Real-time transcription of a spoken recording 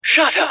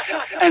Shut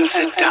up and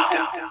sit down.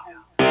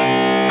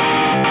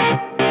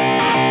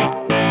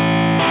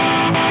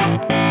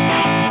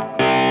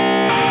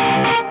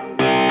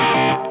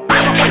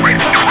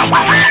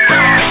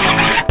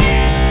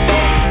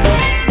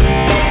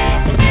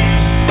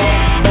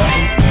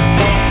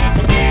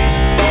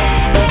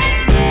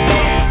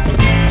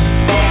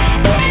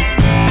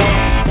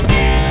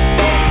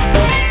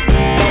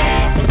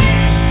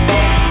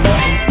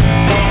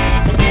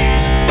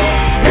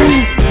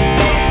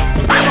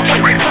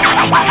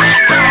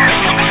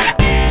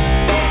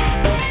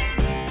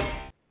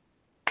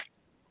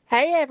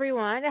 Hey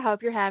everyone, I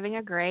hope you're having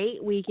a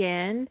great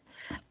weekend.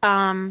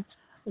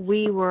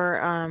 We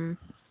were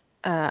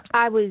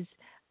I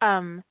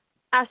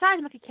decided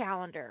to make a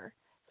calendar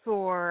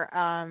for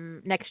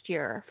next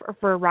year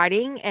for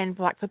writing and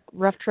for like the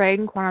rough trade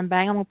and quantum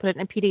bang. I'm gonna put it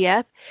in a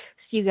PDF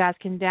so you guys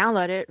can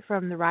download it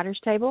from the writers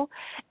table.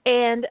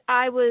 And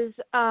I was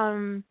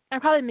and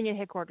probably Minion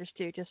headquarters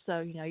too, just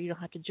so you know you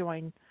don't have to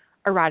join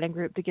a writing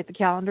group to get the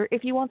calendar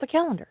if you want the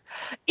calendar.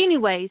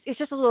 Anyways, it's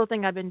just a little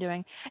thing I've been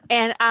doing.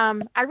 And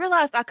I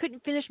realized I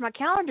couldn't finish my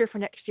calendar for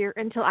next year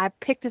until I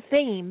picked a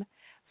theme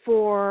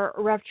for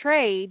Rough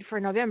Trade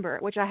for November,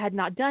 which I had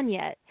not done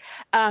yet.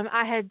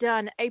 I had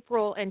done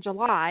April and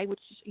July,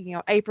 which, you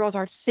know, April is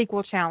our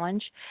sequel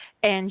challenge,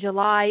 and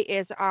July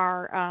is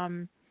our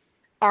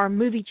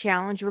movie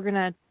challenge. We're going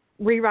to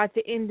rewrite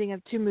the ending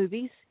of 2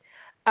 movies.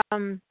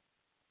 But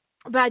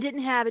I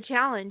didn't have a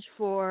challenge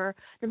for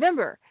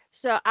November.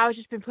 So I was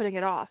just been putting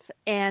it off,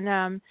 and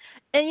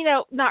you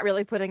know, not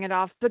really putting it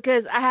off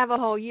because I have a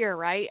whole year,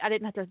 right? I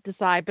didn't have to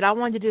decide, but I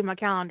wanted to do my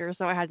calendar,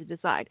 so I had to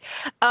decide.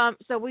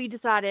 So we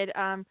decided,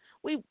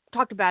 we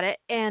talked about it,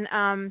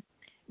 and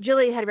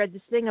Julie had read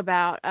this thing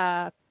about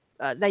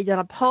they done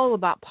a poll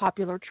about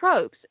popular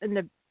tropes, and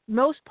the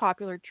most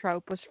popular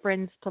trope was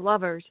friends to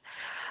lovers.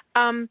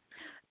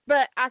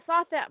 But I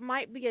thought that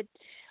might be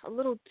a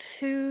little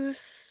too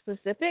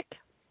specific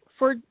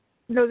for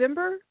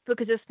November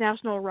because it's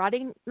National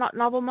Writing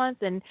Novel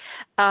Month, and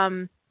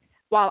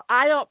while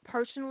I don't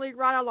personally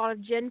write a lot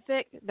of gen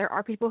fic, there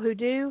are people who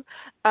do,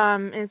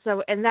 and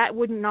that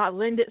would not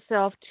lend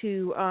itself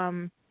to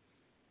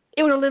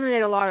it would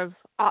eliminate a lot of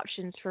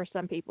options for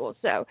some people.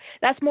 So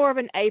that's more of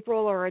an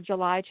April or a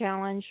July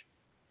challenge.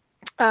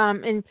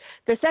 And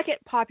the second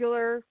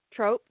popular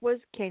trope was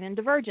canon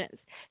divergence.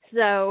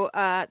 So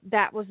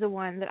that was the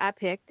one that I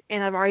picked,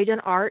 and I've already done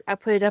art. I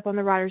put it up on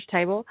the writer's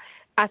table.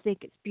 I think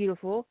it's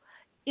beautiful.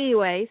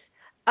 Anyways,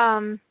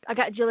 I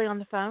got Jilly on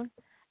the phone,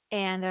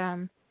 and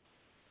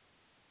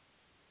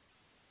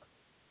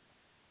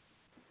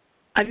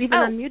I've even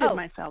unmuted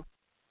myself.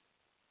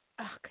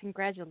 Oh,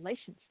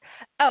 congratulations!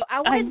 Oh,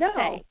 I wanted to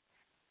say,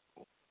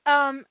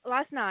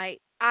 last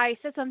night I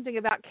said something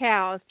about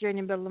cows during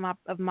the middle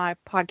of my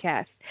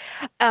podcast,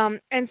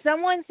 and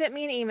someone sent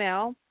me an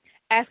email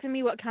asking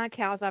me what kind of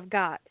cows I've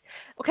got.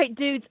 Okay,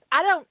 dudes,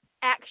 I don't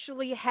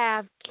actually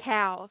have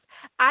cows.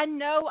 I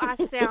know I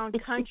sound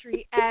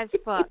country as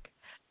fuck,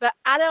 but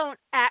I don't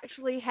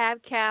actually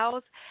have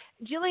cows.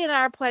 Julie and I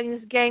are playing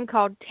this game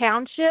called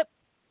Township,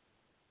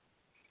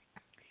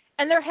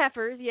 and they're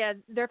heifers, yeah,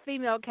 they're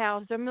female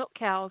cows, they're milk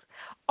cows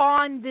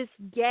on this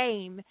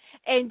game.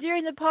 And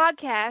during the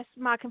podcast,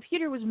 my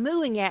computer was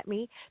mooing at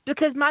me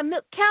because my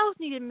cows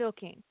needed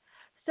milking.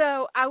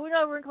 So I went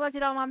over and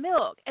collected all my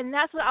milk, and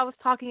that's what I was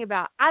talking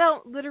about. I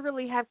don't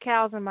literally have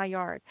cows in my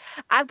yard.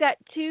 I've got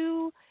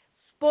 2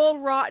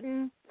 spoiled,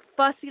 rotten,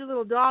 fussy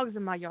little dogs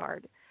in my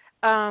yard,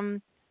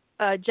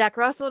 Jack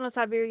Russell and a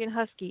Siberian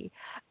Husky,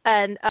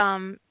 and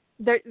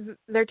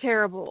they're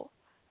terrible.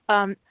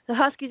 The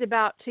Husky's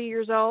about 2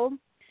 years old,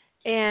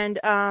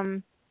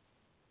 and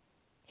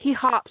he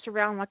hops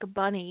around like a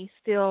bunny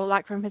still,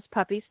 like from his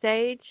puppy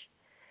stage.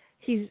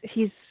 He's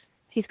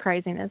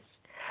craziness.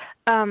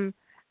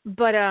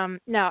 But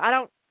no, I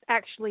don't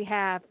actually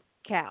have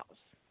cows.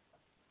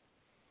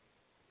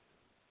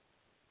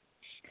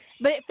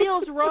 But it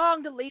feels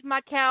wrong to leave my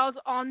cows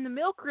on the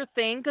milker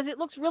thing because it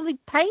looks really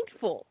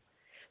painful.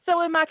 So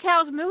when my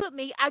cows moo at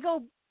me, I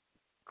go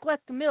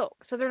collect the milk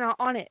so they're not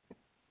on it.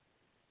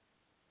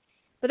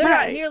 But they're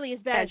not nearly as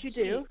bad as you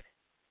do.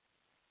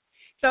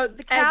 So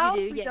the cows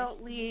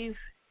don't leave.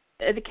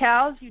 The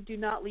cows you do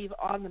not leave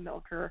on the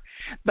milker,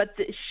 but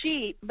the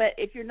sheep. But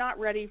if you're not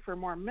ready for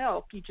more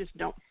milk, you just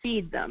don't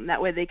feed them. That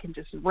way they can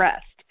just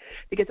rest,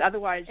 because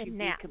otherwise you'd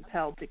be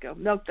compelled to go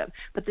milk them.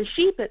 But the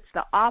sheep, it's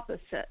the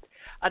opposite.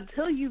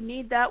 Until you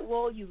need that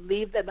wool, you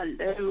leave them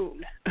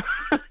alone.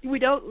 We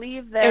don't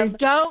leave them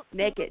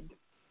naked.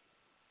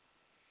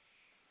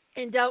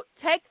 And don't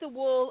take the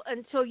wool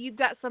until you've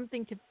got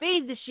something to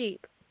feed the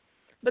sheep,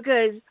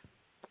 because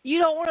you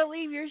don't want to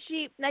leave your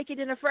sheep naked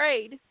and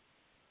afraid.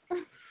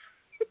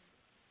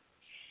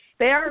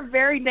 They are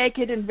very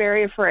naked and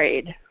very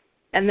afraid,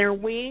 and their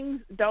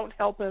wings don't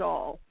help at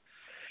all.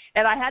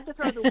 And I had to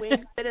throw the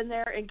wings bit in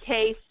there in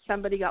case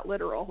somebody got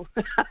literal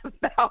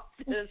about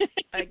this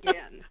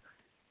again.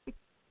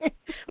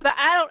 But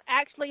I don't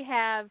actually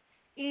have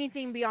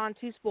anything beyond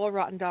 2 spoiled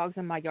rotten dogs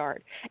in my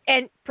yard,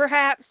 and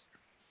perhaps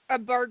a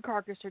bird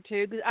carcass or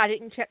 2 because I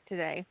didn't check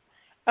today.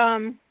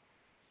 I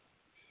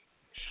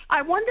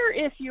wonder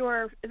if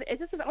I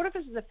wonder if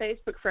this is a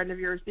Facebook friend of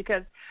yours,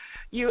 because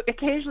you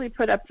occasionally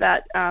put up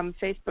that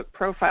Facebook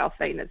profile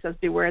thing that says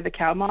 "Beware the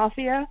Cow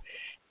Mafia,"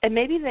 and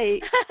maybe they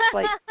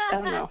like I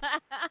don't know,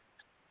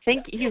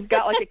 think you've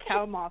got like a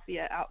cow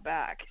mafia out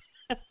back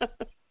that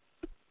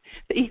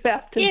you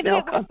have to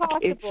milk on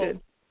occasion.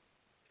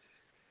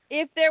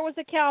 If there was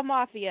a cow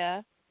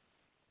mafia,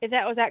 if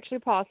that was actually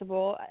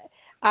possible,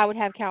 I would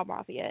have cow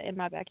mafia in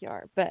my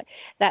backyard, but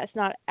that's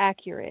not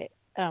accurate.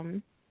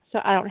 So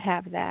I don't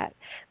have that,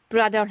 but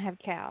I don't have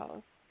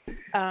cows.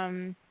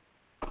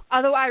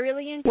 Although I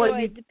really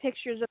enjoyed the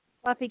pictures of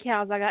fluffy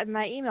cows I got in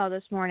my email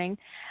this morning.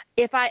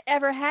 If I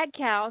ever had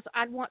cows,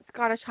 I'd want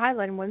Scottish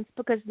Highland ones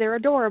because they're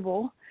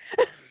adorable.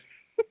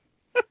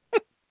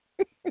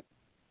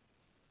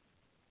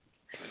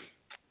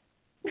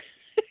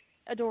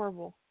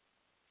 Adorable.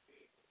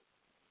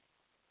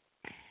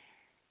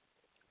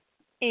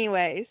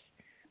 Anyways,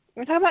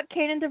 we're talking about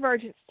Kanan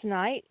Divergence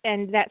tonight,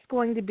 and that's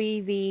going to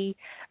be the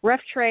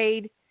Rough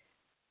Trade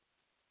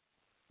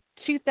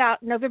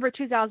November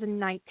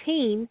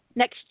 2019,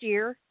 next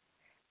year,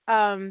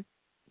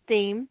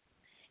 theme.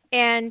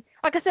 And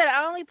like I said,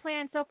 I only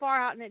planned so far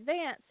out in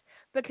advance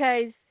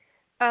because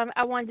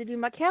I wanted to do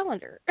my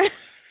calendar.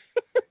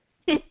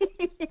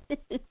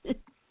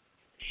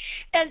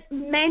 And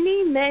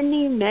many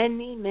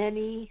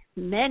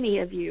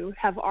of you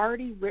have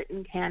already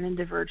written Kanan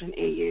Divergent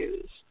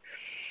AUs.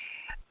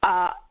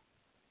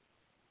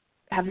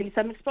 Having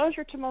some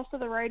exposure to most of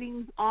the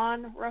writing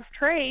on Rough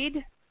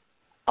Trade,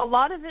 a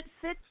lot of it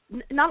fits,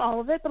 not all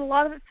of it, but a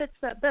lot of it fits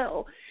that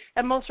bill.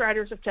 And most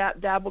writers have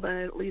dabbled in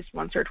it at least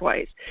once or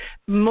twice.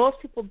 Most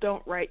people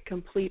don't write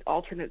complete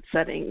alternate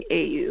setting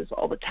AUs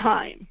all the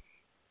time.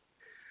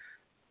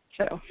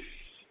 So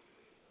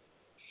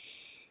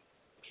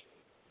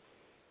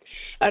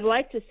I'd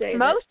like to say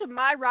most of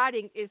my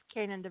writing is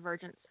Kanan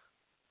Divergence.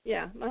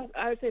 Yeah,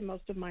 I would say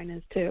most of mine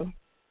is too.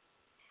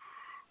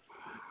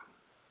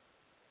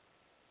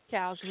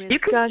 Cows with you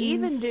can guns.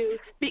 Even do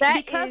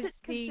that because is it's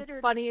considered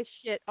the funniest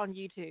shit on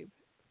YouTube.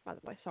 By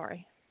the way,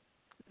 sorry.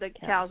 The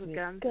cows with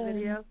guns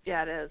video.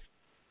 Yeah, it is.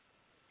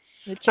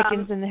 The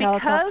chickens in the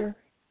helicopter.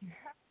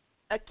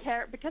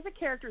 Because a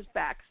character's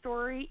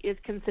backstory is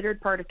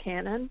considered part of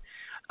canon.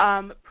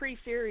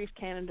 Pre-series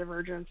Kanan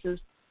Divergence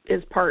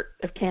is part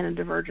of Kanan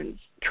Divergence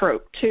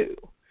trope too.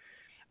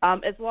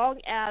 As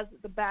long as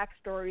the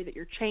backstory that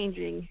you're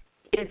changing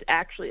is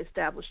actually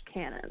established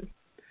canon.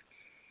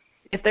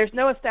 If there's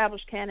no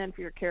established canon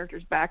for your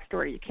character's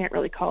backstory, you can't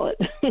really call it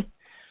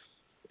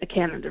a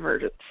Kanan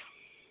Divergence.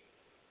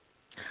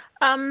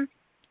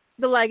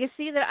 The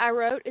Legacy that I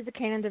wrote is a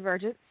Kanan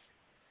Divergence.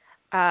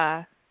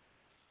 Harry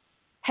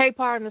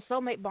Potter and the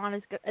Soulmate Bond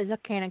is a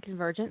Kanan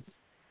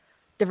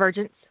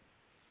Divergence.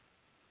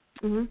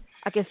 Mm-hmm.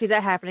 I can see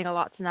that happening a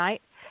lot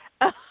tonight.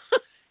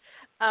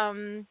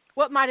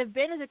 What Might Have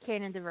Been is a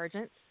Kanan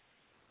Divergence.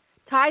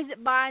 Ties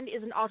That Bind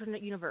is an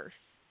alternate universe.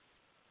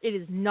 It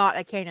is not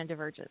a Kanan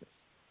Divergence.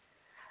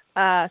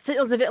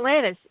 Sentinels of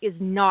Atlantis is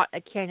not a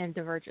Kanan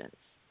Divergence.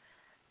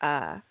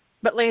 But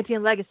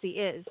Atlantean Legacy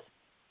is.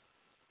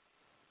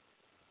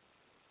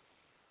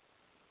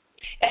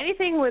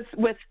 Anything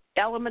with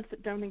elements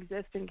that don't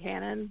exist in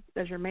canon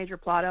as your major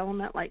plot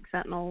element, like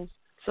Sentinels,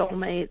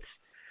 Soulmates,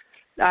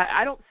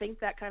 I don't think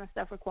that kind of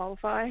stuff would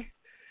qualify.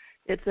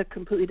 It's a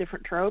completely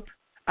different trope.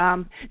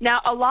 Now,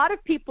 a lot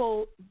of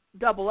people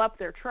double up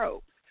their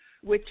trope,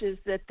 which is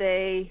that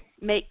they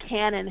make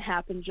canon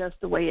happen just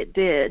the way it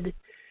did,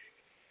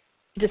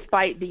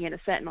 despite being in a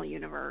Sentinel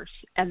universe,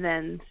 and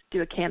then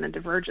do a Kanan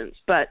Divergence.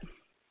 But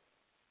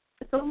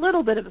it's a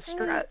little bit of a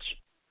stretch.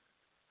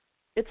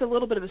 It's a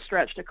little bit of a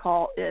stretch to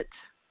call it,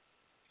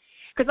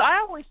 because I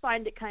always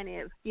find it kind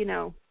of,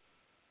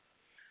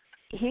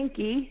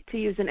 hinky, to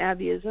use an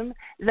Abbyism,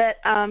 that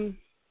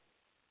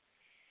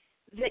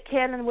that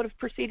canon would have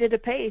proceeded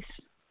apace,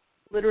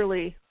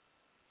 literally,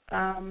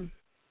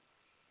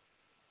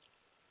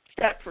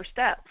 step for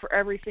step for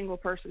every single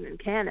person in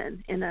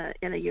canon in a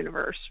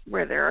universe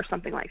where there are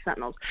something like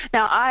Sentinels.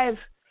 Now, I've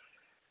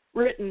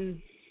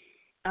written,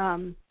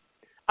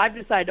 I've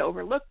decided to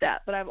overlook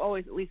that, but I've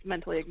always at least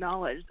mentally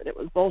acknowledged that it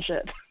was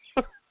bullshit.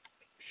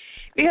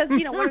 Because,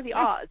 what are the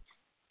odds?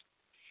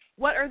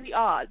 What are the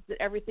odds that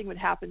everything would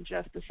happen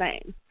just the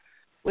same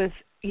with,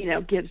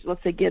 Gibbs,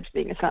 let's say Gibbs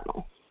being a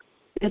Sentinel?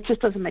 It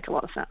just doesn't make a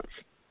lot of sense.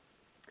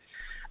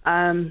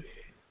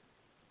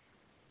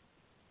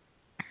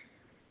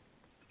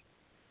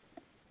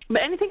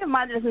 But anything of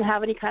mine that doesn't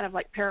have any kind of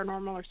like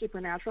paranormal or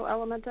supernatural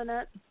element in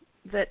it,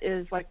 that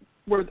is like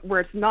where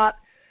it's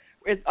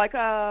like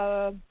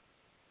a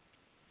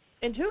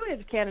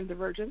intuitive Kanan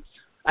Divergence.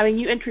 I mean,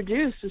 you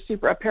introduce a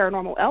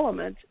paranormal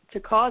element to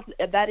cause,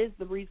 that is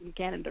the reason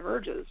canon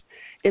diverges,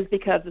 is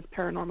because this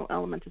paranormal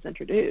element is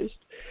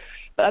introduced.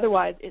 But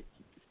otherwise, its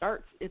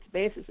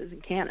basis is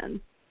in canon.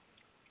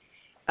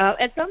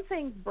 And some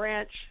things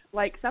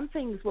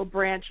will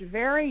branch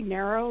very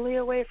narrowly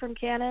away from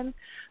canon.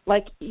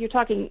 Like, you're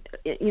talking,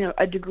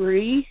 a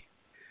degree.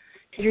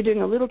 You're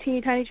doing a little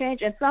teeny tiny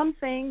change, and some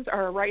things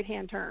are a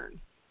right-hand turn.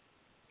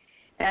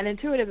 And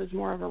intuitive is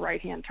more of a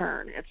right-hand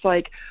turn. It's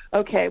like,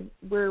 okay,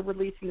 we're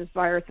releasing this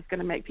virus that's going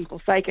to make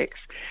people psychics.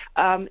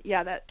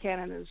 Yeah, that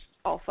canon is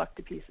all fucked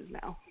to pieces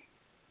now.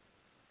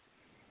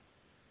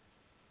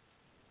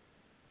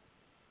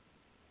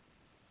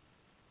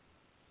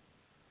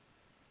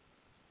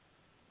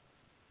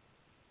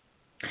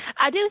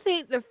 I do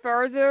think the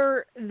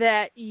further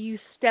that you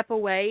step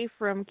away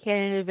from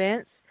canon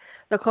events,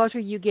 the closer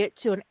you get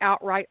to an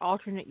outright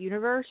alternate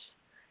universe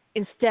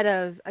instead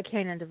of a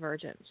canon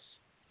divergence.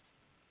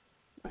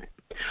 Right.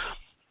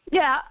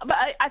 Yeah, but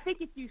I think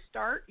if you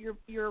start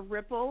your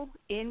ripple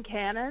in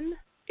canon,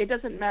 it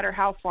doesn't matter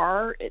how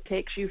far it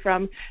takes you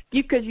from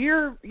you, because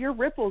your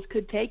ripples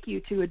could take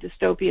you to a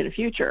dystopian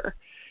future.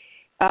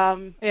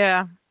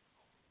 Yeah.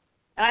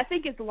 And I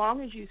think as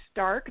long as you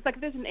start, because like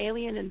if there's an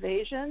alien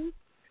invasion,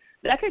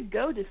 that could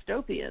go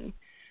dystopian.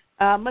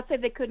 Let's say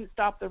they couldn't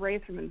stop the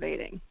race from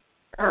invading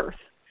Earth.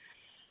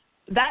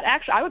 That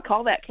actually, I would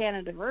call that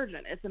canon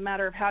divergent. It's a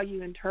matter of how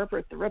you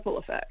interpret the ripple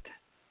effect.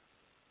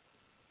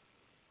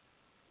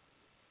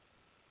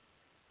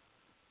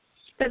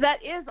 So that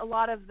is a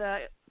lot of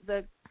the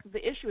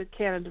issue with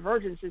canon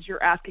divergence is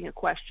you're asking a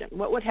question.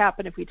 What would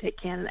happen if we take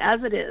canon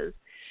as it is,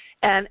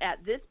 and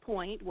at this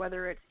point,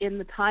 whether it's in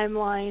the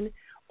timeline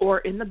or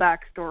in the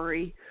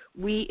backstory,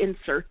 we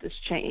insert this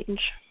change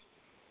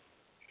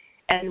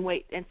and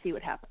wait and see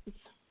what happens.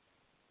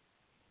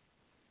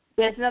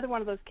 But it's another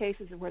one of those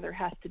cases where there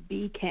has to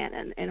be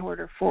canon in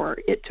order for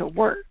it to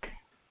work.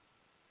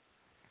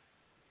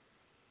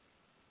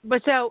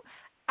 But so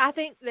I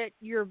think that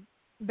your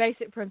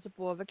basic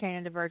principle of a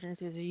canon divergence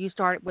is you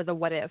start with a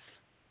what if.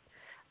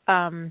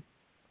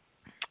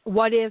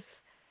 What if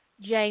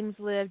James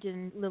lived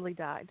and Lily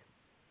died?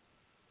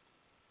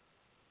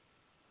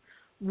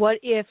 What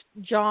if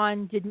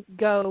John didn't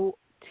go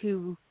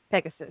to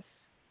Pegasus?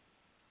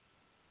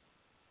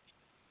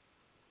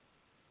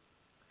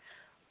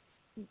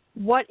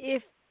 What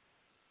if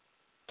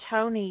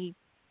Tony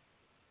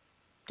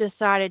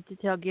decided to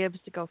tell Gibbs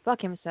to go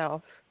fuck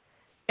himself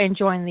and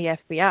join the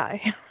FBI?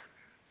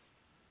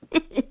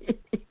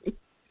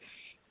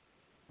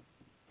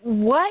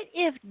 What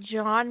if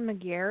John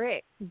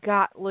McGarrett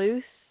got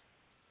loose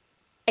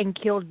and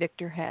killed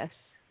Victor Hess?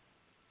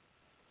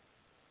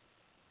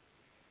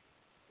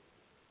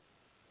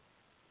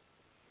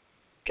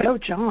 Go,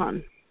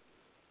 John.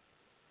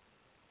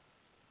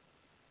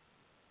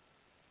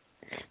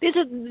 These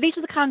are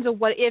the kinds of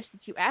what ifs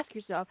that you ask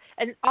yourself,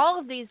 and all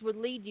of these would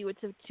lead you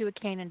to a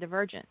canon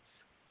divergence.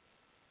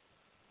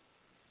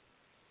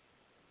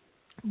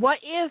 What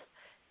if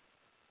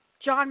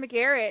John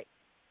McGarrett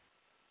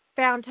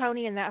found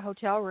Tony in that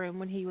hotel room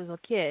when he was a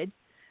kid,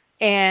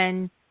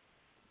 and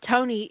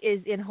Tony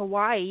is in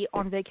Hawaii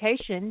on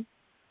vacation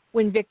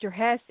when Victor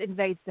Hess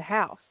invades the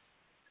house?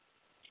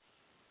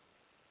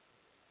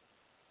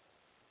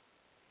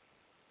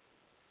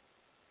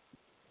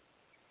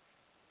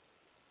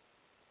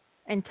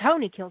 And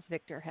Tony kills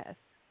Victor Hess.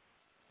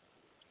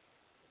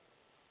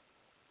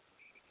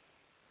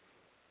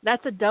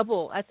 That's a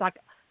double. That's like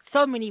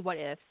so many what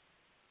ifs.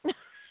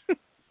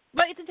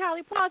 But it's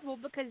entirely plausible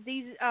because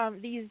these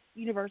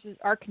universes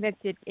are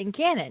connected in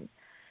canon.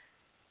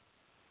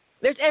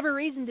 There's every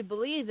reason to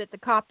believe that the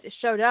cop that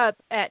showed up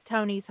at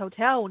Tony's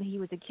hotel when he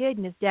was a kid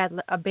and his dad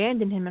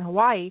abandoned him in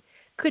Hawaii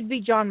could be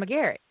John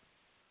McGarrett.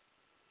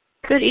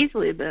 Could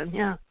easily have been,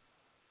 yeah.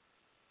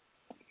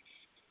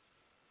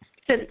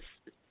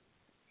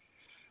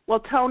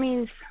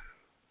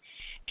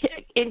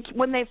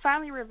 When they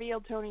finally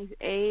revealed Tony's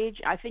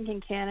age, I think in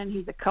canon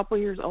he's a couple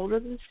years older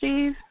than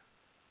Steve.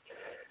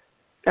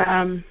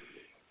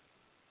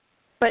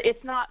 But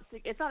it's not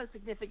a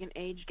significant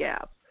age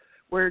gap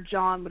where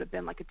John would have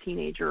been like a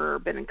teenager or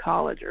been in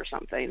college or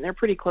something. They're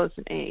pretty close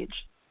in age.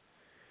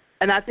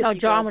 And that's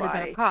if John would have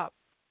been a cop.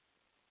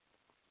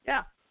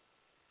 Yeah.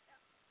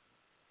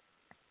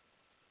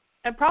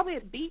 And probably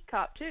a beat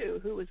cop too,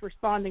 who was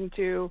responding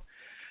to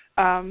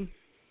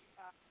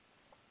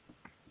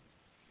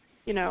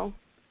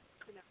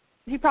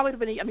he probably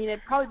would have been, it'd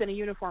probably been a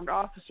uniformed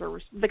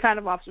officer, the kind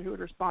of officer who would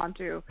respond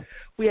to,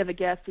 we have a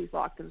guest who's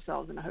locked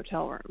themselves in a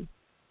hotel room.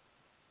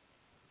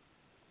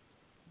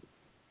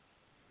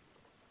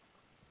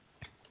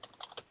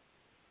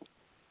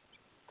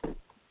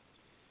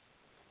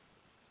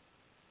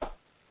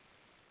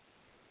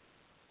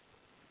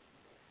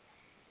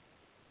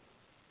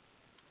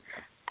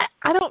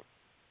 I don't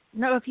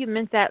know if you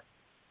meant that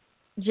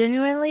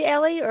genuinely,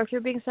 Ellie, or if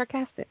you're being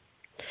sarcastic.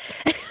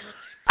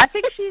 I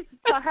think she's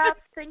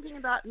perhaps thinking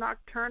about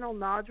nocturnal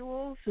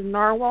nodules and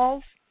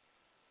narwhals.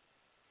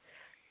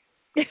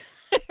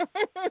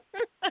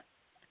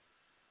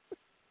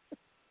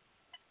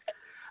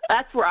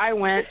 That's where I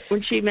went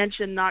when she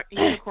mentioned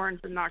unicorns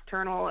and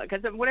nocturnal,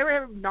 because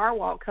whenever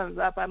narwhal comes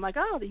up, I'm like,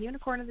 oh, the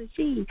unicorn of the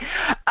sea.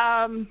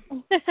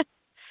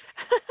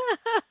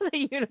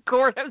 The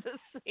unicorn of the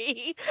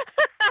sea.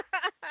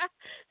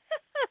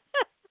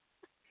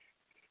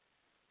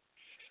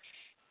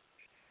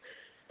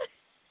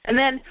 And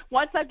then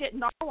once I get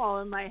narwhal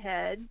in my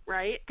head,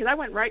 right? Because I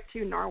went right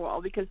to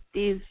narwhal because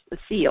Steve's a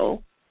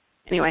seal.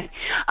 Anyway,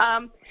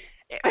 of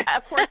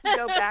course we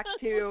go back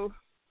to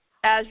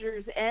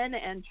Azure's N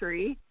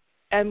entry,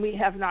 and we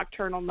have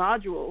nocturnal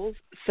nodules.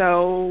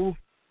 So,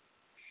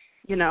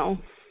 you know,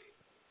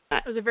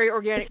 it was a very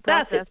organic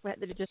process.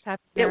 That it just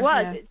happened. It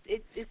was. Yeah.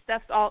 It's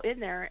stuff's all in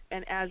there,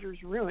 and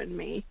Azure's ruined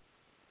me.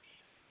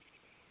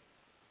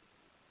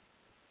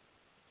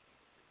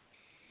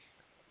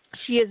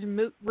 She has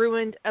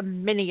ruined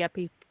many a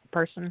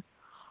person.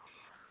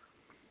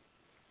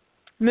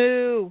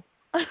 Moo.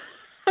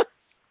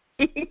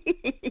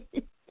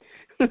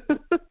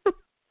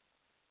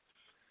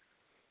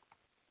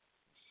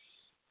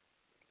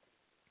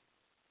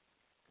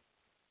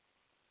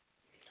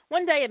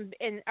 One day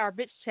in our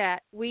bitch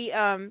chat, we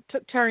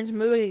took turns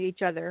mooing at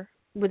each other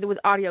with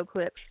audio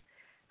clips.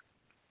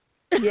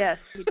 Yes,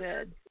 we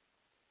did.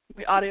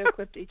 We audio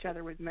clipped each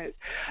other with moos.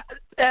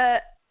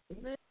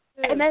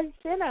 And then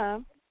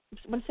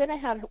when Cinna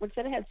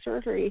had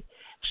surgery,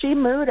 she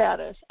mooed at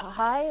us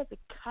high as a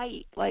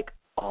kite, like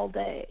all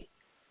day.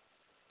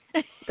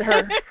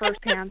 Her first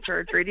hand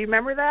surgery. Do you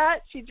remember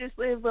that? She just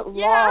lived with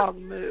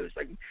long moves,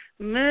 like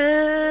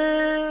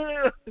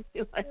moo.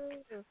 Like,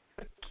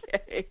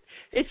 okay.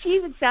 Did she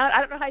even sound? I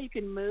don't know how you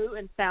can moo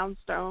and sound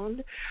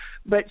stoned,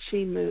 but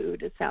she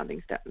mooed at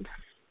sounding stoned.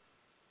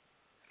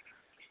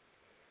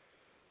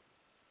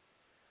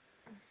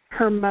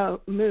 Her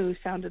moo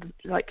sounded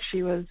like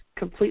she was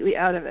completely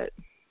out of it.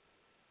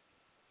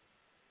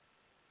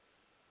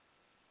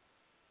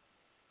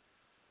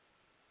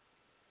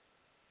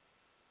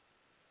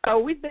 Oh,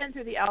 we've been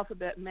through the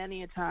alphabet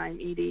many a time,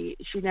 Edie.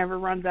 She never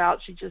runs out.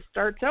 She just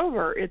starts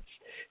over.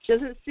 She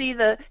doesn't see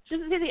the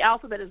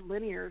alphabet as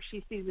linear.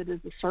 She sees it as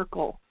a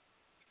circle.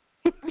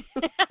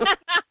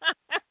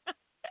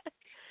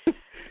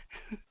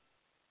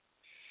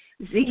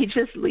 Z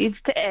just leads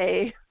to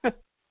A.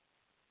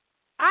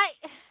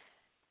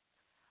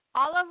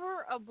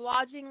 Oliver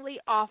obligingly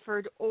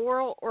offered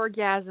oral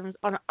orgasms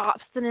on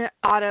obstinate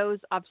Otto's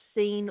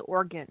obscene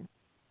organ.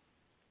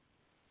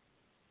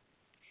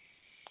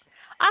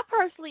 I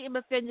personally am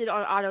offended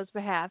on Otto's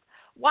behalf.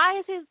 Why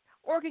is his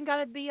organ got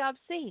to be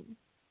obscene?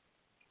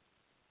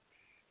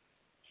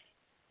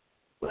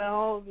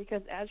 Well,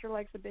 because Azure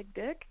likes a big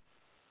dick.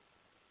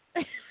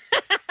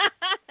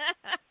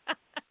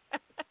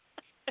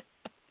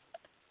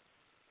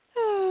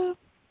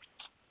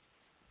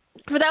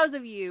 For those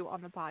of you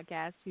on the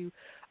podcast who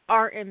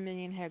aren't in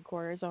Minion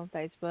headquarters on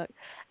Facebook,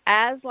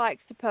 Az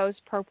likes to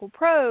post purple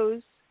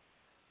prose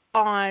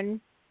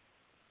on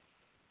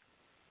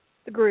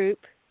the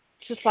group,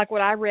 just like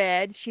what I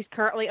read. She's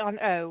currently on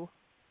O.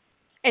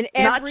 And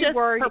every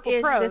word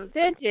in the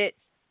sentence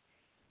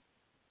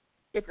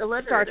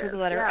starts with the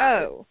letter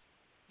O.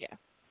 Yeah.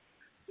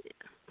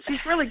 She's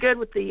really good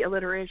with the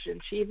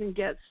alliteration. She even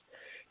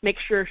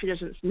makes sure she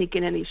doesn't sneak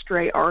in any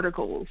stray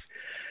articles.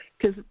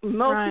 Because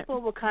most people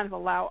will kind of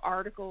allow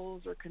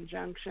articles or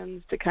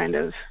conjunctions to kind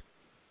of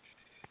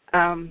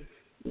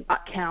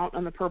not count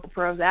on the purple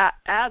prose.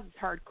 Az is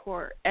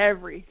hardcore.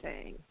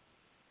 Everything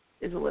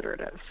is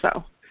alliterative.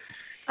 So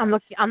I'm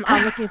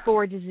looking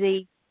forward to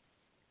Z.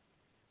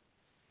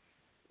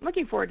 I'm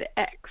looking forward to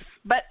X.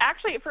 But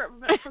actually, for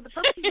the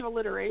purposes of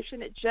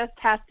alliteration, it just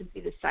has to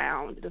be the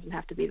sound. It doesn't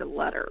have to be the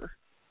letter.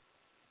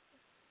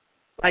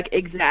 Like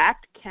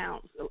exact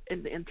counts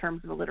in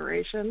terms of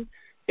alliteration.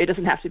 It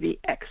doesn't have to be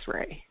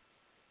X-ray.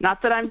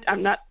 Not that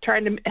I'm not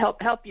trying to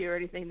help you or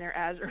anything there,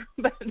 Azure,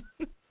 but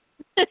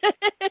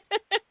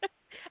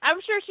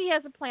I'm sure she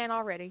has a plan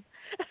already.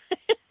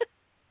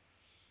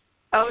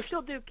 Oh,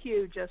 she'll do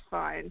Q just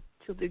fine.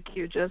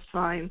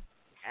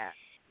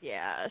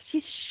 Yeah,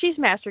 she's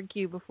mastered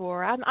Q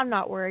before. I'm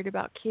not worried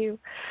about Q.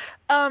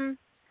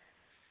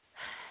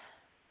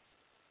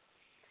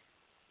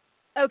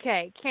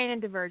 Okay, canon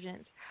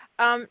divergence.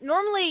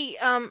 Normally,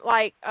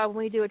 when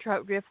we do a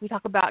trope drift, we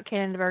talk about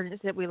canon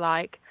divergence that we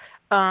like,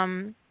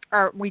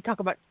 or we talk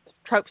about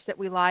tropes that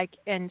we like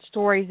and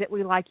stories that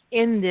we like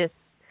in this,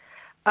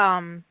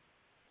 in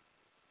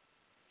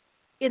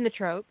the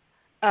trope.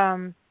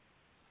 Sometimes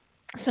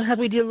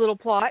we do little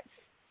plots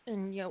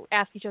and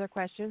ask each other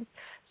questions.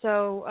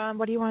 So,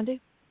 what do you want to do?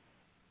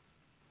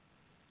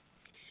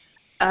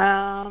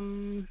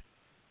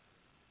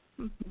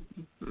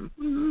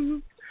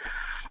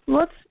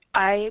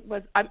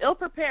 I'm ill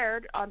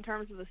prepared on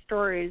terms of the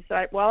stories.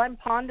 While I'm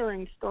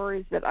pondering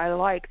stories that I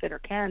like that are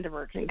canon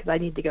divergent, because I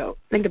need to go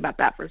think about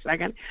that for a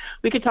second,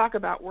 we could talk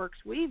about works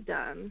we've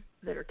done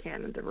that are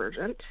canon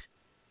divergent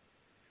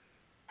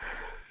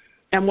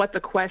and what the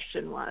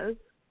question was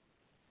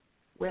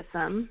with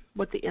them,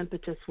 what the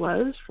impetus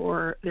was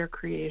for their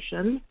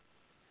creation.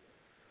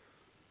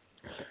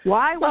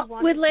 Why would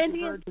one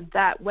diverge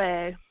that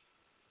way?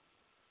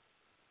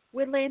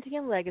 With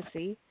Atlantean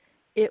Legacy,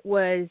 it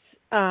was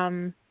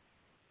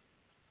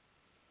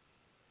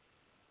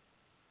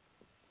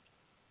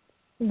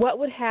what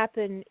would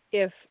happen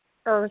if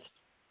Earth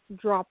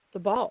dropped the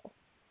ball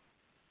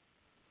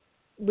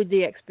with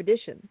the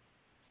expedition?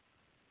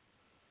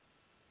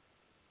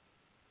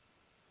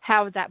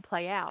 how would that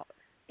play out?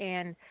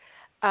 And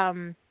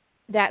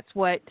that's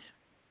what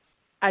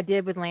I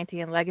did with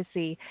Lantean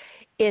Legacy,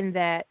 in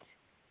that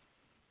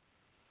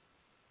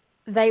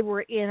they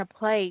were in a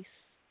place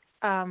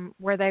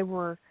where they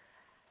were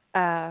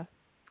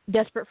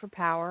desperate for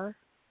power,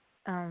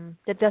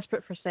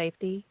 desperate for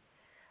safety,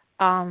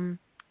 and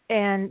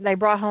they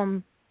brought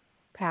home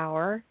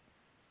power,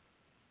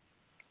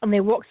 and they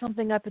woke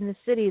something up in the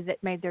city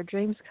that made their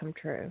dreams come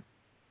true.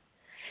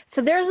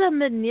 So there's a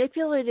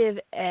manipulative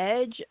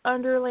edge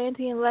under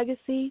Lantean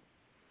Legacy,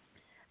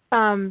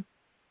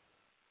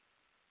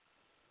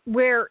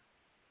 where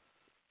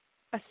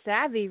a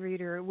savvy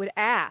reader would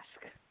ask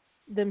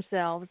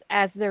themselves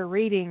as they're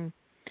reading,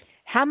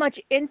 how much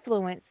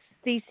influence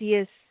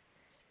Theseus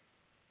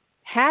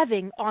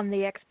having on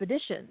the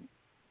expedition?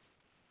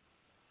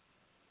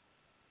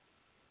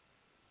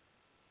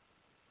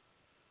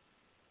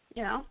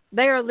 Yeah.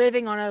 They are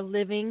living on a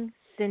living,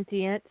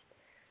 sentient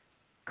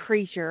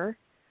creature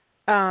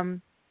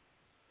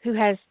who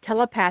has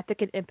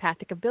telepathic and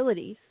empathic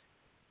abilities.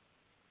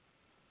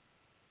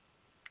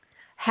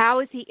 How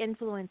is he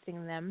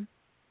influencing them,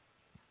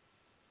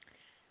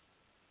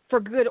 for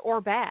good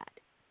or bad?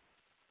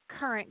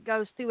 Current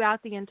goes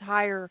throughout the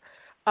entire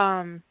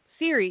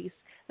series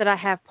that I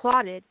have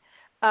plotted,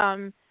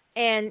 and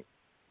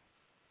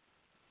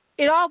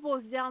it all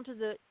boils down to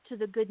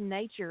the good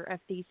nature of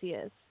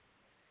Theseus,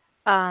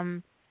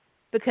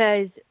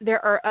 because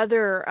there are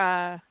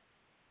other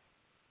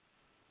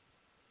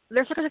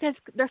their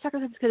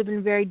circumstances could have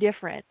been very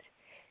different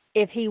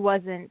if he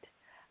wasn't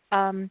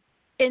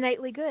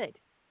innately good.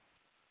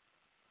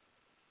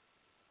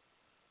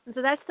 And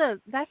so that's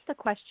the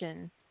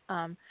question.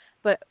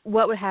 But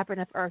what would happen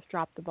if Earth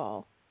dropped the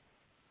ball,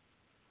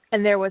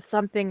 and there was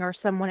something or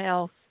someone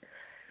else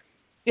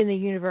in the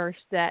universe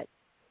that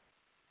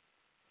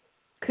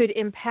could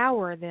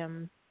empower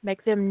them,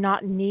 make them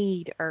not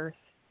need Earth?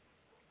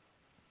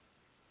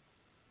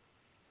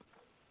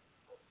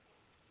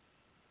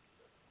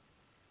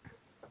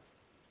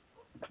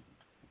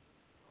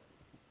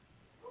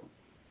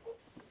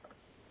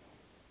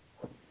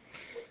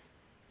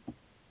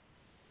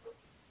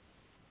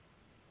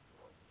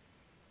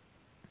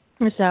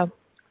 So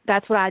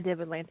that's what I did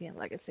with Lantean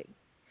Legacy.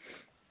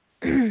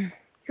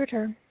 Your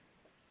turn.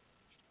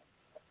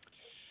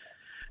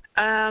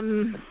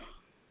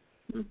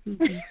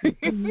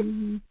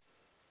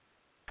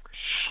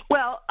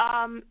 Well,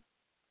 I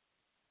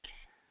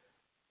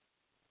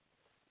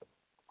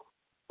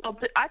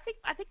think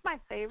my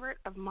favorite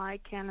of my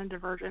canon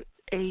divergent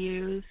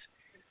AUs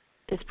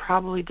is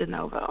probably De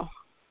Novo.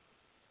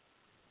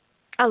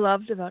 I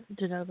love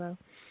De Novo.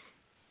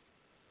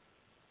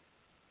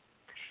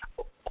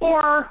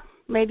 Or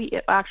maybe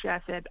I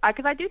said,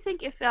 because I do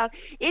think let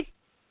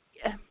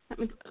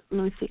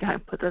me see how to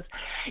put this.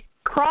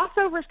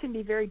 Crossovers can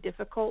be very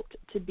difficult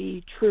to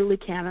be truly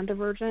canon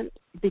divergent,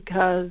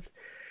 because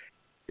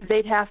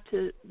they'd have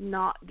to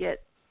not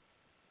get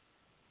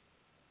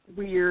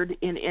weird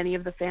in any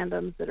of the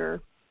fandoms that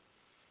are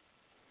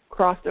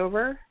crossed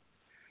over.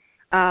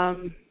 I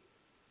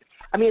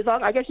mean,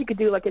 I guess you could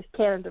do like it's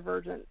canon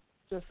divergent.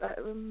 Just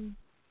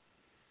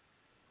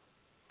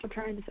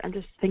I'm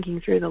just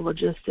thinking through the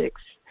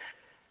logistics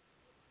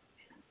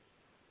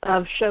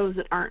of shows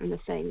that aren't in the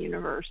same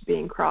universe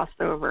being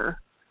crossed over.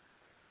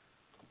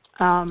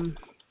 I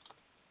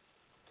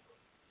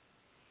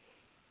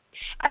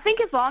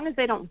think as long as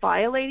they don't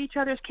violate each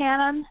other's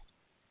canon,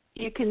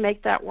 you can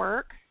make that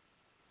work.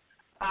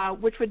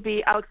 Which would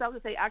be, I was going to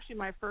say, actually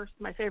my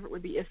favorite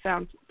would be If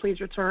Found, Please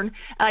Return.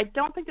 And I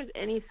don't think there's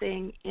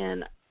anything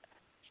in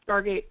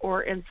Stargate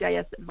or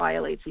NCIS that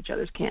violates each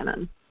other's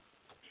canon,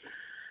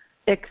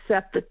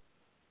 except that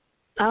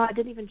I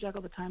didn't even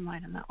juggle the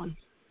timeline in that one.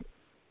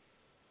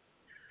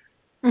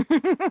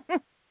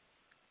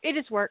 It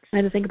just works. I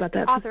had to think about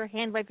that. Author,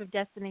 Handwave of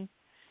Destiny.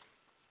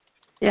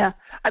 Yeah.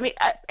 I mean,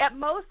 at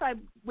most I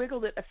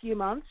wiggled it a few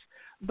months,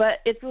 but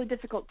it's really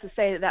difficult to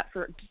say that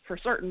for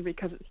certain,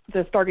 because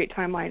the Stargate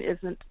timeline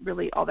isn't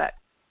really all that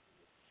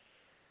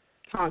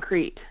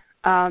concrete.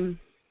 And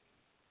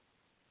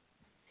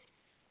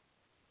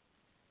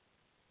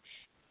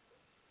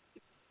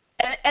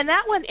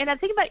that one, and I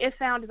think about If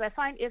Found, is I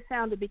find If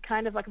Found to be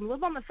kind of like, I'm a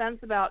little on the fence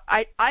about,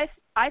 I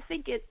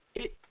think it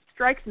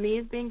strikes me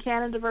as being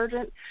canon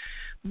divergent,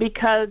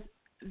 because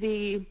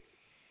the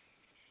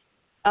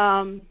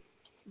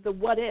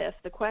what if,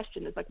 the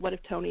question is like, what if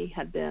Tony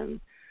had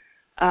been,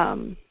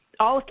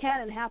 all of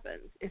canon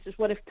happens. It's just,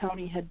 what if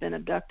Tony had been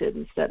abducted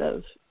instead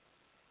of,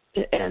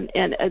 and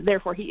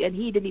therefore he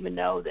didn't even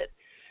know that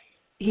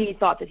he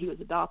thought that he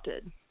was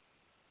adopted.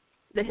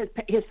 That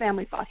his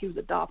family thought he was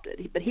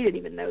adopted, but he didn't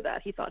even know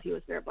that. He thought he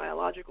was their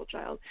biological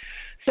child.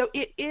 So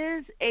it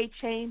is a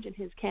change in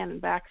his canon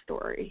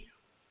backstory.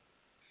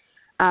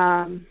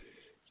 So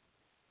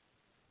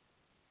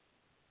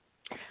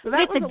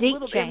that it's was a deep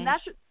little change.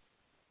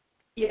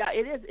 Yeah,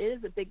 it is. It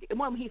is a big. And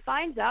when he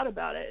finds out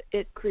about it,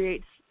 it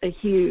creates a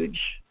huge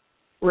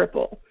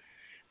ripple.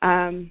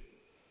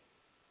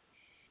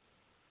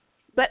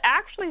 But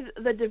actually,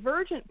 the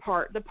divergent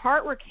part, the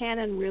part where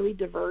canon really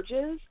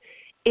diverges,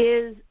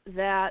 is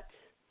that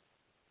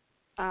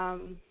a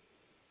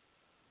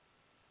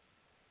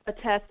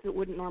test that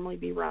wouldn't normally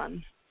be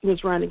run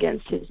was run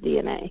against his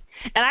DNA.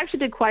 And I actually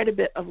did quite a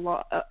bit of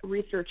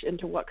research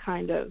into what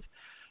kind of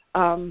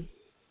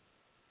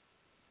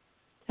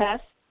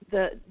tests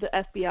the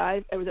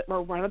FBI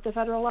or run at the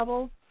federal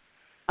level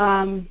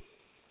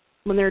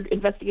when they're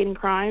investigating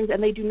crimes,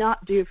 and they do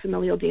not do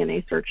familial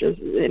DNA searches,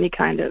 any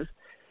kind of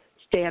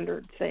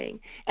standard thing,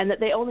 and that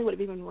they only would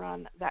have even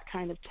run that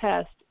kind of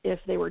test if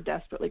they were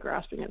desperately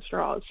grasping at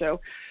straws. So,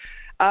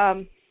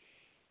 so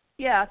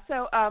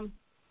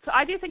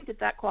I do think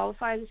that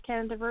qualifies as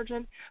canon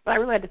divergent, but I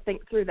really had to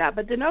think through that.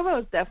 But de novo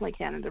is definitely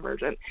canon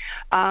divergent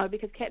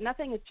because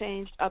nothing has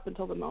changed up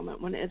until the moment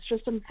when it's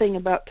just something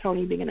about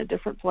Tony being in a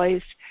different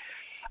place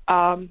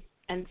and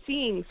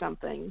seeing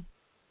something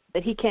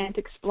that he can't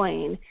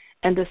explain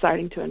and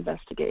deciding to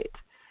investigate.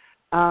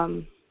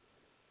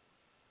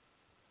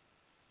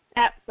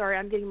 Sorry,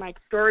 I'm getting my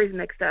stories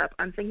mixed up.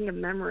 I'm thinking of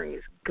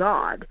memories.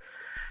 God.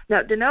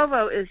 Now, de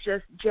novo is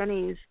just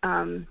Jenny's,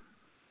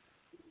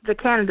 the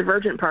canon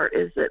divergent part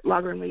is that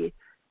Loughran Lee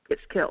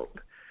gets killed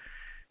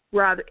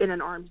rather in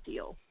an arms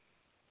deal.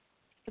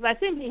 Because I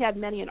think he had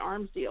many an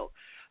arms deal.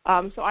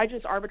 So I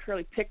just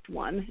arbitrarily picked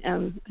one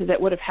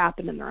that would have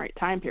happened in the right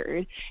time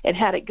period and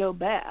had it go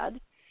bad.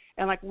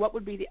 And, like, what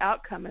would be the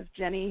outcome if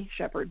Jenny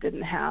Shepard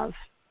didn't have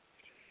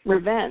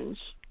revenge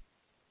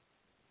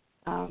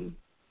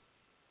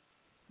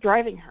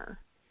driving her?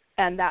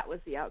 And that was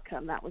the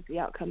outcome. That was the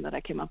outcome that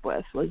I came up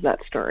with, was that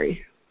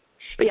story.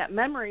 But, yeah,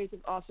 Memories is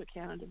also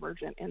canon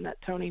divergent in that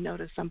Tony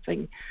noticed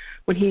something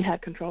when he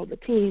had control of the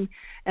team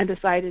and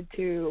decided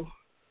to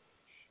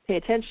pay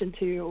attention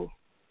to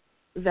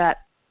that,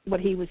 what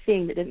he was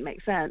seeing that didn't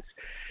make sense,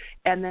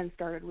 and then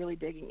started really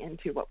digging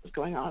into what was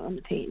going on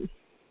the team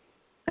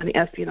and the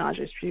espionage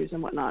issues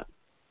and whatnot.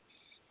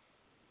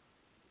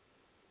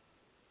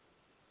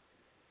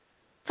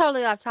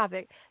 Totally off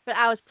topic, but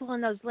I was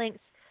pulling those links.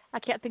 I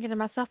kept thinking to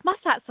myself, my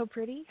site's so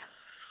pretty.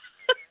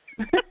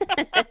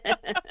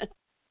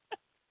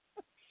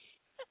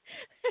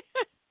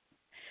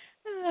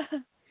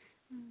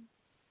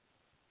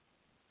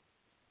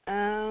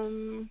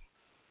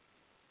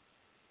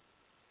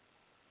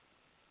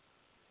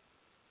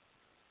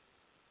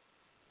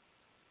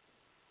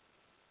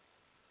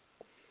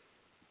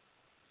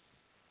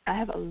 I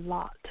have a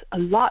lot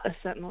of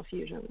Sentinel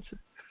fusions.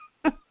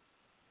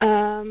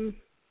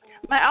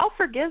 My I'll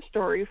Forgive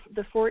story,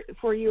 the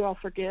For You I'll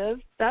Forgive,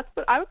 that's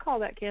what I would call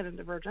that canon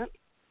divergent.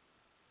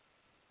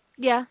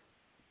 Yeah.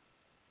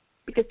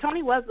 Because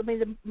Tony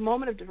the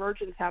moment of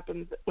divergence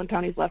happened when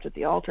Tony's left at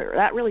the altar.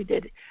 That really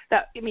did,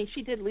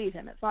 she did leave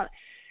him. It's not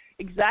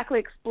exactly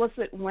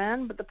explicit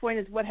when, but the point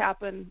is what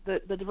happened.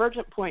 The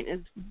divergent point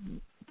is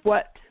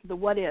what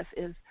if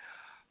is,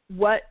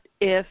 what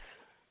if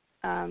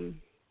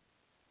an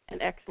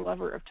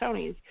ex-lover of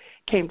Tony's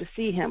came to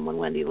see him when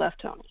Wendy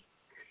left Tony.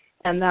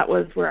 And that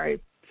was where I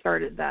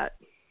started that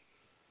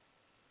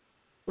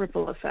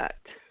ripple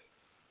effect.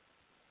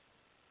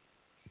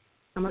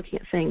 I'm looking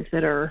at things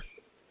that are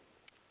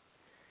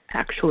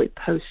actually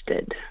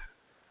posted.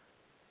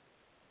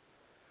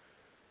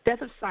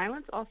 Death of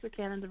Silence, also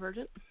canon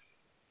divergent.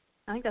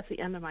 I think that's the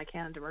end of my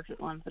canon divergent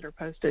ones that are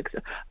posted.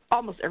 So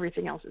almost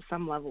everything else is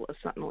some level of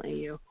Sentinel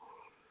AU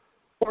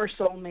or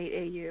Soulmate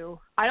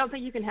AU. I don't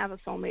think you can have a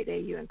Soulmate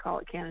AU and call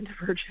it canon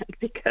divergent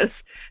because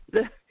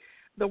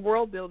the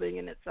world building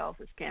in itself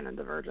is canon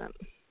divergent.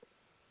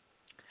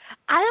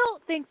 I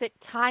don't think that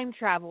time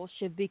travel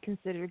should be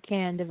considered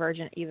canon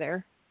divergent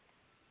either.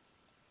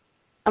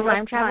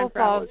 Time travel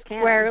falls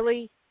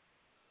squarely.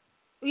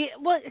 Yeah,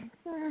 but in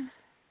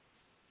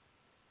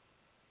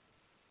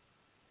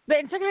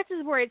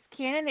circumstances where it's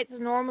canon, it's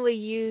normally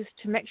used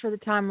to make sure the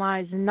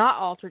timeline is not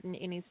altered in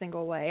any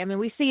single way. I mean,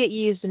 we see it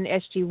used in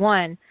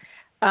SG-1,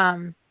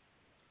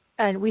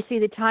 and we see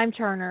the time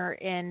turner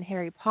in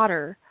Harry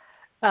Potter.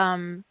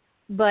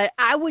 But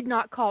I would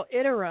not call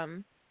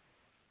Iterum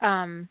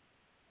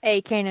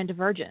a canon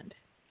divergent.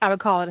 I would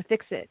call it a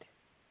fix-it.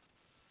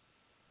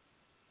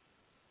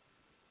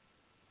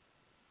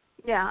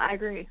 Yeah, I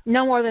agree.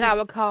 No more than I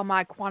would call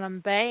my Quantum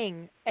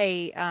Bang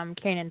a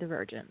canon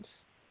divergence.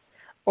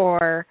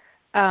 Or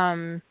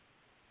the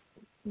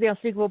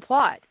unspeakable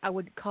plot. I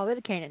would call it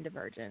a canon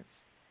divergence.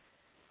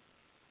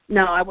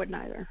 No, I wouldn't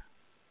either.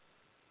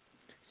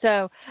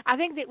 So I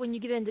think that when you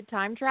get into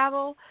time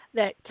travel,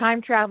 that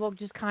time travel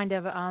just kind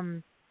of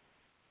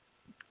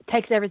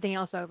takes everything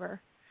else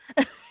over.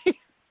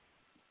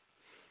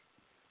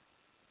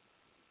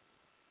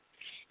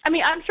 I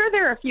mean, I'm sure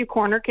there are a few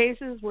corner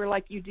cases where,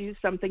 like, you do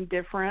something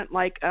different.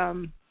 Like,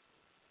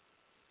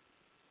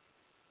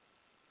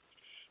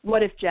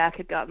 what if Jack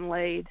had gotten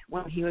laid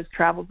when he was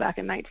traveled back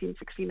in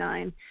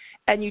 1969,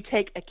 and you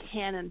take a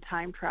canon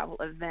time travel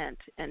event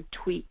and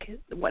tweak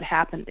what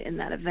happened in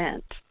that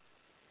event?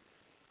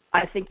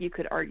 I think you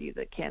could argue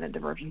that canon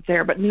divergence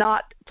there, but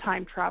not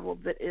time travel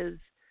that is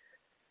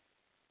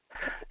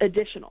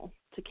additional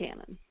to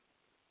canon.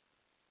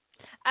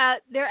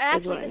 There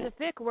actually is a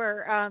fic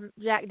where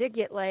Jack did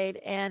get laid,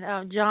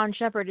 and John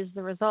Shepard is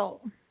the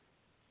result.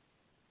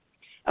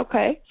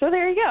 Okay, so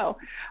there you go.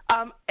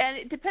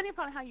 And depending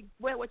upon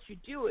what you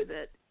do with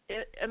it,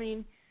 I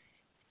mean,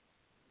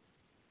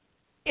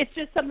 it's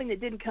just something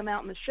that didn't come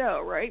out in the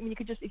show, right? I mean, you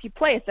could just, if you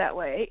play it that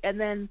way, and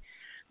then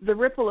the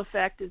ripple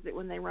effect is that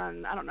when they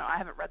run, I don't know, I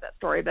haven't read that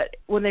story, but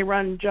when they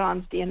run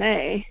John's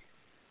DNA,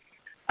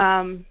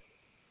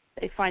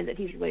 they find that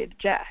he's related to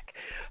Jack.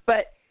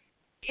 But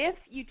if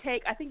you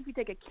take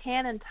a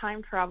canon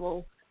time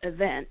travel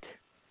event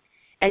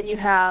and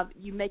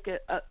you make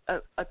a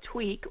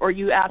tweak, or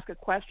you ask a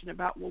question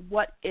about, well,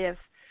 what if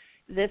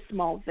this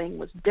small thing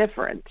was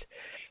different,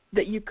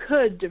 that you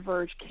could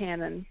diverge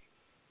canon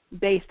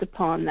based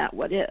upon that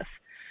what if.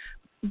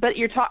 But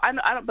you're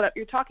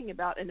talking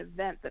about an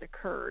event that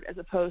occurred, as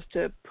opposed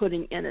to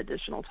putting in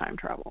additional time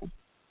travel,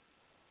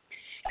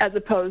 as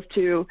opposed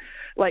to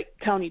like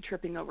Tony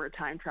tripping over a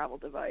time travel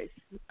device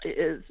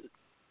is.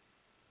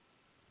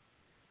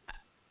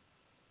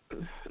 I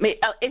mean,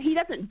 if he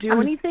doesn't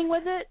do anything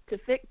with it to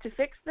fix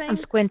things, I'm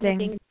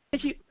squinting.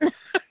 Because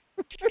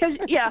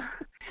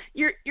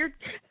you're.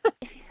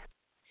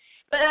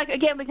 But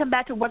again, we come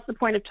back to what's the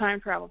point of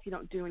time travel if you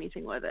don't do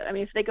anything with it? I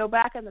mean, if they go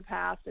back in the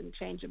past and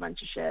change a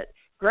bunch of shit,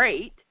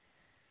 great.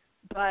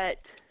 But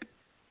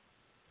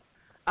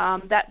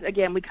that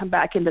again, we come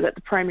back into that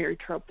the primary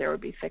trope there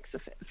would be fix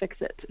it,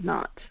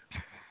 not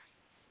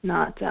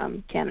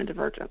canon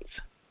divergence.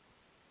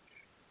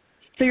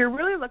 So you're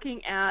really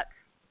looking at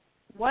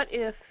what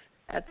if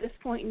at this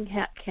point in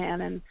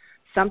canon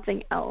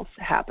something else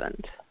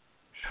happened,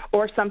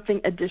 or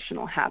something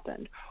additional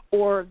happened,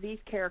 or these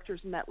characters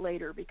met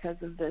later because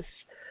of this.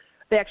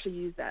 They actually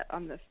use that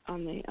on the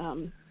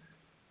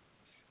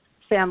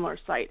Sandler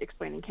site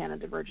explaining canon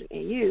divergent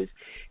AUs.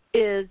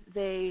 Is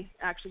they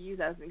actually use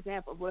that as an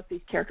example of what if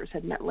these characters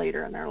had met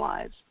later in their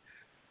lives,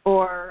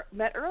 or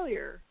met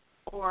earlier,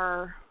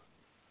 or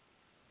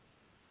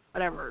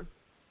whatever.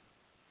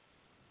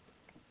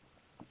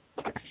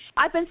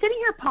 I've been sitting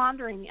here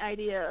pondering the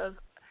idea of,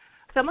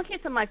 so I'm looking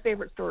at some of my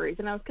favorite stories,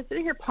 and I was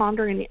sitting here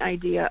pondering the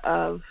idea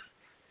of,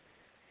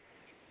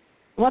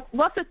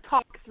 let's just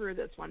talk through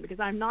this one, because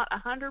I'm not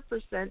 100%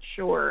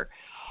 sure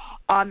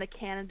on the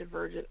canon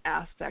divergent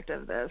aspect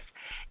of this.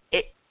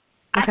 Okay.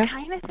 I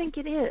kind of think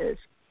it is.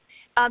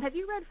 Have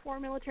you read Four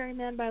Military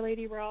Men by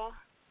Lady Raw?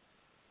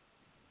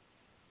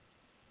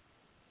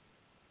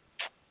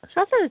 So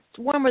that's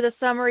the one where the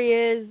summary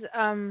is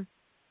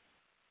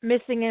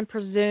missing and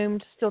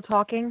presumed still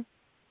talking.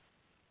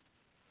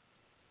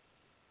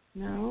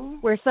 No.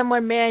 Where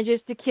someone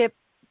manages to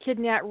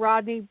kidnap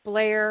Rodney,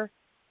 Blair,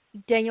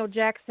 Daniel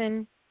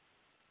Jackson,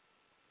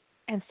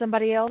 and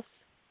somebody else,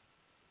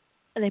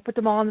 and they put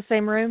them all in the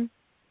same room,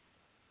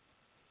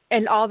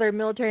 and all their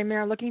military men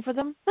are looking for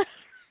them.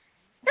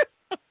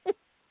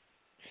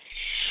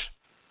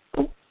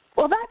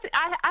 Well,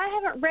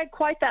 I haven't read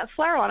quite that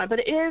far on it, but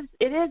it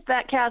is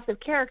that cast of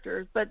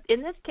characters. But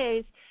in this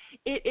case,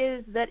 it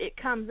is that it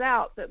comes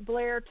out that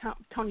Blair,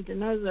 Tony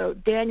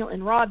DiNozzo, Daniel,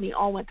 and Rodney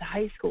all went to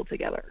high school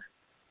together.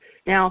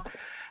 Now,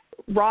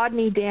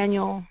 Rodney,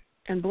 Daniel,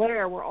 and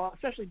Blair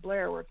especially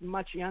Blair, were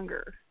much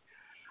younger.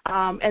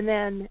 And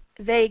then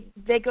they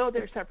go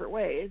their separate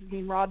ways. I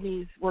mean,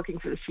 Rodney's working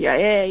for the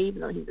CIA,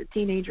 even though he's a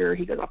teenager.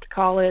 He goes off to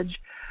college.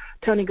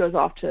 Tony goes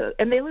off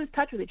and they lose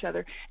touch with each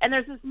other. And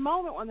there's this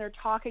moment when they're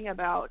talking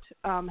about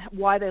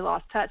why they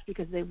lost touch,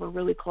 because they were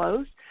really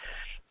close.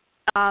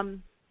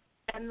 And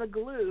the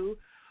glue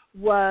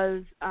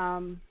was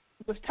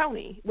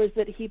Tony, was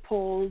that he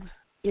pulled,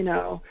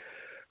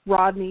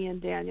 Rodney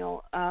and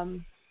Daniel.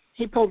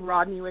 He pulled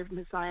Rodney away from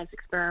his science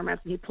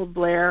experiments, and he pulled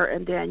Blair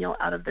and Daniel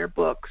out of their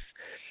books.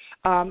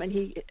 And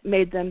he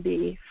made them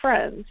be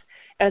friends.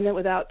 And then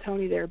without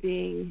Tony there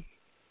being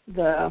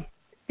the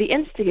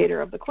instigator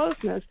of the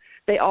closeness,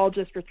 they all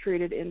just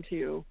retreated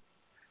into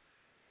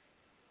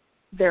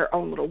their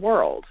own little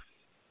world.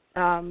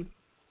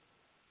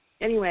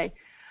 Anyway,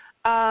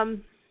 so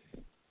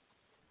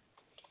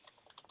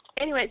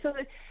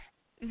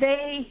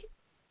Tony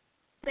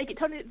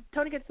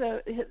gets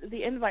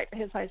the invite to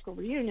his high school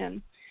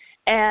reunion,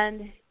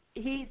 and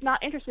he's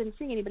not interested in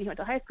seeing anybody he went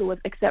to high school with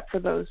except for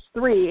those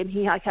three, and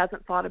he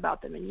hasn't thought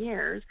about them in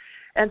years.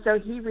 And so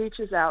he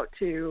reaches out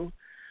to,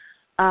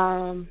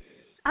 I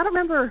don't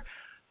remember,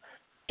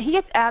 he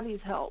gets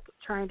Abby's help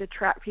trying to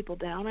track people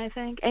down, I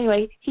think.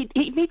 Anyway, he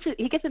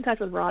gets in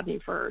touch with Rodney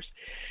first.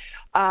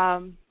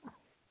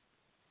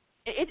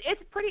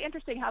 It's pretty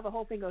interesting how the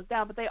whole thing goes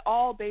down, but they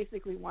all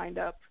basically wind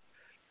up,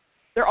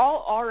 they're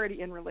all already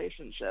in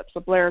relationships.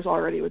 So Blair's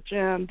already with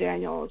Jim,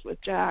 Daniel is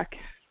with Jack,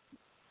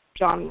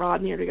 John and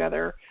Rodney are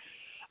together,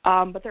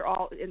 but they're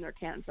all in their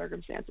canon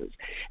circumstances.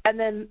 And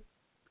then,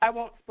 I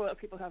won't spoil if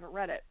people haven't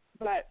read it,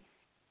 but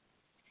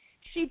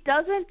she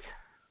doesn't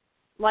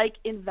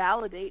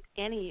invalidate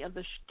any of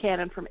the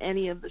canon from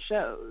any of the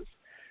shows.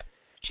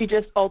 She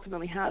just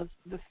ultimately has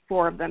the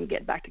four of them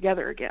get back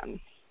together again.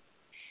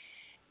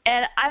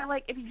 And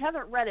if you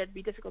haven't read it, it'd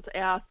be difficult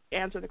to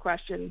answer the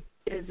question,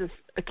 is this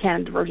a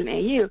canon divergent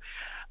AU.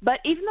 But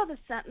even though the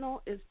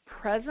Sentinel is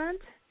present,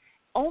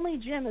 only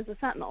Jim is a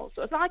Sentinel.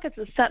 So it's not like it's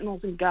the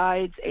Sentinels and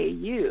Guides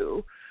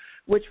AU,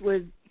 which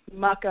would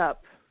muck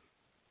up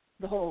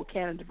the whole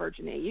canon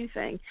divergent AU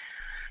thing.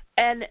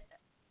 And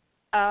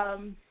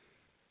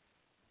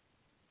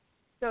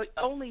so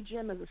only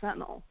Jim is a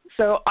Sentinel.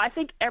 So I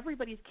think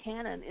everybody's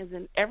canon is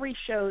in every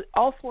show.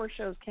 All 4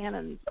 shows'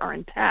 canons are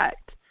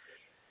intact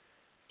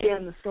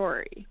in the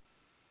story.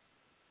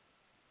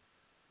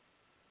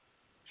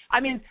 I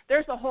mean,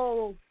 there's a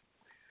whole.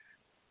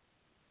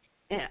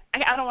 Yeah,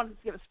 I don't want to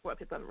give a spoiler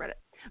because I haven't read it,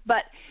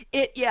 but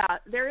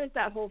there is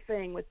that whole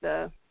thing with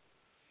how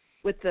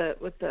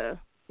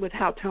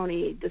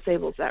Tony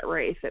disables that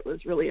race. It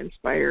was really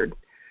inspired.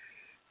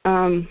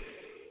 But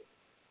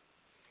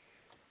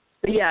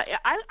yeah,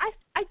 I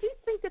do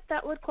think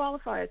that would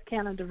qualify as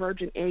canon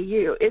divergent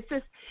AU. It's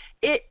just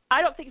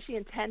I don't think she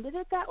intended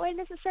it that way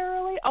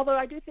necessarily. Although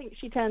I do think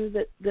she tends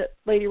that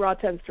Lady Raw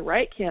tends to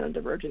write canon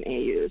divergent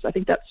AUs. I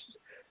think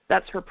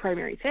that's her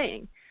primary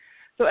thing.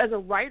 So as a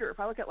writer, if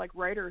I look at like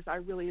writers I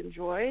really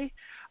enjoy,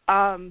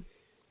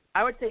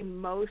 I would say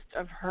most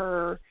of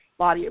her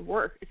body of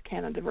work is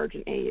canon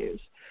divergent AUs.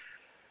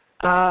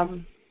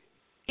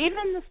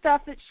 Even the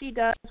stuff that she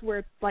does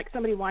where like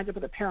somebody winds up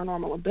with a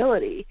paranormal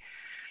ability,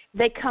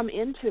 they come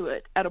into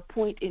it at a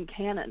point in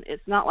canon.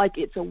 It's not like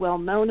it's a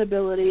well-known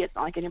ability. It's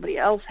not like anybody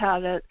else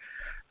has it.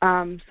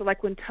 So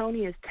like when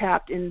Tony is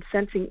tapped in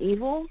Sensing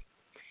Evil,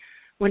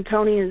 when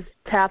Tony is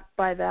tapped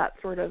by that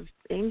sort of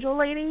angel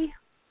lady,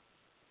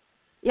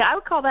 yeah, I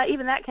would call that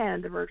even that canon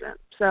divergent.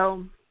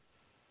 So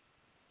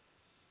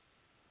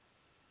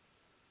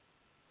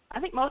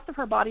I think most of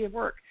her body of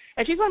work,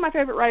 and she's one of my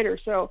favorite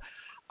writers, so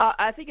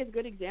I think it's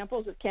good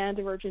examples of canon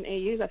divergent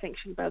AUs. I think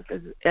she's about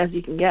as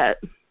you can get.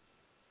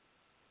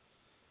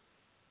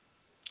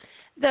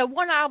 The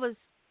one I was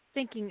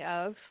thinking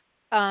of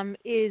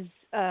is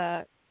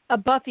a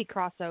Buffy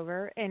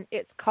crossover, and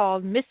it's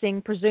called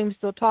Missing, Presumed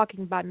Still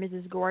Talking by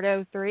Mrs.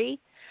 Gordo 3.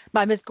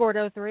 By Miss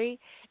Gordo 3.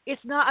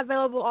 It's not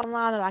available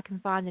online that I can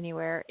find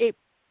anywhere. It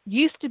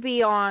used to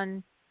be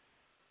on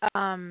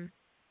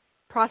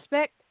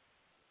Prospect,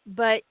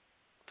 but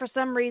for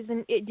some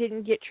reason it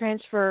didn't get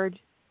transferred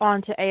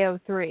onto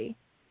AO3.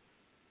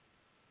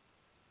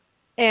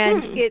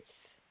 And it's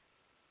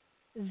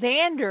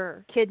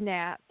Xander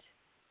kidnapped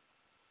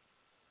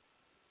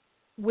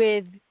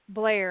with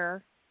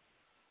Blair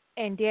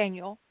and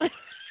Daniel.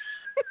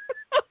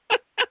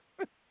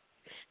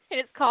 And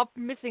it's called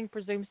Missing,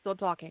 Presumed Still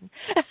Talking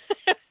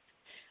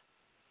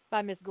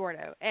by Miss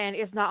Gordo. And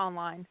it's not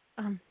online.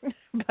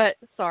 But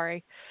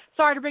sorry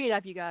to bring it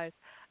up, you guys.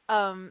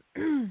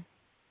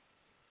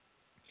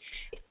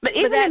 But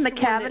even in the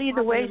cavity,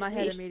 the way in my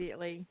head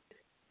immediately.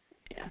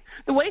 Yeah,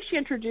 the way she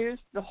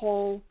introduced the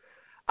whole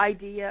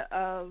idea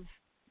of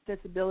this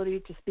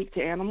ability to speak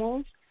to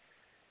animals,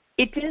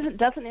 it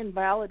doesn't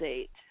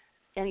invalidate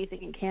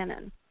anything in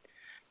canon,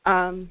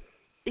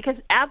 because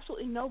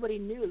absolutely nobody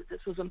knew that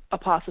this was a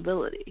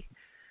possibility.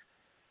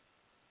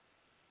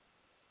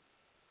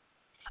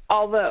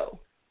 Although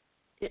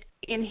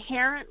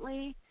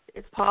inherently,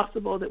 it's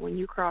possible that when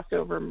you cross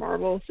over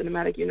Marvel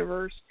Cinematic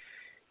Universe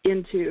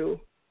into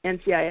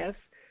NCIS,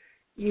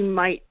 you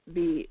might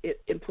be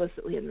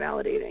implicitly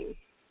invalidating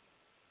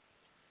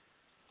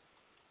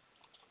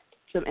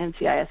some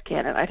NCIS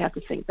canon. I'd have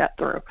to think that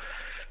through.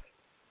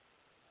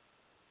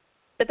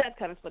 But that's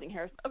kind of splitting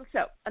hairs. Oh,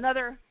 so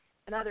another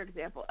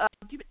example.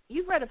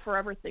 You've read a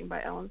Forever Thing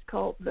by Ellen's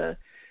Cult, the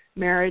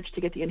marriage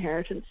to get the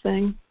inheritance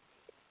thing,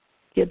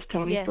 Gibbs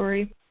Tony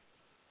story.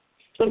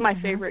 It's one of my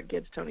favorite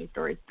Gibbs Tony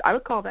stories. I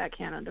would call that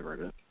canon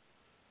divergent.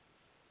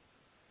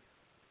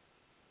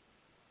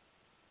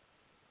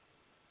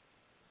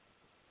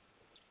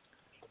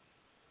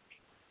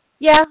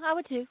 Yeah, I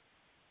would too.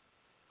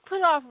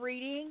 Put off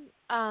reading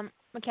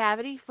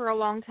Macavity for a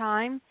long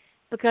time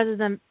because of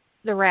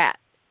the rat.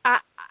 I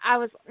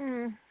was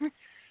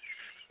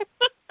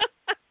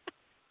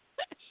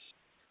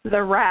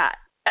the rat.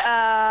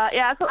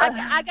 Yeah, so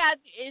I got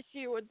the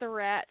issue with the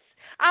rats.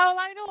 I was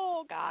like,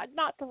 oh God,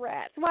 not the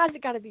rats. Why's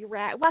it got to be a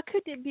rat? Why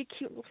couldn't it be a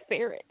cute little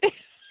ferret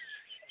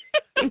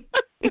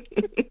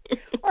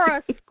or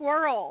a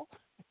squirrel?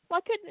 Why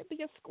couldn't it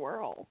be a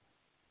squirrel?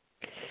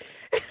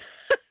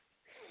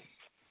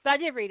 But I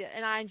did read it,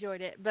 and I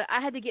enjoyed it. But I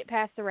had to get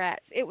past the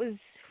rats. I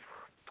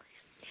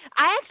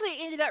actually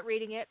ended up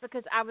reading it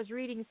because I was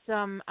reading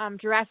some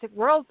Jurassic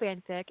World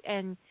fanfic,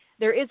 and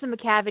there is a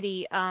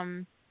Macavity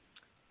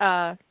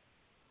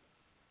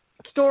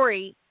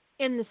story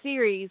in the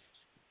series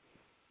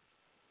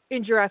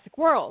in Jurassic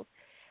World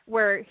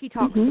where he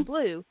talks to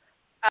Blue.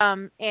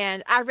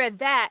 And I read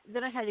that,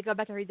 then I had to go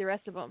back and read the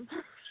rest of them.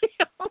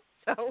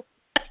 So,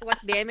 like,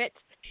 damn it.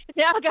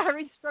 Now I got to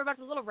read the story about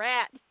the little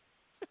rat.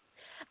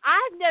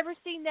 I've never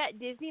seen that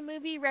Disney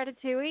movie,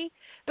 Ratatouille,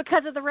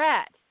 because of the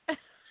rat.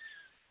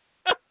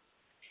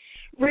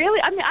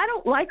 Really? I mean, I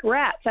don't like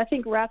rats. I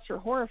think rats are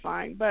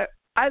horrifying, but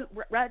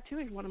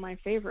Ratatouille is one of my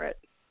favorite.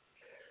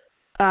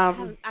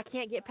 I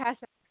can't get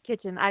past that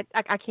kitchen. I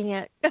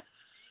can't.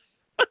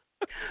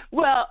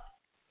 Well,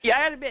 yeah,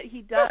 I gotta admit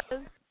he does.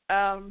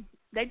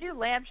 They do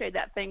lampshade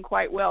that thing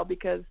quite well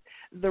because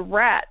the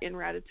rat in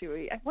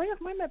Ratatouille. Why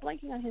am I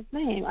blanking on his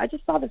name? I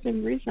just saw this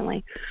movie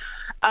recently.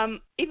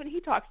 Even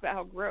he talks about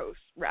how gross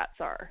rats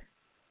are.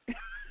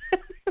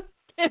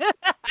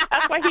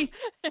 That's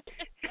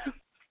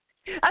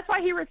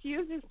why he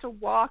refuses to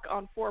walk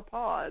on four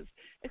paws.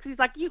 Because he's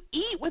like, you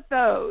eat with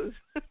those.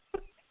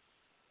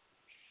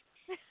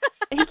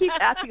 And he keeps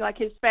asking like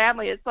his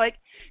family. It's like,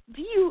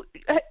 do you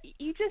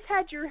just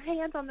had your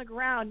hands on the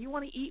ground? You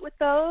want to eat with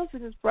those?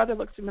 And his brother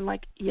looks at him and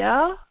like,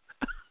 yeah.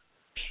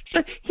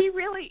 So he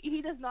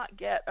does not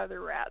get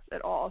other rats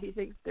at all. He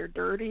thinks they're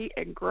dirty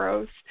and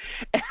gross,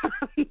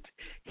 and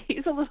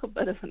he's a little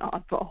bit of an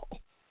oddball.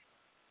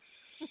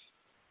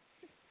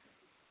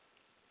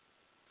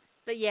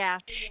 But yeah,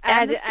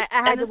 I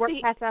had to work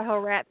past that whole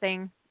rat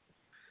thing.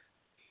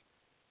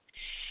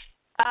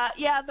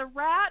 Yeah, the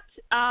rat.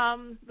 I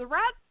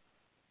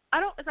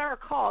don't, as I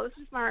recall, this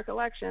is my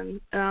recollection.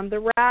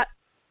 The rat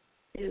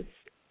is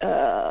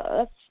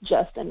that's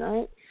Justin,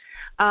 right?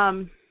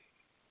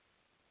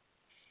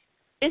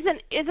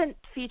 Isn't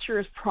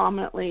featured as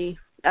prominently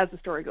as the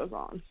story goes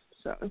on.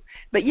 So,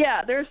 but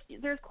yeah, there's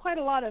quite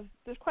a lot of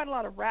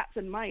rats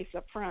and mice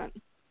up front.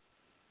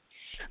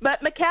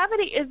 But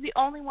Macavity is the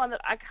only one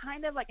that I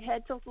kind of like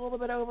head tilts a little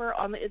bit over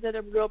on the is it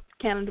a real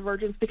canon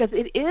divergence, because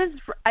it is,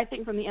 I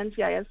think, from the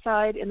NCIS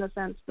side, in the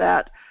sense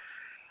that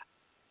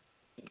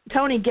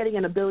Tony getting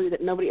an ability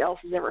that nobody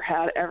else has ever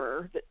had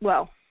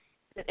that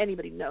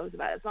anybody knows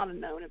about. It's not a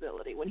known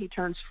ability. When he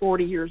turns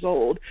 40 years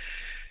old,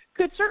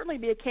 could certainly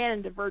be a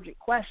canon divergent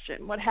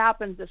question. What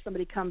happens if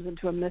somebody comes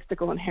into a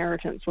mystical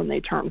inheritance when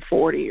they turn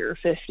 40 or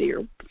 50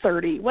 or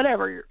 30,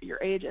 whatever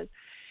your age is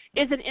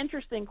an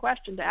interesting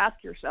question to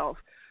ask yourself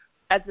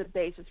as the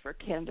basis for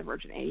canon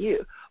divergent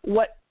AU.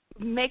 What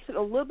makes it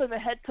a little bit of a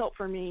head tilt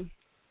for me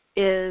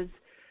is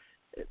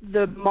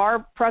the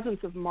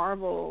presence of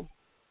Marvel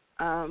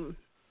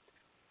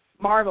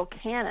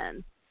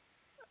canon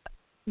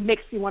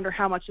makes me wonder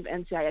how much of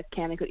NCIS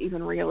canon could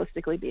even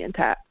realistically be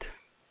intact.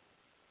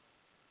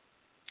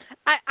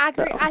 I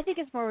agree. So, I think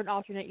it's more of an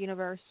alternate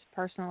universe,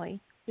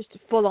 personally. Just a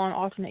full-on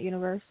alternate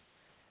universe.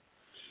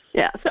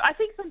 Yeah, so I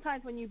think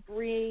sometimes when you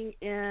bring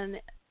in...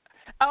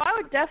 I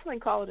would definitely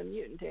call it a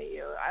mutant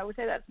AU. I would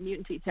say that's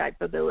mutant-y type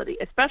ability,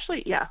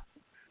 especially, yeah.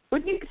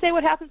 Wouldn't you say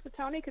what happens to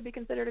Tony could be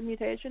considered a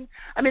mutation?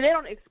 I mean, they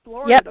don't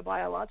explore it at a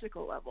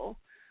biological level,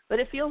 but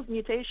it feels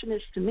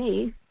mutation-ish to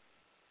me.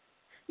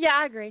 Yeah,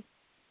 I agree.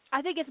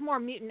 I think it's more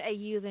mutant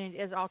AU than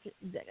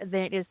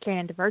it is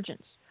canon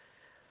divergence.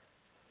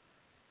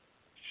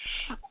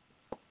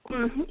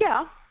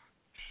 Yeah,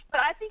 but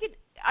I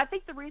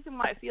think the reason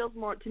why it feels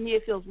more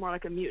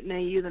like a mutant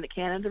AU than a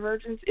canon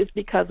divergence is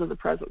because of the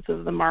presence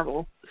of the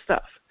Marvel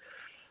stuff.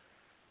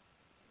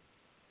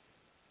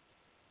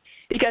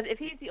 Because if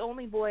he's the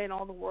only boy in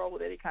all the world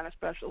with any kind of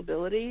special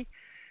ability,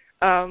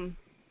 I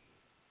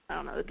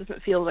don't know, it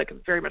doesn't feel like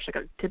very much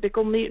like a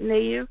typical mutant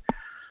AU.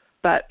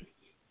 But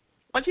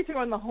once you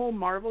throw in the whole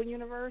Marvel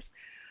universe,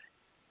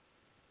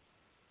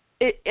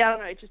 I don't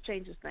know, it just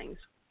changes things.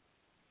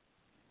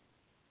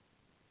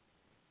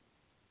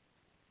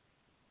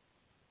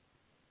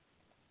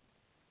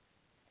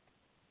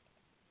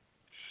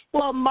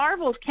 Well,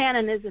 Marvel's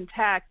canon is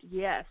intact,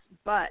 yes,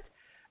 but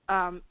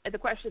the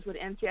question is, would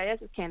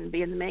NCIS's canon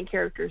be, and the main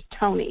character is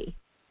Tony.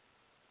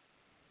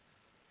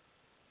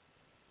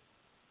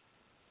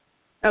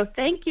 Oh,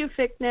 thank you,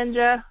 Fic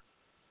Ninja.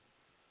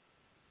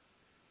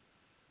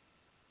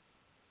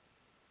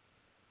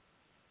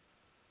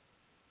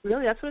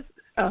 Really? That's what it's...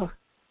 Oh,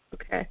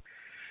 okay.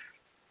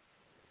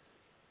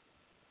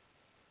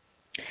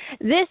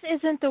 This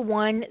isn't the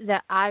one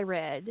that I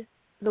read.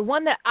 The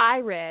one that I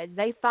read,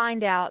 they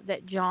find out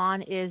that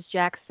John is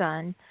Jack's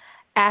son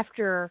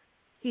after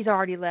he's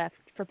already left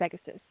for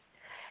Pegasus.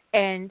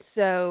 And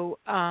so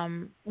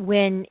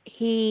when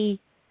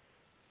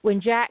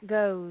Jack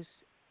goes,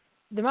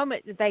 the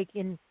moment that they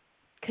can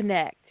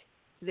connect,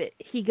 that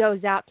he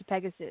goes out to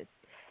Pegasus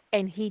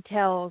and he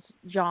tells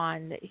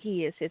John that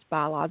he is his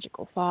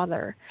biological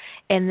father.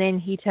 And then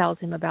he tells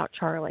him about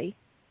Charlie.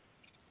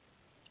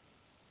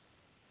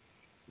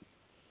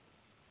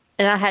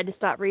 And I had to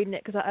stop reading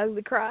it because I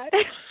ugly cried.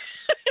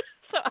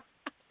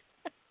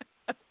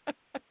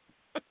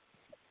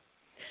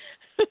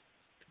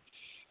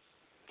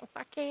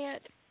 I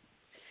can't.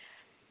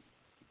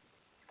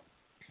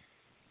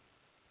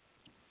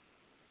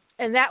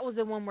 And that was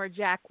the one where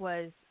Jack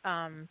was,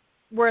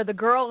 where the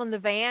girl in the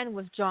van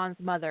was John's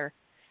mother.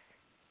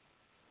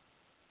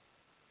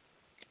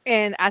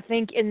 And I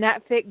think in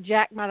that fic,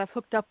 Jack might have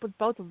hooked up with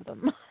both of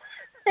them.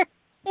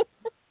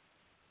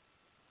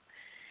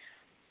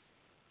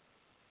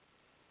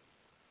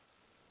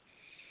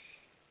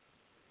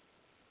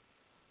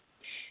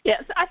 Yeah,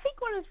 so I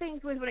think one of the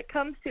things was when it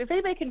comes to, if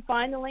anybody can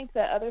find the link to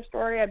that other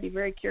story, I'd be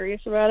very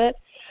curious about it.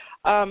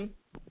 That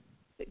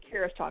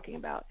Kira's talking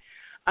about.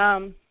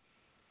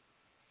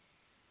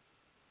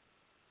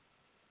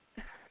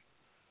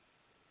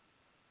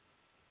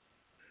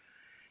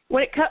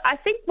 I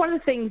think one of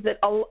the things that,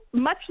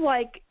 much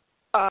like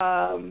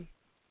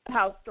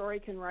how story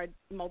can ride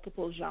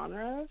multiple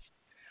genres,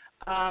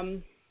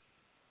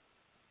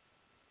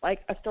 like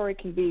a story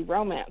can be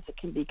romance, it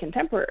can be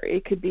contemporary,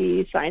 it could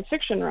be science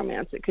fiction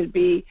romance, it could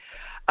be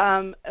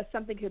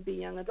something could be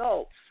young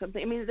adults,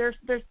 something. I mean, there's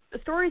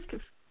stories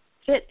can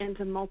fit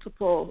into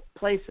multiple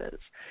places,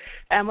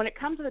 and when it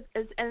comes to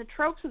and the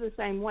tropes are the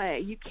same way.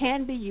 You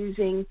can be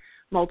using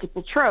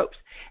multiple tropes,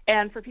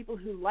 and for people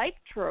who like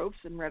tropes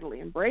and readily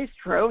embrace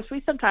tropes,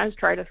 we sometimes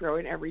try to throw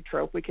in every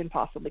trope we can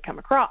possibly come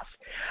across.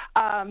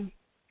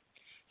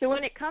 So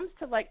when it comes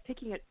to like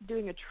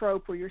doing a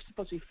trope where you're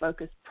supposed to be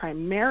focused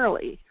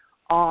primarily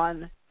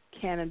on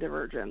canon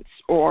divergence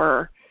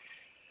or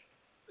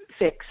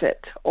fix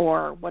it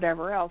or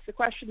whatever else, the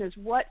question is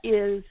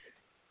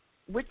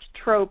which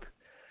trope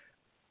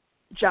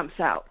jumps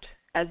out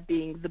as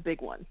being the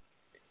big one?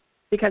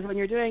 Because when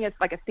you're doing it's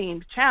like a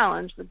themed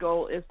challenge, the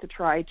goal is to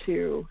try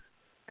to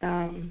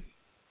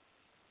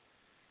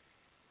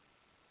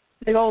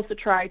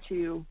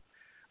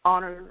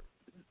honor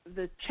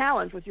the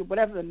challenge with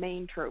whatever the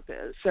main trope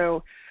is.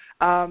 So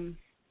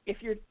if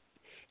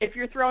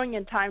you're throwing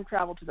in time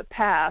travel to the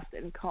past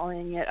and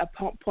calling it a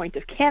point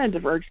of canon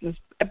divergence,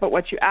 but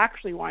what you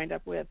actually wind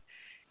up with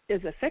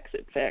is a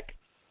fix-it fic,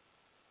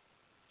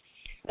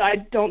 I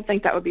don't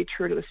think that would be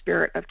true to the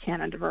spirit of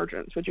canon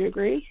divergence. Would you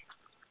agree?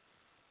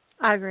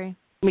 I agree.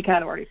 We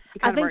kind of already.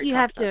 I think you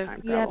have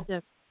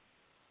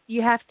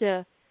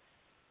to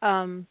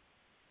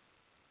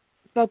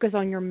focus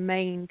on your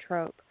main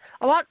trope.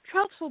 A lot of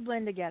tropes will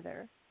blend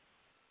together,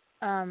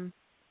 but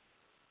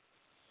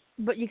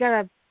you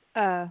gotta.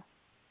 I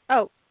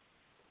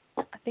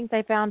think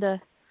they found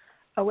a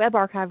web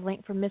archive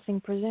link for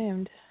Missing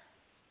Presumed.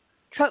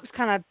 Tropes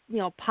kind of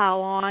pile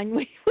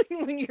on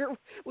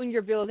when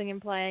you're building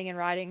and playing and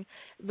writing,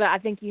 but I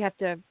think you have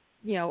to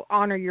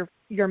honor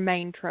your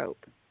main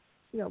trope.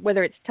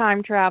 Whether it's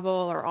time travel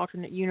or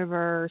alternate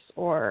universe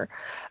or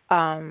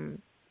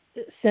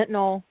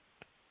Sentinel.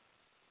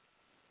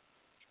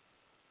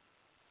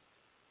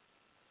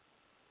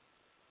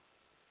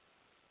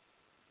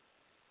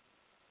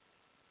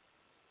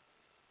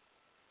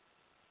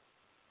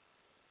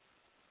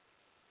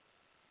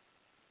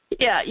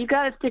 Yeah, you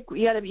got to stick.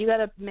 You got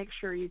to make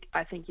sure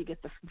I think you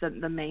get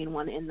the main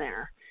one in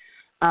there,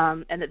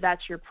 and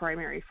that's your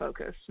primary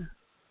focus.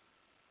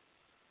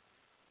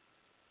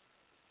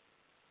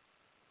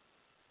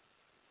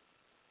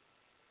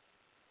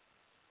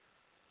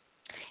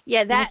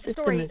 Yeah, that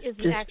story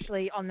isn't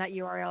actually on that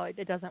URL.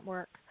 It doesn't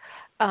work.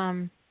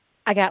 I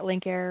got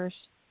link errors.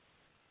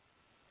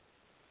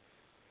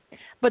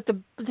 But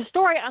the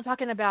story I'm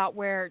talking about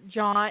where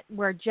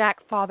Jack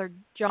fathered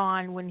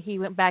John when he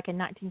went back in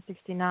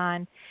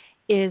 1969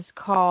 is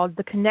called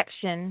The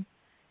Connection,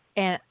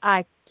 and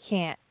I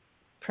can't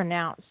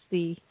pronounce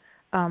the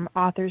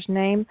author's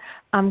name.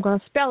 I'm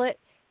going to spell it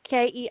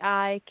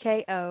Keikokin,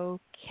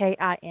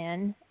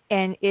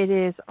 and it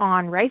is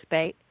on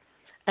RaceBait.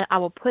 And I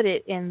will put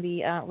it in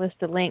the list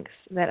of links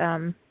that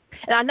and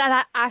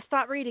I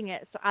stopped reading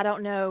it, so I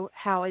don't know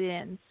how it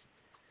ends.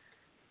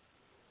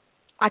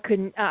 I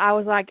couldn't. I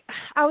was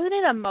in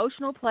an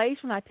emotional place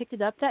when I picked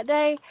it up that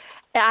day,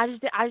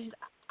 and I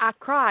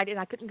cried and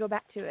I couldn't go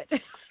back to it.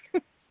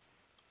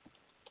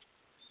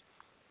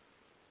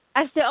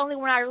 That's the only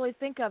one I really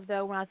think of,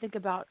 though, when I think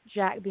about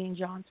Jack being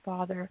John's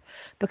father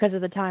because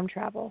of the time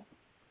travel.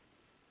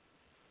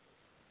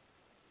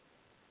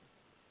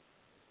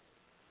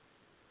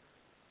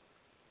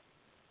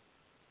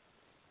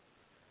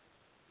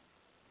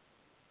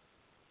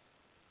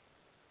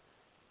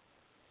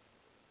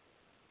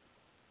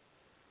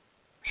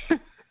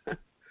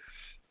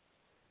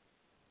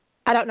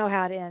 I don't know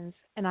how it ends,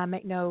 and I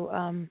make no.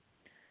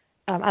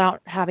 I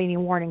don't have any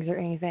warnings or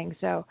anything,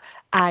 so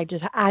I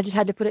just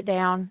had to put it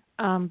down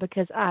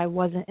because I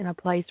wasn't in a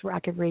place where I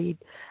could read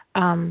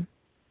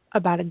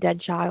about a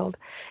dead child,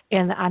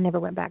 and I never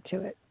went back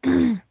to it.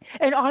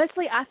 And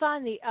honestly, I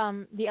find the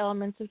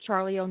elements of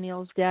Charlie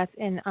O'Neill's death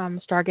in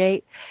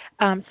Stargate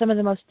some of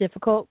the most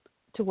difficult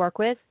to work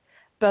with,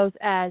 both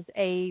as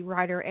a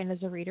writer and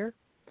as a reader.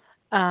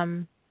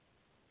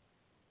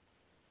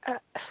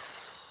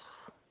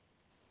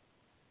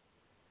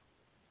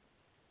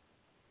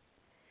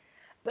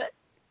 But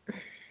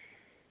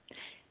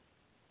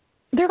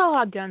there are a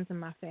lot of guns in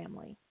my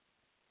family.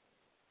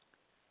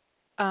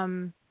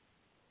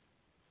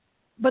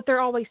 But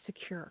they're always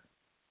secure.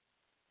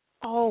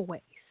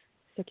 Always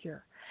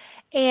secure.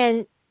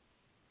 And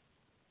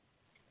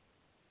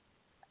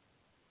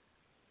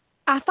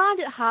I find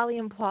it highly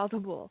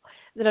implausible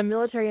that a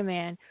military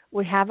man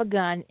would have a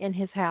gun in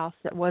his house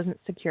that wasn't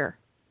secure.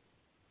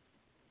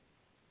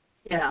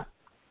 Yeah.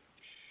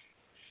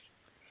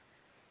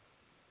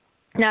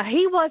 Now,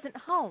 he wasn't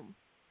home.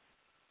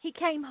 He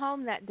came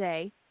home that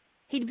day.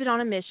 He'd been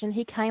on a mission.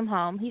 He came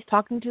home. He's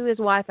talking to his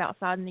wife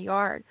outside in the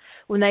yard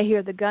when they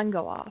hear the gun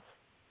go off.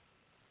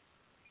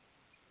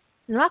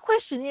 And my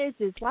question is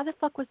why the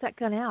fuck was that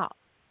gun out?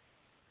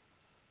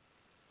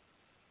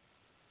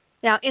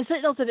 Now, in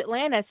Sentinels of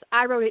Atlantis,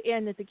 I wrote it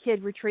in that the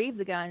kid retrieved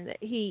the gun, that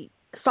he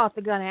sought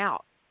the gun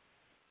out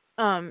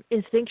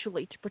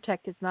instinctually to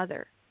protect his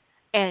mother,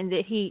 and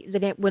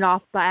that it went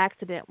off by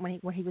accident when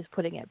he was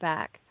putting it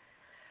back.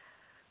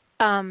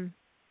 And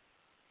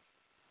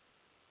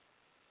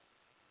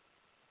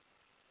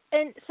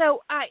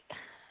so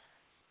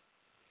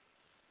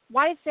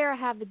why did Sarah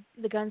have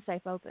the gun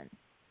safe open?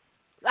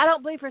 I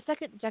don't believe for a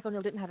second Jack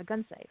O'Neill didn't have a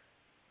gun safe.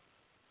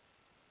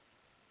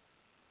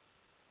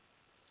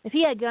 If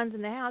he had guns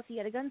in the house, he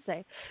had a gun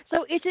safe.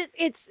 So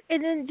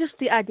and then just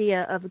the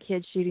idea of a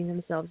kid shooting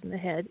themselves in the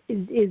head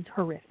is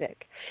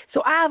horrific.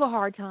 So I have a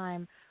hard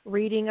time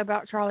reading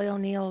about Charlie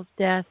O'Neill's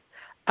death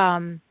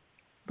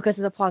because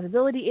of the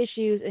plausibility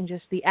issues and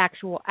just the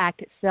actual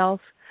act itself.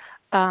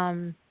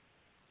 But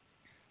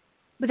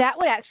that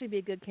would actually be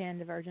a good canon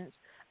divergence.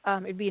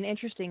 It'd be an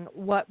interesting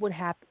what would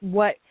happen.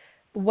 What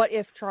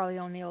if Charlie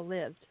O'Neill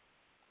lived?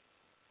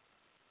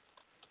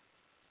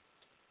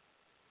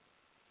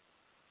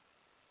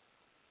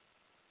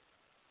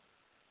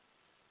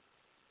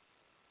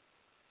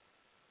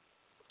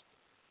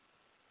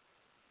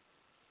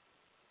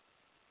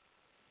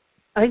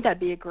 I think that'd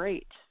be a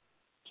great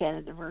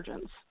canon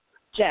divergence.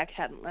 Jack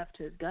hadn't left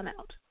his gun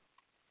out.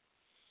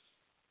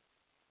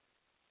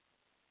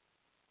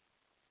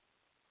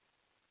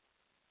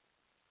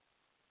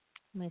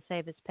 Let me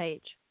save this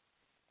page.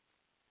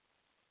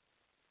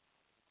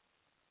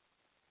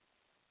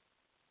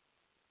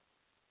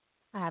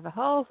 I have a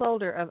whole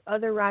folder of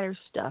other writers'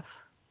 stuff.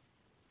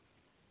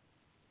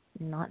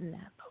 Not in that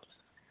folder.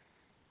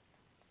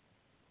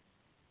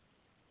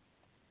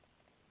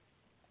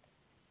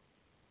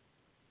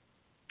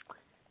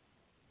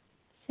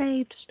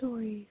 Saved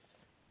stories.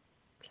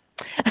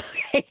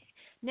 Okay.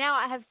 Now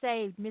I have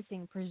saved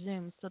Missing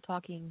Presumed Still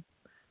Talking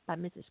by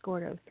Mrs.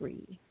 Gordo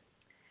 3.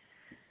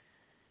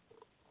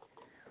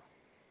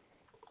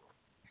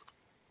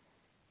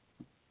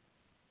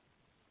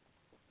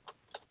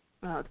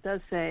 Well, it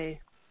does say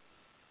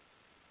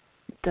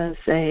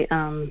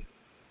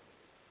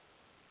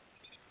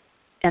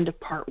end of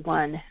part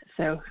 1.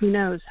 So who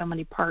knows how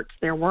many parts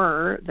there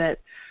were that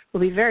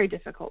will be very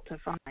difficult to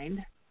find.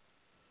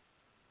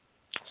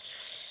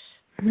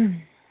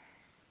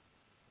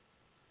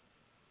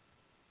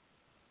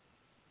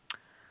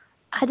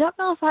 I don't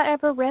know if I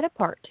ever read a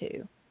part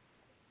 2.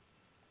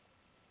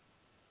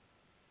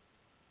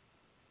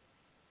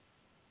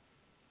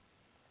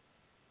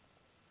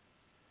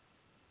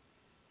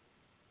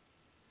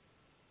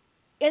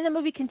 In the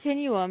movie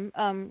Continuum,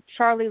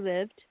 Charlie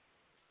lived.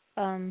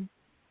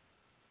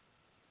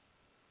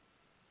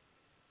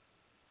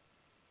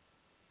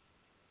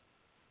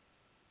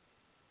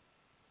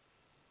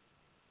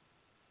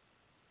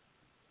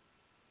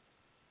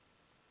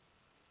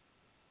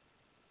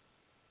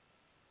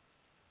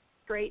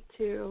 Straight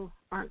to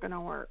aren't going to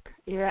work.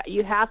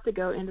 You have to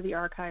go into the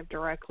archive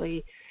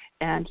directly,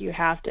 and you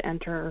have to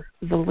enter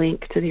the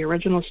link to the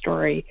original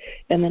story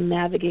and then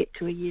navigate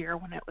to a year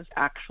when it was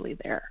actually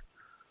there.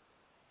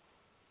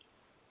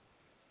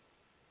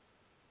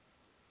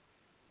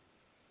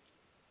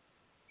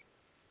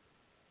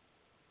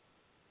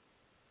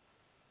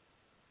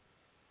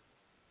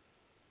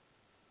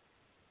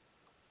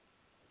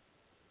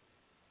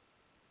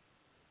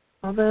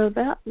 Although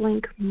that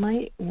link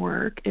might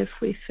work if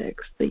we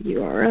fix the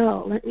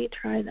URL. Let me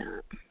try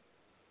that.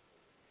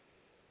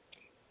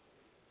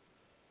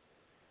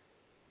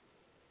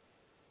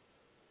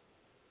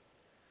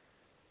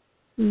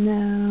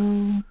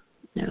 No.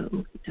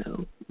 No,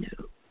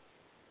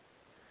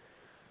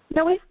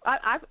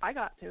 I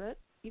got to it.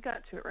 You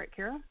got to it, right,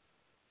 Kira?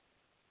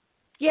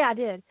 Yeah, I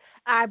did.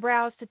 I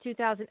browsed to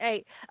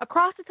 2008.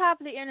 Across the top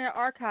of the Internet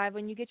Archive,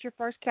 when you get your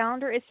first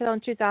calendar, it said on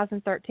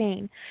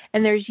 2013.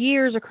 And there's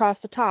years across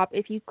the top.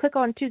 If you click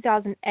on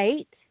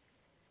 2008,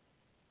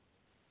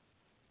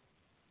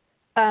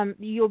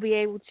 you'll be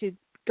able to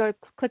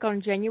click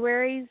on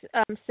January's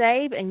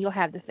save, and you'll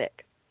have the fic.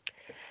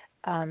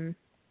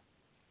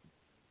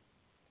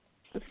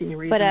 That's the only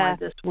reason why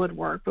this would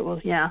work. But, well,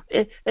 yeah.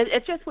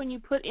 It's just when you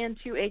put in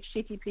two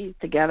HTTPs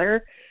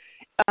together,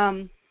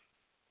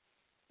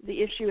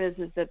 the issue is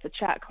that the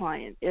chat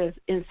client is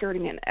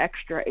inserting an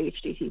extra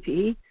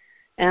HTTP,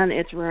 and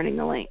it's ruining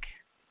the link.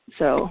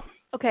 So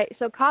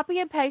copy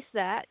and paste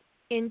that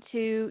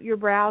into your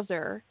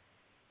browser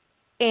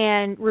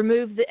and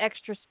remove the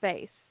extra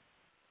space.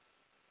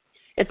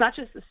 It's not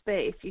just the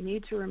space. You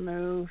need to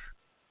remove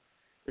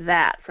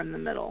that from the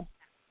middle.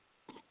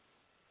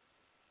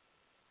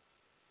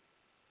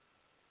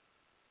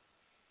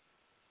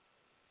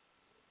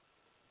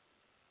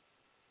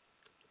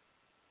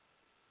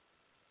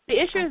 The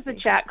issue is the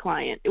chat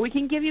client. We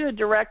can give you a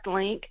direct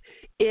link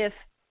if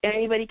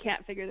anybody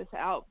can't figure this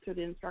out through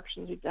the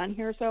instructions we've done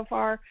here so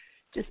far.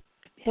 Just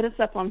hit us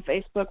up on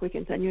Facebook. We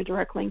can send you a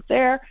direct link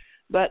there.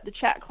 But the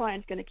chat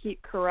client's going to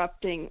keep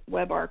corrupting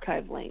web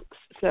archive links.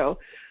 So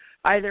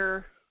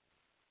either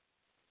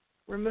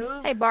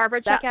remove. Hey,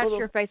 Barbara, check out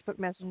your Facebook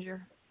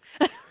Messenger.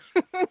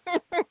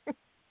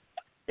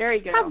 There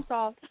you go. Problem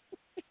solved.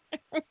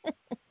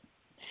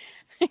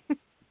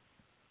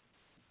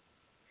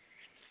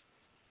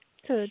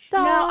 Ta-da. No,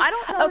 I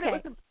don't know.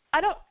 Okay.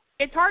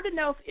 It's hard to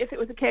know if it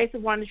was a case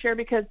of wanting to share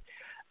because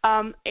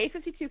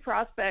 852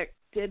 Prospect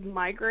did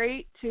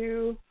migrate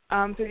to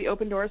through the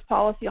open doors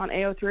policy on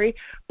AO3.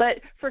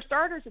 But for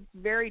starters, it's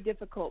very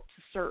difficult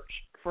to search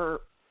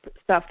for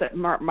stuff that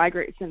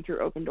migrates in through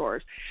open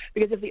doors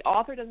because if the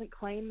author doesn't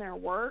claim their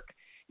work,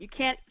 you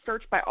can't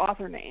search by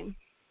author name.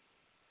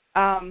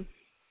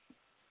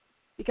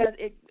 Because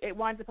it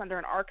winds up under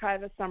an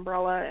archivist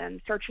umbrella,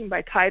 and searching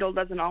by title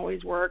doesn't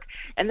always work.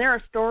 And there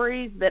are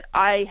stories that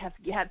I have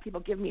had people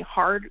give me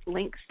hard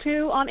links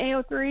to on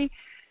AO3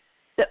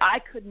 that I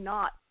could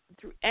not,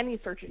 through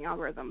any searching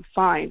algorithm,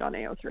 find on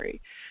AO3.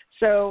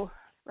 So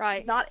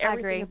right, not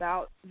everything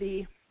about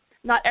the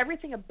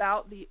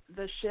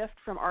shift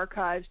from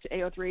archives to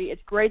AO3.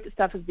 It's great that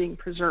stuff is being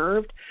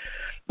preserved,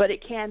 but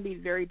it can be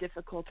very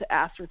difficult to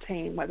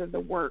ascertain whether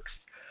the works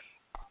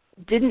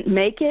didn't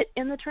make it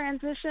in the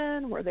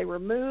transition, were they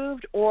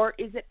removed, or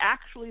is it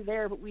actually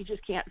there but we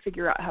just can't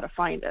figure out how to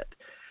find it.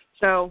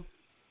 So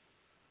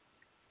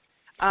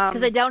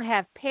because they don't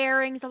have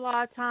pairings a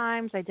lot of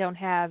times, they don't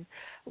have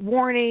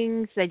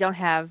warnings, they don't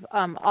have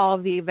all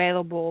of the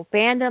available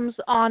fandoms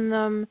on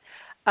them.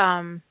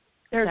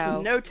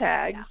 There's no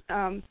tags,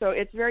 so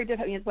it's very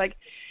difficult. I mean, it's like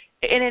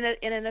in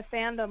a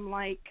fandom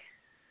like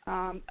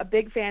a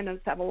big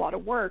fandoms have a lot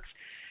of works.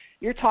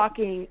 You're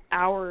talking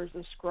hours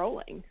of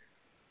scrolling.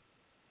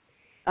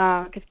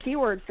 Because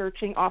keyword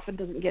searching often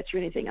doesn't get you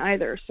anything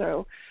either.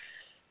 So,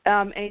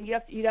 and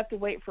you'd have to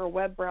wait for a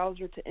web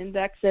browser to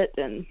index it,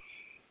 and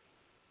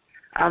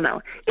I don't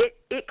know.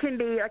 It can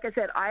be, like I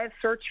said, I have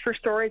searched for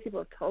stories.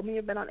 People have told me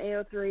have been on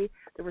AO3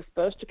 that were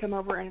supposed to come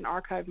over in an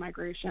archive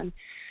migration.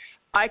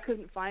 I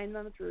couldn't find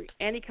them through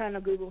any kind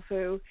of Google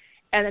foo,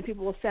 and then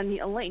people will send me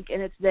a link,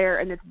 and it's there,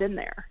 and it's been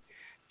there.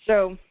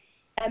 So,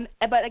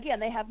 but again,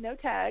 they have no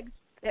tags.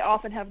 They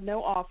often have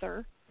no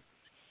author.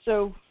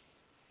 So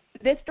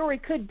this story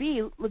could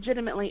be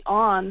legitimately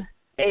on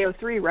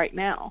AO3 right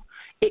now.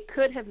 It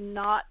could have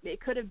not.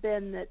 It could have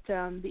been that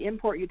the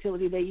import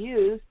utility they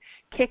use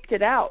kicked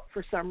it out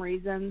for some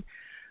reason.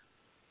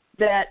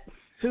 That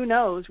who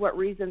knows what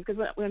reason? Because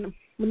when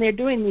they're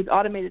doing these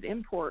automated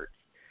imports,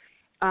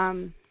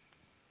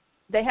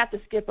 they have to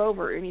skip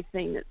over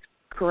anything that's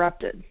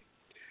corrupted.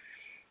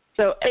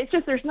 So it's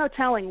just there's no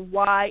telling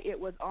why it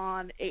was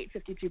on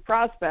 852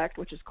 Prospect,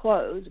 which is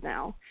closed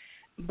now,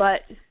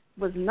 but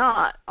was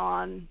not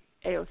on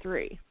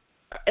AO3,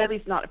 at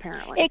least not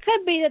apparently. It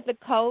could be that the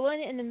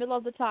colon in the middle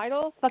of the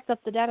title fucked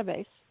up the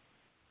database.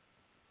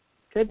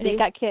 Could be. And it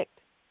got kicked.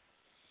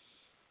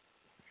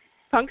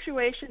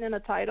 Punctuation in a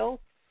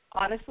title,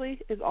 honestly,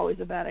 is always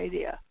a bad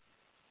idea.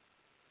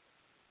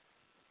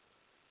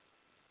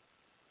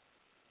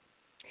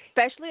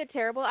 Especially a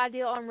terrible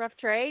idea on Rough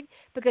Trade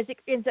because it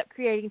ends up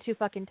creating 2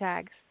 fucking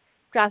tags.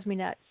 Drives me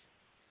nuts.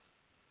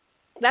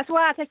 That's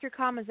why I take your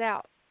commas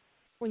out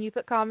when you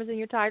put commas in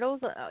your titles,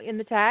 in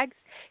the tags,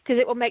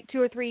 because it will make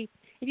 2 or 3.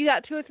 If you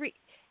got 2 or 3,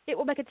 it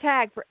will make a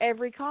tag for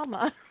every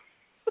comma.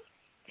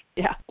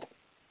 Yeah.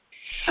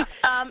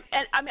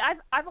 And I mean,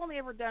 I've only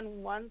ever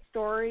done one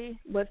story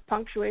with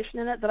punctuation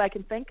in it that I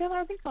can think of.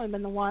 I think it's only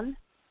been the one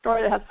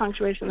story that has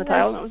punctuation in the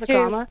title, and it was a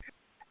comma.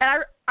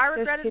 And I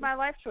regretted my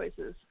life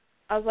choices.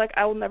 I was like,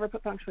 I will never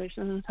put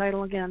punctuation in the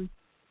title again. ...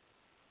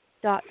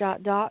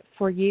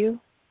 for you.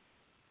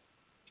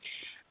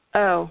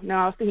 Oh, no,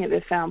 I was thinking of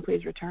If Found,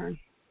 Please Return.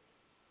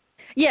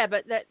 Yeah,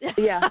 but that.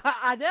 Yeah.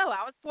 I know.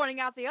 I was pointing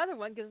out the other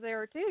one because there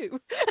are 2.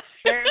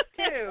 There's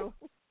 2.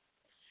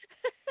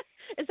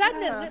 Is that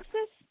an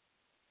ellipsis?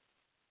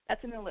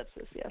 That's an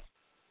ellipsis, yes.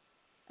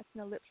 That's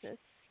an ellipsis.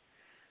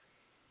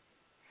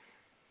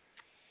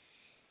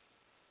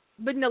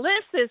 But an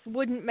ellipsis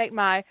wouldn't make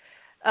my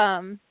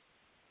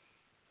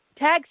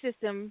tag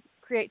system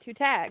create 2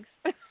 tags.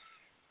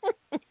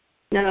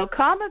 No,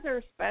 commas are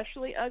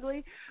especially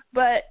ugly,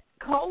 but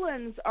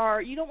colons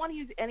are, you don't want to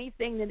use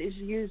anything that is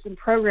used in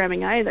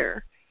programming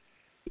either.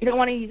 You don't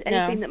want to use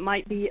anything that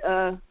might be,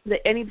 that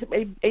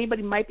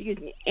anybody might be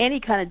using any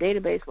kind of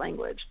database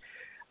language,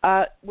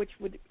 which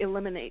would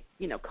eliminate,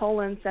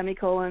 colons,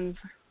 semicolons,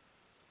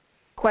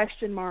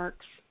 question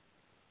marks.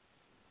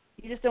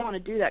 You just don't want to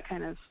do that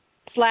kind of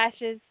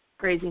slashes,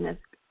 craziness.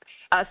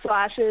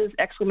 Slashes,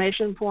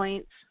 exclamation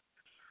points.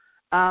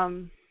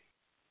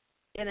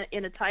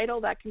 In a title,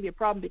 that can be a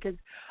problem because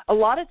a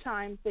lot of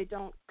times they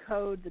don't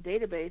code the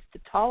database to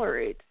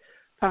tolerate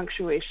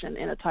punctuation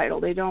in a title.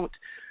 They don't,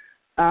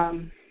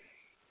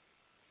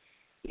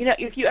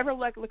 if you ever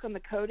look on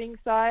the coding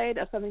side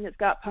of something that's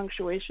got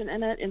punctuation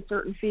in it in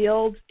certain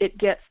fields, it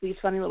gets these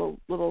funny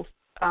little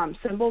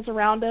symbols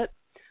around it,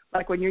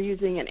 like when you're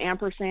using an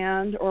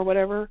ampersand or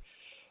whatever.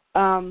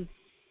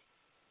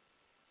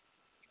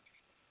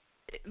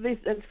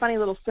 It's funny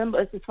little symbol.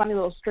 It's this funny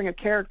little string of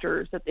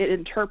characters that it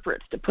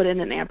interprets to put in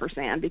an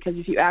ampersand, because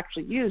if you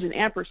actually use an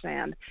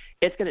ampersand,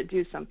 it's going to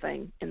do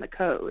something in the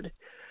code.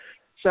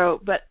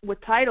 So, but with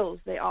titles,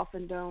 they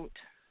often don't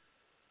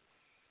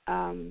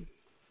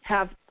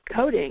have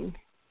coding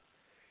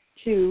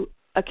to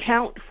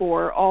account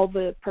for all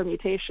the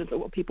permutations of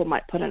what people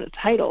might put in a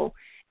title,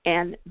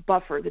 and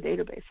buffer the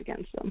database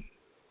against them.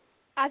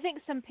 I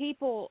think some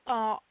people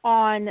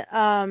on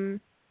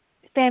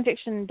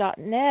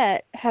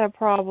fanfiction.net had a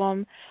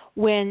problem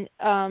when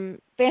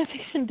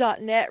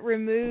fanfiction.net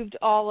removed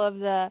all of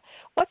the,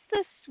 what's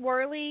the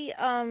swirly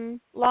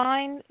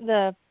line,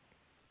 the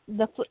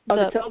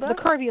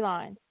curvy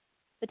line,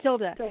 the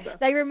tilde.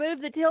 They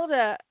removed the tilde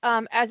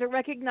as a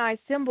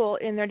recognized symbol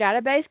in their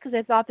database because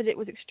they thought that it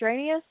was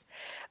extraneous,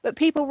 but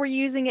people were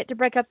using it to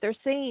break up their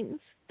scenes.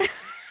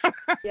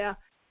 Yeah.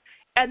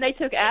 And they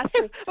took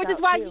asterisks which is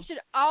why you should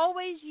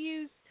always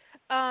use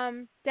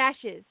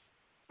dashes.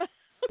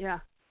 Yeah.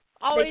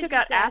 Always they took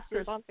out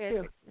asterisks on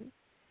too.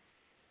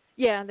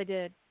 Yeah, they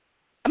did.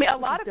 I mean, a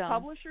lot of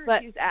publishers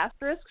use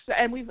asterisks,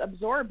 and we've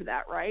absorbed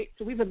that, right?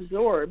 So we've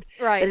absorbed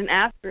that an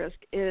asterisk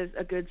is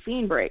a good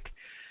scene break.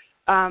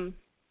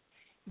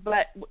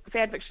 But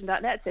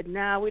fanfiction.net said,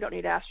 no, we don't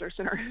need asterisks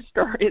in our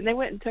story. And they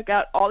went and took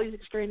out all these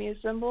extraneous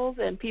symbols,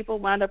 and people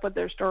wound up with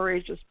their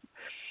stories just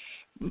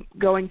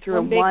going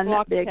through one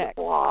big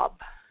blob.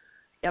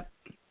 Yep.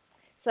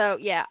 So,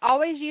 yeah,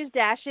 always use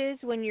dashes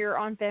when you're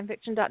on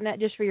fanfiction.net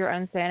just for your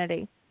own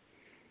sanity.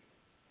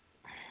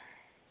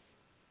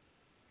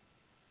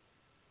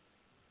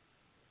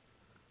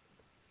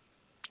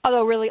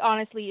 Although, really,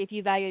 honestly, if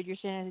you valued your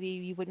sanity,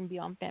 you wouldn't be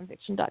on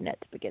fanfiction.net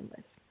to begin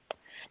with.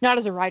 Not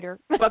as a writer.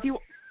 Well, if you...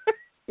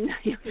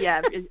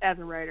 yeah, as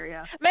a writer,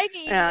 yeah. Maybe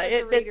even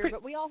as a reader,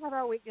 but we all have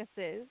our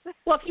weaknesses.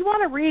 Well, if you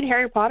want to read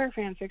Harry Potter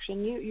fan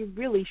fiction, you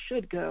really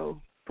should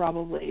go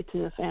probably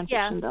to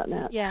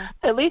fanfiction.net. Yeah.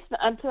 At least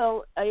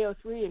until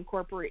AO3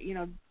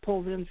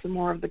 pulls in some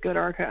more of the good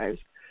archives.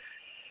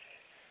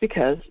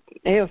 Because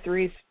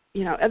AO3's,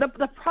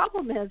 the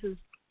problem is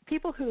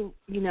people who,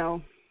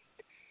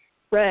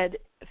 read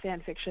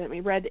fan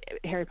fiction, read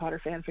Harry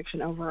Potter fan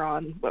fiction over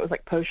on what was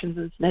like Potions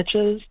and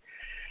Snitches.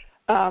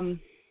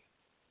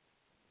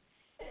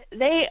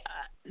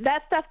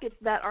 That stuff gets,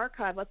 that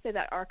archive, let's say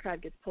that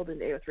archive gets pulled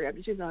into AO3. I'm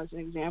just using that as an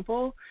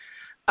example.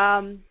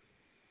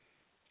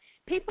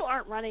 People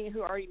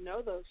who already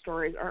know those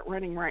stories aren't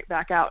running right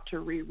back out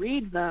to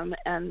reread them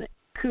and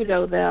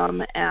kudo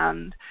them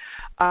and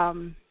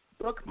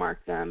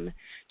bookmark them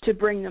to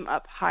bring them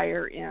up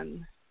higher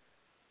in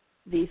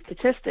the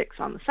statistics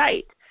on the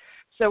site.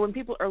 So when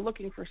people are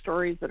looking for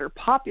stories that are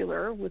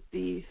popular, with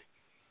the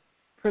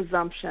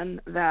presumption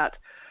that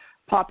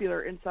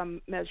popular in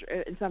some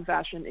measure, in some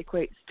fashion,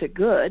 equates to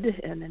good,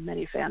 and in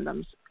many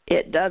fandoms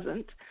it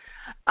doesn't.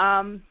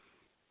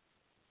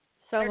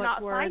 They're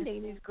not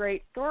finding these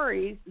great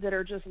stories that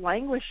are just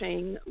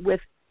languishing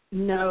with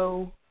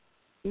not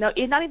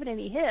even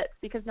any hits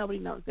because nobody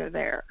knows they're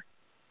there.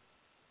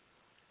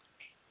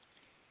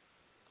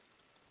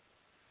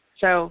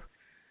 So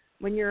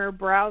when you're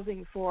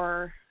browsing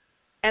for,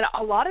 and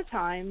a lot of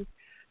times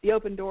the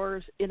Open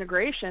Doors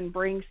integration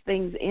brings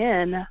things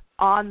in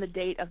on the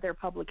date of their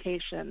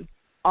publication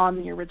on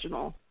the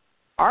original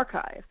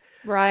archive.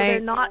 Right. So they're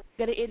not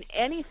going to in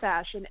any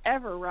fashion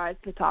ever rise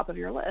to the top of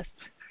your list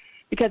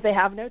because they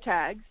have no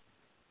tags.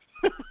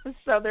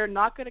 So they're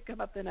not going to come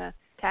up in a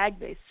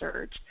tag-based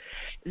search.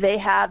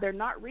 They're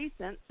not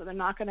recent, so they're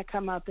not going to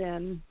come up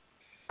in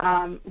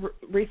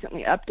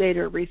recently updated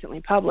or recently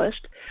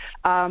published.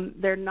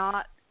 They're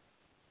not.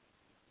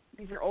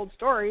 These are old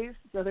stories,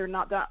 so they're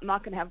not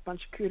going to have a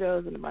bunch of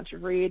kudos and a bunch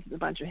of reads and a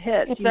bunch of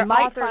hits. If the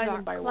authors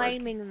aren't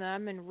claiming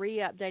them and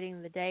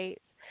re-updating the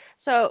dates.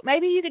 So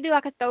maybe you could do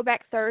like a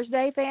Throwback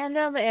Thursday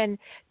fandom and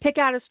pick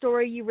out a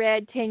story you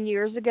read 10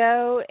 years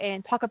ago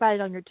and talk about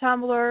it on your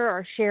Tumblr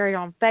or share it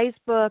on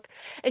Facebook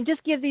and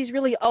just give these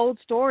really old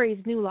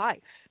stories new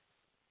life.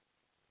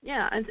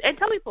 Yeah, and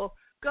tell people,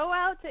 go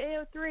out to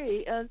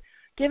AO3 and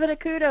give it a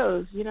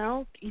kudos,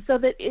 so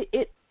that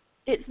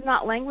it's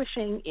not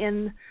languishing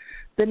in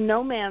the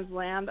no man's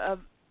land of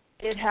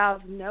it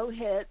has no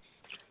hits,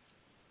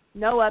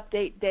 no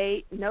update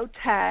date, no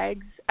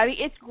tags. I mean,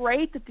 it's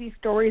great that these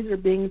stories are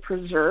being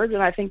preserved,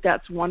 and I think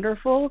that's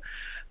wonderful,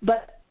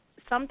 but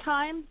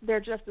sometimes they're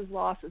just as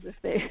lost as if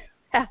they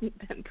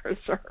hadn't been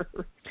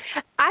preserved.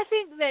 I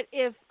think that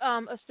if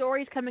a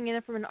story is coming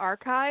in from an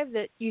archive,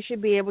 that you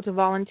should be able to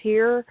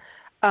volunteer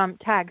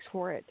tags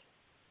for it.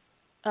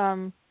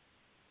 I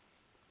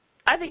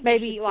think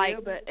maybe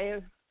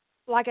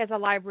like as a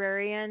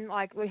librarian,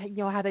 like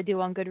how they do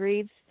on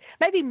Goodreads.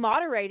 Maybe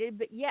moderated,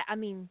 but yeah, I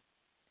mean,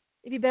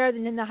 it'd be better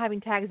than not having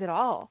tags at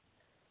all.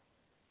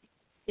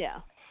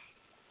 Yeah.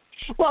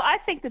 Well, I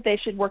think that they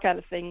should work out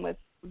a thing with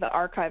the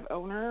archive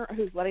owner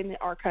who's letting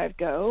the archive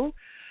go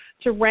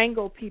to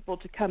wrangle people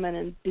to come in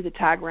and do the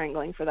tag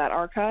wrangling for that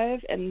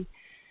archive. And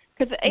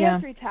because the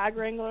AO3 tag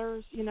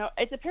wranglers,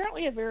 it's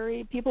apparently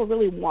people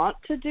really want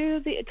to do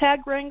the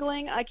tag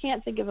wrangling. I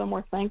can't think of a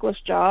more thankless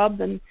job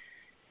than.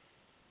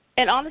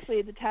 And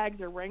honestly, the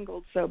tags are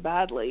wrangled so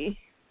badly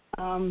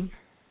in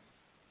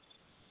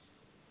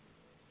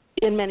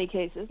many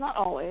cases, not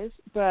always,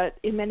 but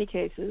in many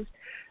cases,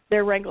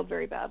 they're wrangled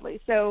very badly.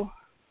 So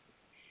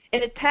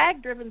in a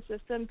tag-driven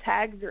system,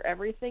 tags are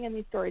everything, and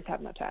these stories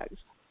have no tags.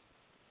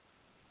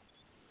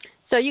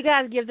 So you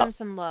guys give them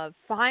some love.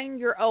 Find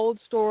your old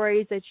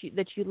stories that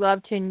you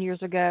loved 10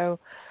 years ago,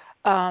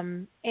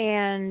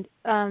 and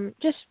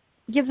just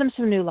give them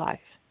some new life.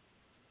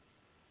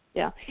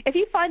 Yeah. If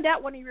you find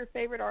out one of your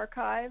favorite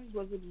archives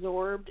was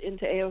absorbed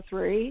into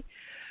AO3,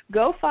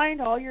 go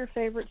find all your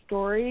favorite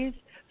stories.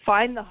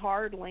 Find the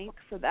hard link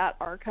for that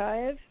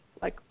archive,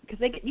 because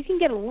you can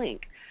get a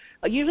link.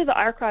 Usually the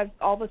archives,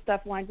 all the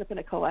stuff winds up in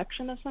a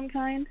collection of some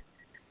kind.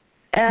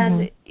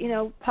 And,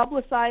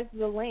 publicize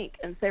the link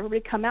and say, everybody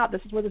come out.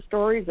 This is where the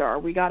stories are.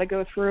 We got to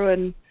go through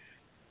and,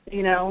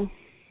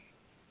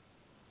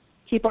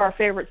 keep our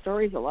favorite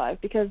stories alive,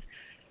 because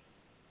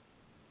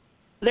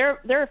there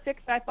are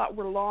fics I thought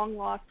were long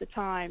lost to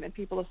time, and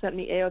people have sent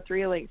me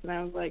AO3 links, and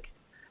I was like,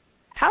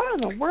 how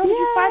in the world did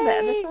you find that?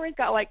 And the story's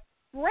got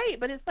great,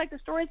 but it's the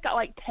story's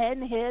got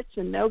 10 hits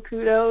and no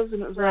kudos,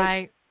 and it was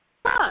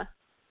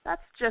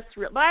that's just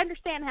real. But I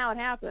understand how it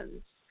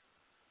happens.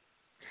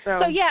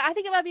 So yeah, I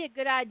think it might be a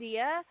good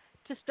idea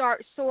to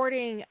start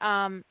sorting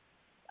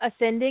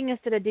ascending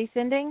instead of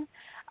descending,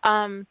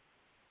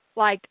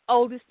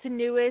 oldest to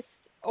newest,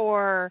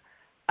 or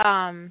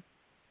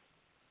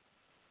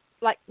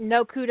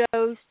no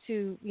kudos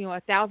to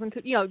 1,000.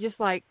 Just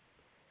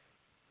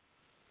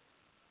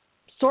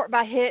sort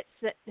by hits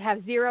that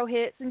have 0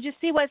 hits, and just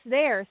see what's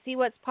there, see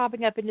what's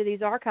popping up into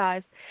these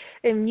archives,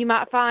 and you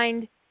might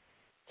find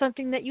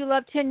something that you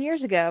loved 10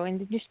 years ago,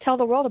 and just tell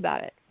the world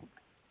about it.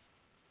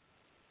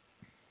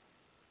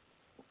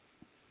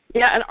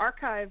 Yeah, an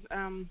archive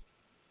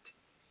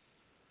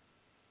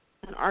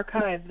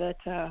that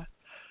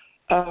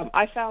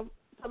I found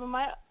some of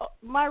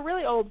my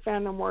really old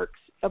fandom works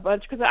a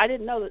bunch, because I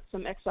didn't know that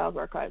some X-Files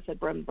archives had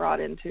been brought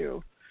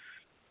into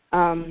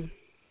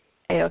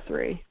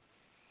AO3.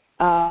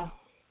 So I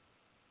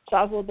was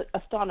a little bit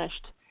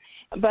astonished.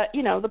 But,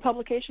 the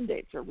publication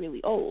dates are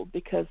really old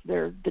because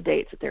they're the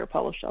dates that they were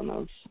published on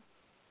those.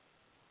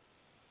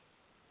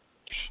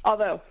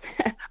 Although,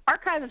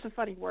 archive is a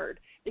funny word,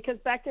 because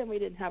back then we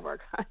didn't have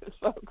archives,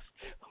 folks.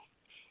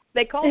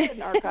 They called it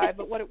an archive,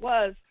 but what it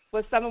was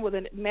someone with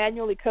a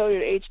manually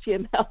coded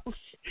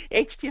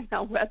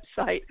HTML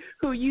website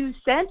who you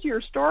sent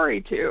your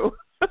story to,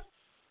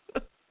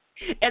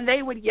 and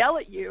they would yell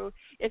at you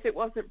if it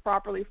wasn't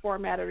properly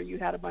formatted, or you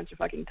had a bunch of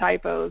fucking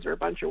typos or a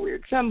bunch of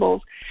weird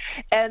symbols,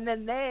 and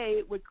then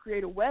they would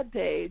create a web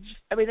page.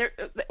 I mean,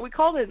 we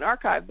called it an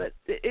archive, but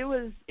it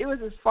was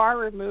as far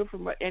removed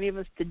from what any of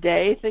us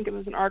today think of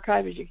as an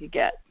archive as you could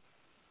get.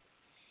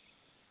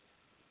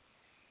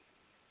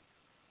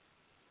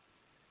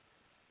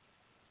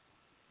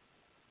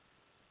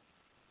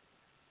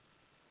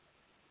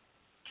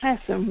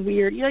 That's some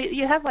weird.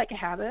 You have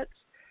habits.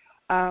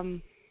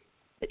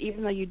 That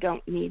even though you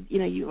don't need,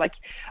 you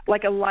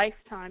like a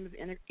lifetime of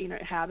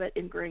habit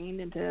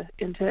ingrained into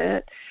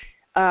it,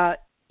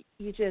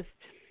 you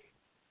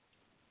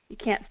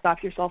can't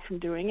stop yourself from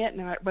doing it,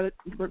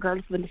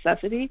 regardless of the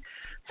necessity.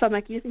 So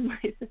I'm using my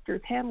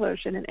sister's hand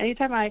lotion, and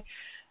anytime I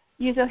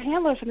use a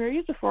hand lotion I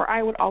used before,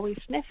 I would always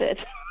sniff it.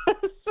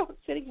 So I'm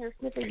sitting here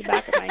sniffing the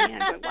back of my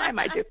hand, going, why am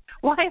I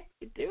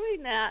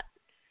doing that?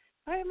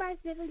 Why am I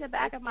sniffing the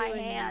back of my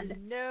hand?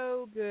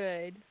 No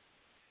good.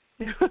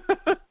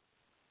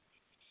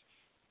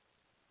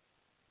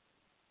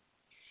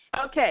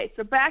 Okay,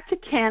 so back to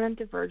canon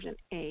divergent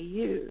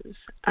AUs.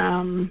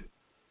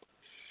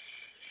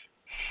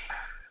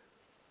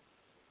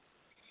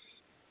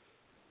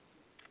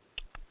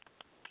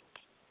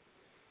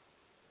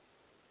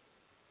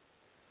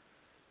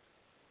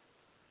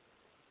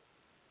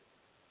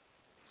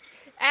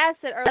 As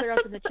said earlier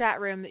up in the chat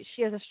room that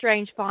she has a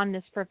strange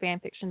fondness for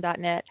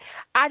fanfiction.net.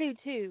 I do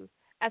too.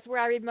 That's where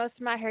I read most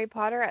of my Harry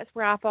Potter. That's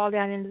where I fall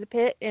down into the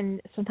pit,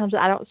 and sometimes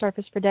I don't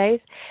surface for days.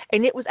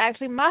 And it was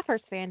actually my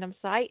first fandom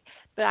site,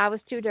 but I was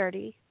too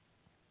dirty.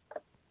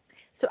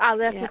 So I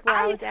left before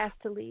I was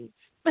asked to leave.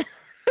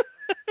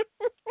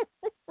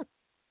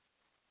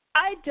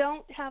 I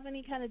don't have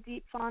any kind of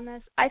deep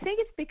fondness. I think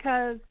it's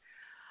because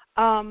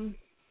when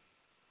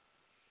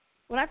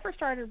I first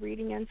started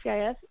reading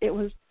NCIS, it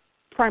was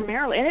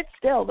primarily, and it's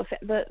still,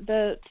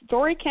 the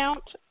story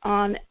count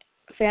on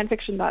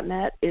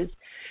fanfiction.net is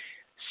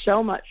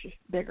so much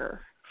bigger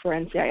for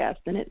NCIS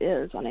than it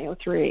is on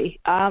AO3.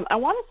 I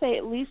want to say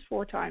at least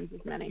 4 times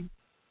as many.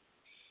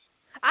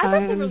 I've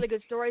read some really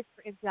good stories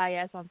for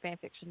NCIS on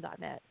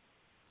fanfiction.net.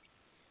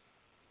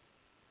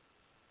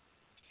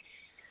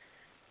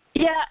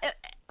 Yeah,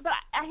 but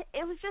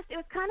it was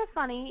kind of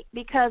funny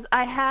because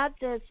I had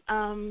this.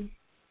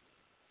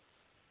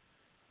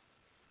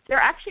 There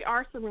actually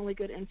are some really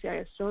good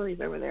NCIS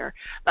stories over there,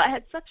 but I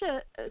had such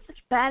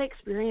bad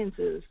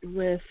experiences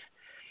with.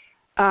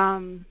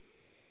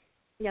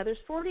 There's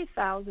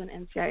 40,000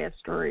 NCIS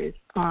stories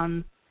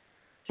on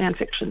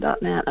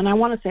fanfiction.net, and I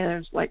want to say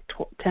there's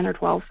 10 or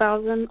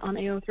 12,000 on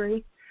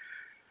AO3.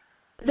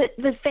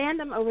 The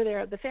fandom over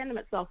there, the fandom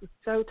itself is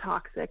so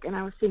toxic, and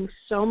I was seeing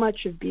so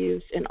much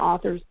abuse in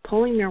authors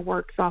pulling their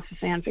works off of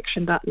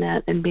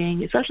fanfiction.net and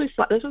being, especially,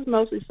 this was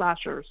mostly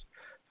slashers,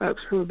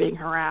 folks who were being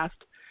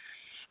harassed,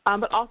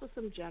 but also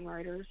some gen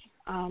writers.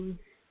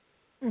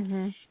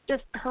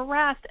 just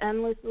harassed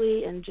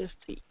endlessly and just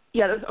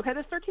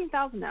there's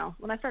 13,000 now.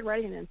 When I started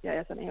writing in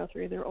NCIS and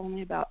AO3, there were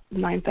only about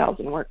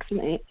 9,000 works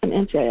in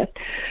NCIS,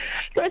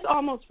 so it's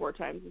almost 4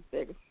 times as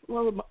big.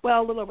 Well,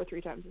 a little over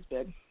 3 times as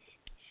big.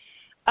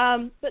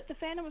 But the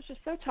fandom was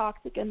just so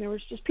toxic, and there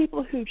was just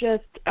people who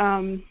just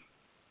I'm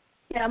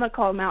gonna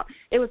call them out.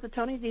 It was the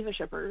Tony Ziva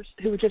shippers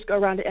who would just go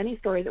around to any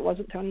story that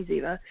wasn't Tony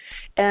Ziva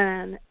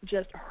and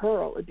just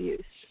hurl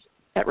abuse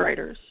at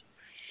writers.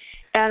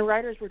 And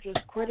writers were just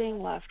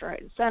quitting left,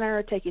 right, and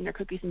center, taking their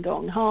cookies and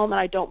going home. And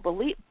I don't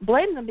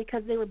blame them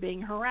because they were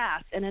being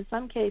harassed and in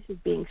some cases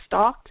being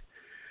stalked.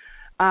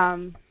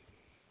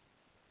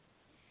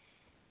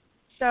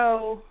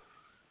 So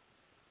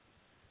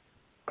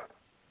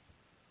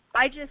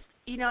I just,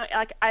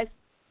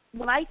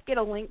 when I get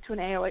a link to an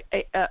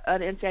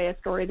NCIS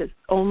story that's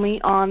only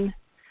on,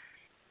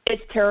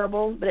 it's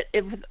terrible, but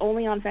if it's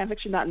only on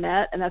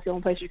fanfiction.net and that's the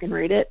only place you can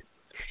read it,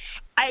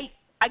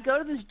 I go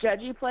to this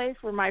judgy place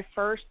where my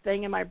first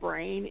thing in my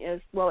brain is,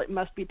 well, it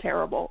must be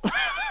terrible.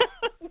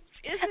 Which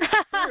isn't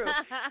true.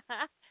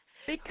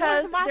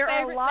 Because there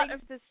are a lot of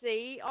to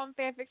see on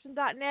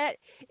fanfiction.net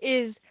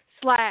is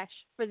slash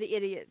for the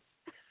idiots.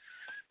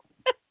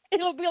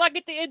 It'll be like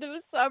at the end of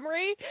a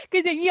summary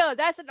because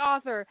that's an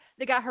author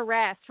that got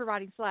harassed for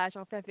writing slash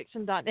on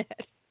fanfiction.net.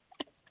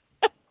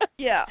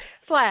 Yeah,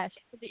 slash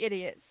for the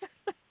idiots.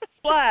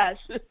 Slash,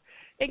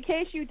 in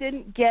case you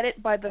didn't get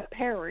it by the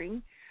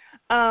pairing.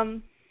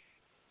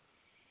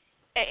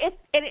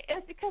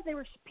 It's because they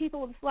were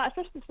people with slash,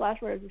 especially the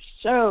slash writers, were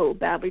so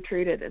badly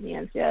treated in the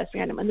NCIS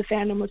fandom, and the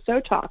fandom was so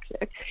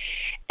toxic.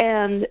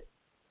 And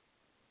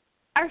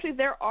actually,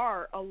 there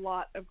are a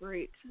lot of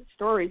great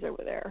stories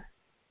over there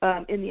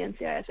in the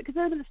NCIS because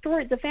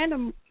the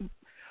fandom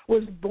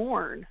was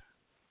born,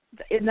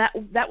 and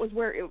that was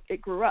where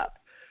it grew up,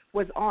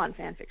 was on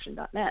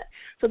fanfiction.net.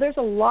 So there's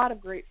a lot of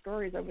great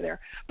stories over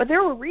there. But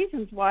there were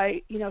reasons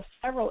why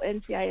several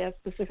NCIS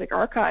specific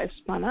archives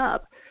spun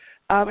up.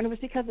 And it was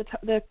because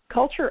the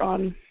culture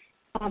on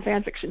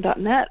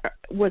fanfiction.net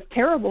was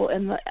terrible,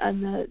 and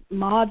the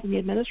mods and the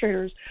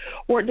administrators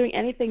weren't doing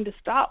anything to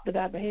stop the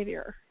bad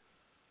behavior.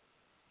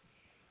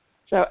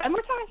 So, and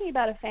we're talking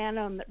about a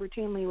fandom that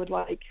routinely would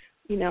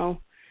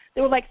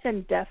they would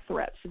send death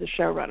threats to the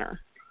showrunner.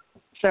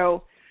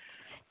 So,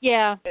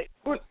 yeah,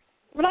 we're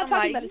not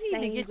talking about a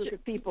sane group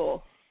of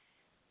people.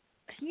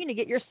 You need to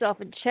get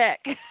yourself in check.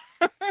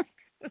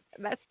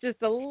 That's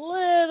just a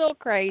little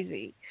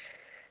crazy.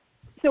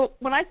 So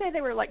when I say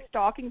they were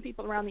stalking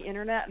people around the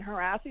internet and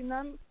harassing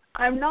them,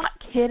 I'm not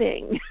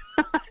kidding.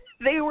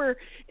 They were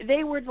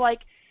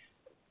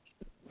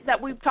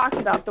that we've talked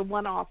about, the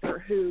one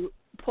author who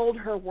pulled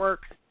her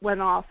work,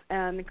 went off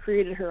and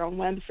created her own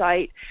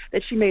website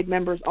that she made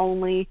members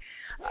only,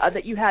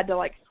 that you had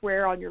to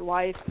swear on your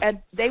life,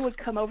 and they would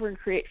come over and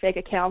create fake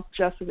accounts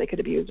just so they could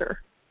abuse her.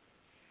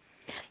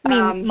 You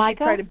mean Micah?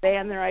 She tried to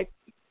ban their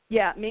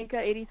Minka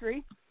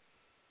 83.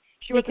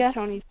 She wrote the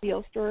Tony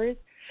Steele stories.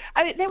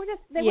 I mean, they would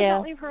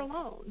not leave her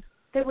alone.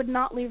 They would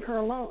not leave her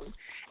alone.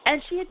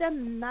 And she had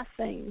done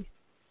nothing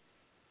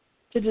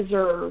to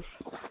deserve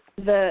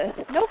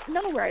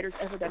no writer's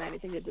ever done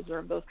anything to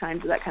deserve that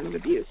kind of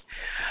abuse.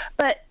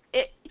 But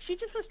she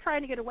just was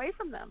trying to get away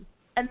from them,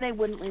 and they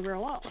wouldn't leave her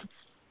alone.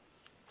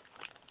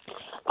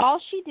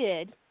 All she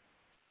did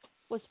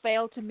was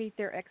fail to meet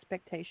their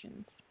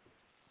expectations.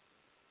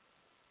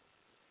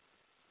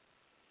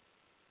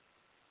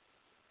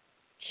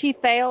 She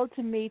failed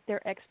to meet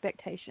their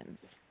expectations.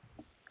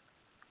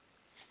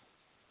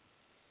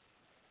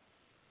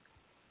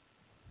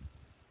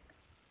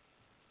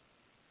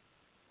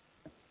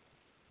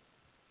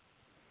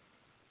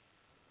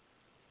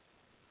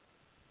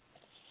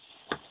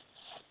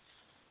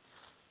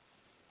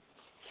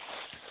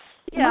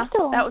 Yeah,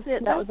 that was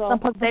it. That was all.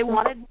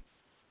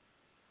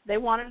 They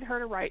wanted her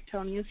to write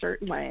Tony a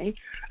certain way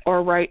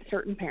or write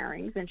certain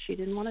pairings, and she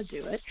didn't want to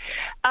do it.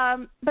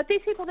 But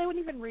these people, they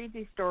wouldn't even read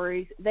these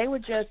stories. They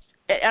would just,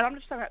 and I'm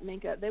just talking about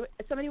Minka.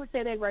 Somebody would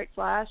say they'd write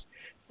slash.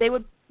 These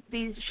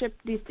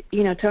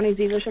Tony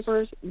Ziva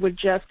shippers would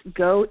just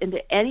go into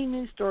any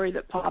new story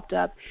that popped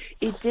up.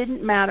 It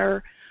didn't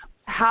matter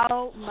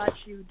how much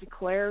you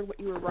declared what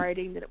you were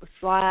writing, that it was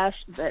slash,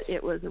 that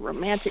it was a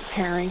romantic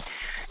pairing,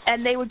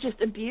 and they would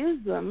just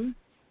abuse them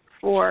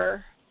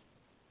for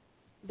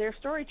their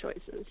story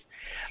choices.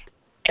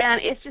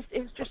 And it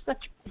was just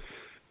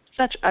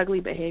such ugly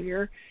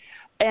behavior.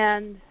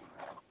 And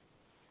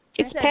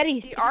it's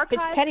petty.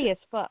 It's petty as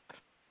fuck.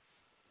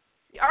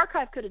 The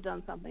archive could have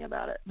done something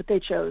about it, but they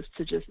chose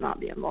to just not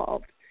be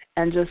involved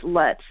and just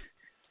let.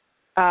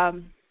 That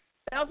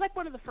was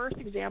one of the first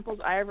examples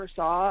I ever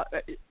saw,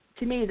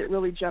 to me, that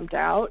really jumped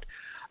out,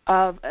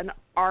 of an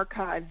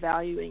archive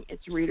valuing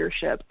its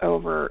readership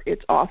over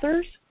its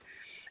authors.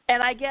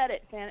 And I get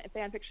it.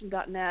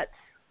 Fanfiction.net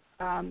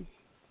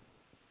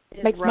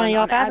makes money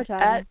off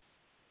advertising.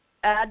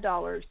 Ad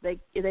dollars. They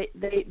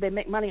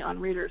make money on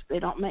readers. They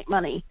don't make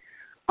money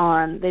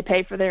on. They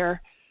pay for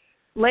their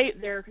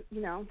they're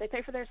they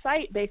pay for their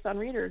site based on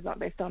readers, not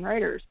based on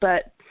writers.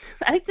 But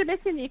I think they're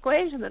missing the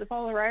equation that if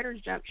all the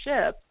writers jump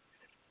ship,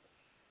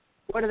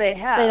 what do they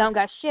have? They don't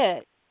got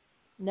shit.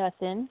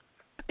 Nothing.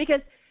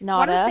 Because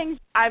one of the things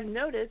I've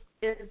noticed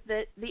is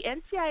that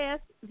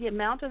the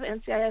amount of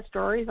NCIS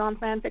stories on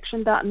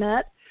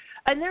fanfiction.net,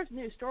 and there's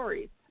new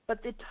stories,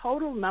 but the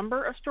total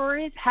number of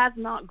stories has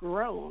not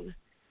grown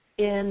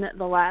in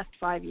the last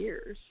 5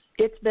 years.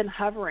 It's been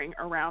hovering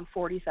around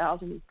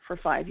 40,000 for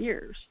 5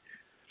 years.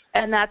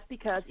 And that's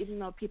because even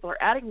though people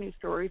are adding new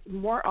stories,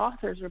 more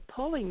authors are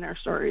pulling their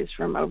stories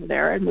from over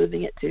there and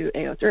moving it to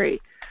AO3,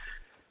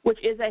 which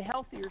is a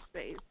healthier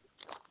space,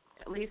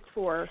 at least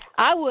for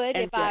I would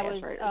NCIS if I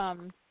was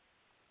writers.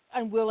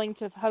 Unwilling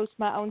to host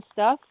my own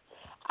stuff.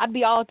 I'd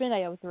be all up in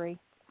AO3.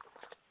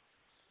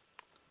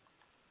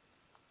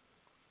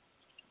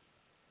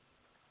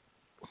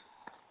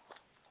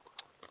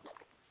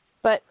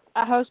 But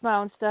I host my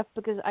own stuff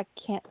because I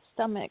can't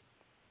stomach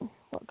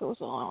what goes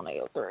on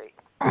AO3.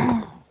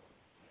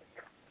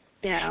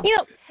 Yeah.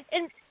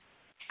 And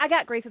I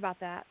got grief about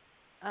that.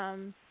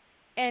 And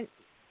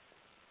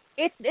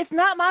it's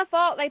not my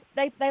fault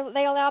they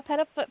allow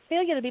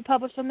pedophilia to be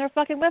published on their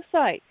fucking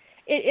website.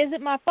 It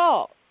isn't my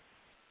fault.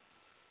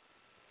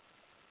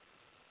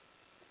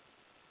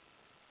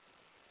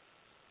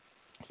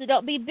 So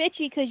don't be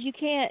bitchy because you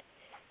can't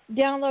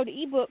download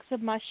ebooks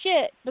of my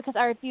shit because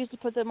I refuse to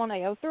put them on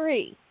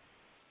AO3.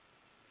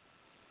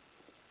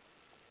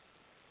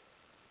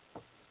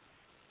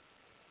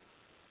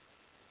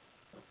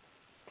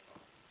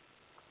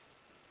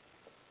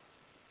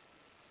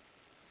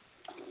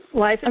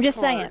 Life is I'm just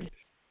hard. saying.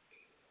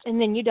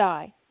 And then you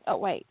die. Oh,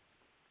 wait.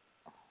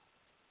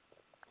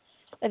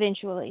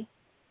 Eventually.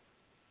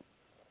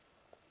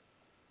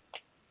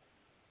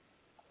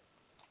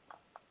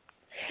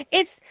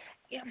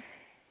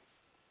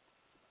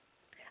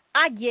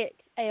 I get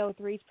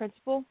AO3's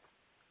principle.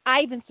 I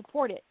even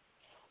support it.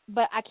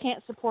 But I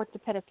can't support the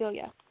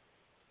pedophilia.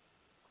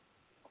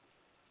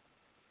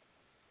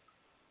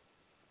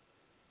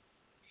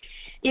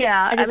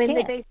 Yeah, I mean,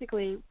 can't. they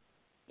basically,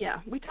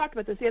 we talked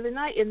about this the other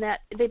night in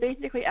that they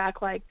basically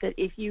act like that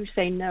if you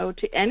say no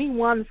to any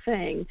one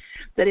thing,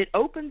 that it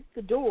opens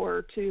the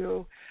door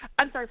to,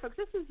 I'm sorry, folks,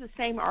 this is the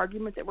same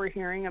argument that we're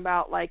hearing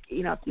about, like,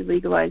 if you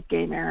legalize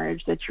gay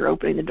marriage, that you're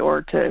opening the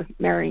door to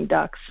marrying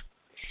ducks.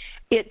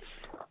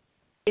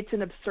 It's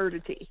an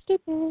absurdity.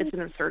 Stupid. It's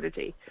an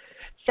absurdity.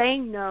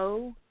 Saying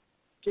no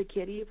to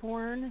kiddie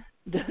porn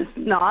does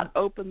not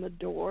open the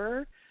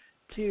door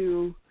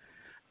to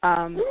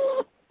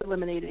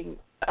eliminating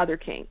other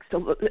kinks.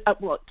 So,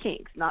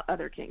 kinks, not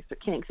other kinks,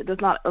 but kinks. It does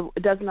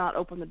not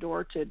open the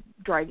door to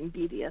dragging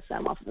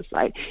BDSM off of the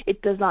site.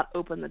 It does not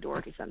open the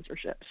door to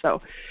censorship.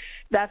 So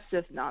that's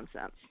just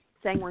nonsense.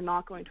 Saying we're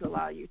not going to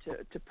allow you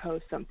to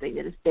post something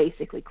that is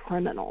basically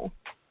criminal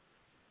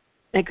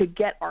and could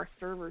get our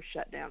servers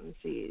shut down and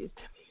seized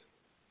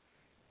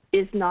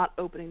is not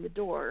opening the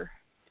door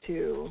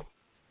to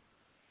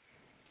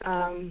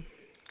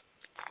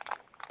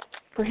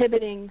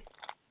prohibiting,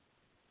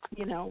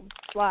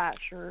 Flash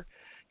or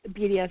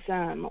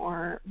BDSM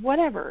or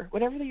whatever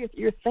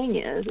your thing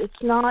is. It's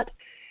not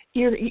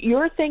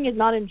your thing is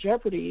not in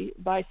jeopardy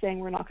by saying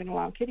we're not going to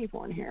allow kiddie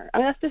porn here. I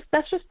mean,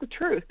 that's just the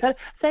truth.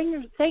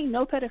 Saying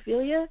no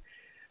pedophilia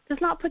does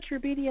not put your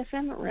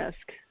BDSM at risk,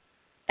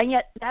 and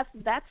yet that's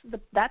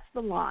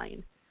the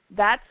line.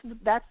 That's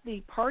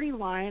the party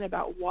line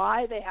about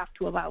why they have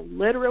to allow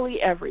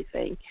literally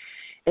everything,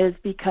 is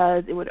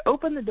because it would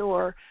open the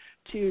door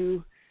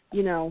to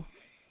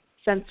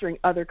censoring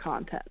other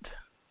content.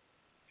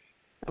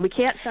 And we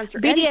can't censor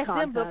any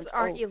content. BDSM books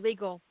aren't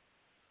illegal.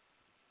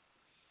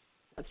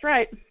 That's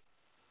right.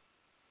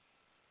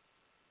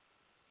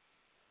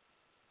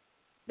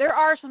 There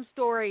are some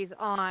stories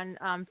on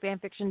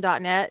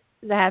fanfiction.net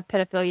that have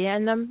pedophilia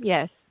in them,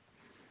 yes.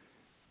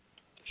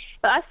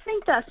 But I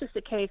think that's just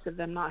a case of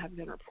them not having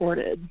been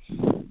reported.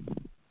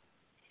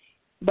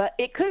 But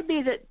it could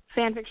be that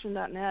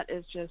fanfiction.net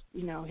is just,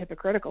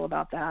 hypocritical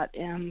about that,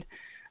 and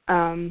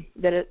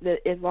that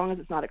as long as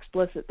it's not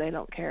explicit, they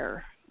don't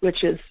care,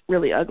 which is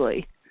really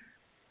ugly.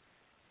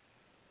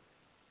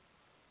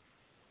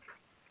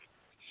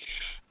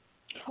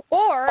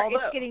 Or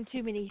it's getting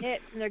too many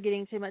hits and they're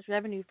getting too much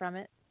revenue from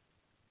it.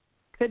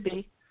 Could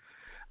be.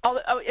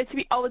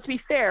 To be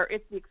fair,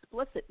 it's the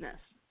explicitness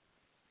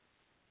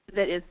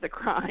that is the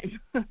crime.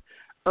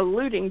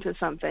 Alluding to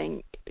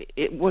something,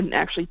 it wouldn't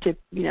actually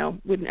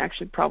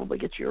probably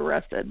get you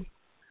arrested.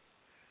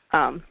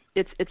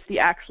 It's the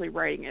actually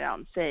writing it out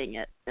and saying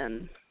it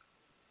and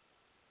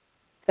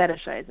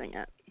fetishizing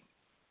it.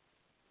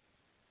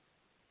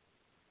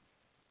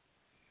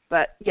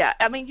 But yeah,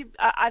 I mean,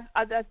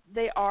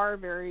 they are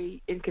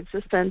very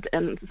inconsistent,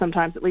 and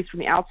sometimes, at least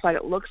from the outside,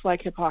 it looks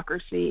like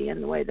hypocrisy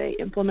in the way they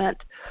implement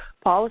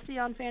policy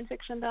on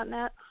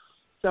fanfiction.net.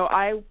 So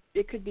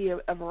it could be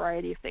a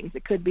variety of things.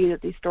 It could be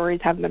that these stories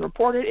haven't been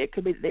reported. It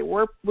could be that they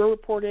were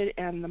reported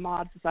and the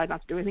mods decided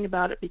not to do anything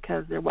about it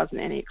because there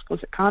wasn't any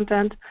explicit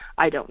content.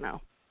 I don't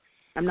know.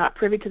 I'm not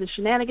privy to the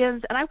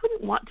shenanigans, and I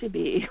wouldn't want to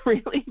be,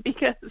 really,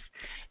 because...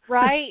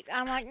 Right?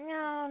 I'm like,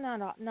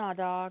 no,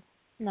 dog.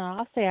 No,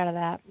 I'll stay out of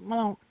that.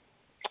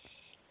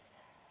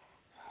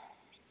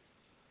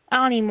 I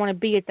don't even want to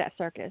be at that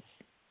circus.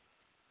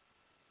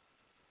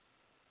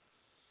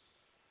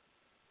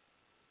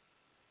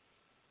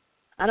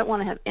 I don't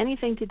want to have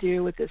anything to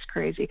do with this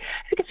crazy,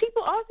 because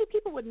honestly,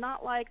 people would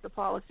not like the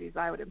policies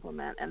I would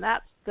implement, and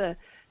that's the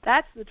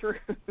truth.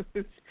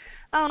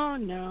 Oh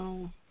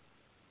no.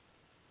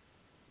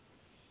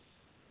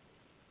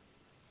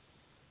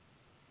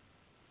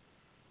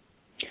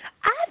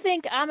 I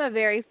think I'm a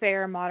very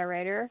fair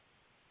moderator.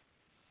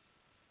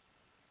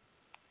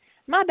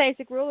 My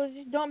basic rule is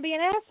just don't be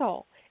an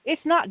asshole.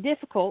 It's not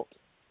difficult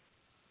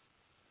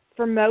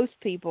for most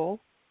people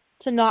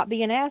to not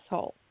be an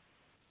asshole.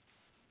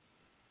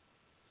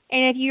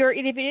 And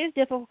if it is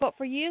difficult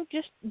for you,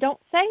 just don't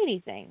say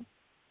anything.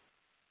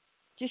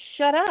 Just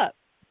shut up.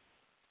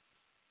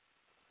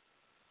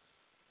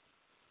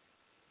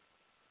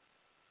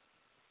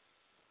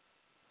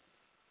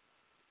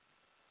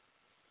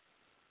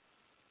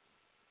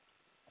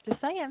 Just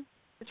saying.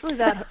 If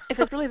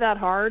it's really that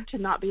hard to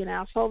not be an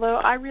asshole, though,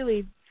 I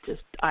really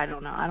I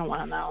don't know. I don't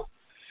want to know.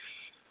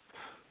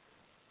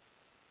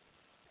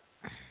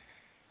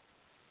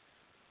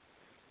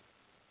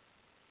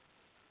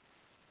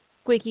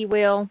 Squeaky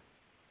wheel.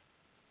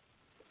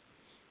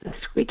 The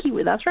squeaky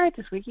wheel. That's right,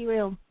 the squeaky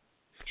wheel.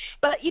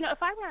 But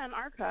if I ran an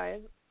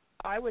archive,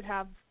 I wouldn't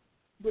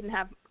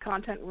have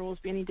content rules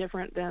be any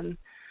different than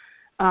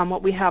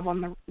what we have on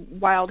the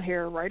Wild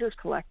Hair Writers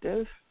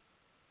Collective,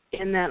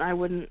 in that I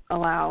wouldn't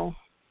allow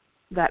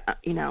that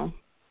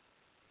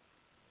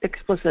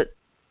explicit,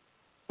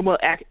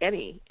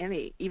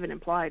 any even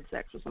implied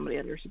sex with somebody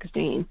under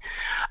 16,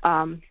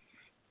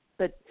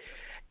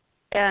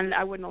 and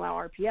I wouldn't allow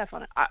RPF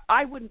on it.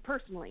 I wouldn't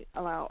personally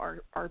allow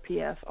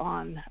RPF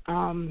on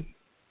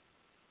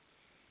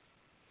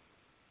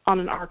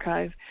an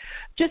archive,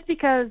 just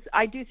because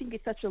I do think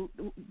it's such a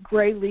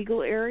gray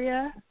legal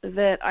area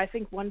that I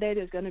think one day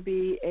there's going to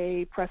be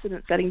a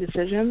precedent-setting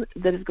decision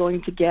that is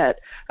going to get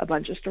a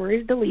bunch of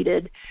stories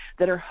deleted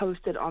that are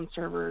hosted on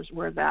servers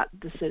where that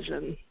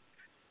decision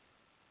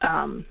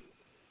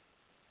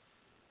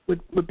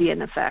would be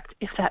in effect,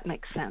 if that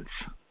makes sense.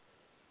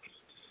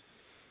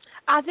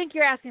 I think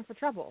you're asking for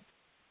trouble.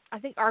 I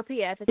think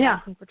RPF is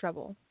asking for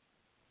trouble.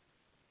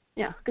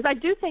 Yeah, because I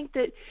do think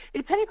that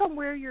depending on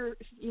where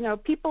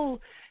people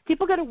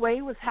get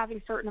away with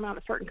having certain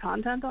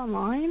content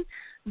online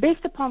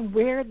based upon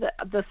where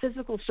the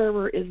physical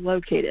server is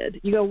located.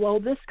 You go, well,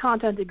 this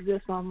content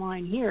exists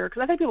online here,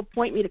 because I think people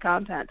point me to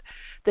content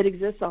that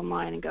exists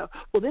online and go,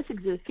 well, this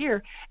exists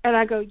here, and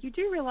I go, you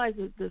do realize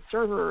that the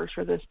servers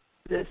for this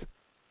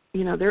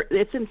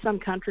it's in some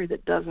country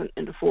that doesn't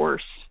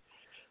enforce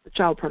the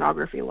child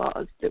pornography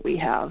laws that we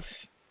have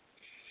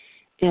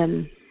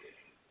in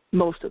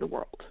most of the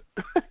world.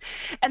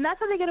 And that's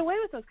how they get away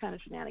with those kind of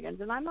shenanigans.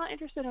 And I'm not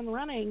interested in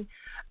running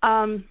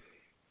an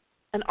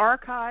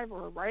archive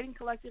or a writing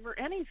collective or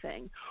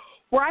anything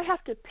where I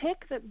have to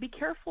be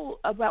careful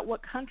about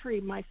what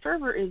country my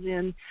server is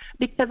in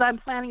because I'm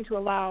planning to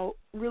allow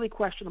really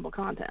questionable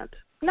content.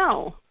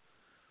 No.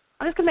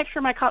 I'm just going to make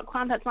sure my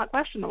content's not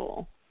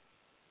questionable.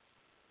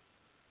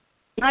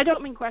 And I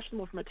don't mean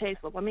questionable from a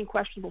taste level. I mean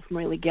questionable from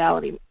a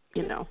legality,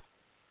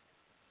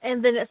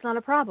 And then it's not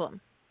a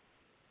problem.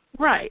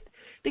 Right.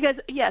 Because,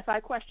 yes, I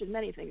question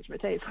many things from a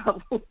taste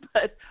level,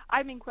 but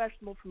I mean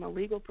questionable from a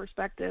legal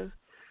perspective.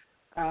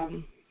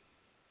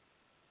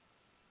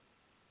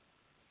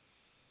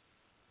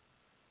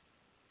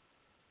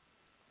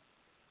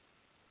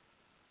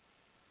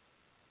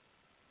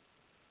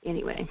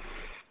 Anyway,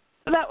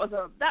 that was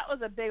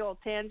a big old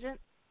tangent.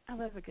 I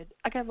love a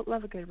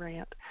good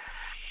rant.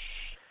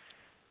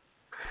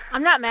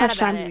 I'm not mad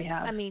about it.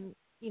 I mean,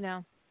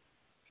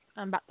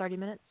 about 30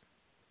 minutes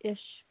ish.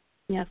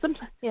 Yeah,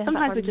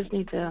 sometimes we just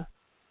need to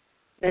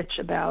bitch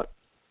about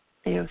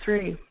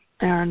AO3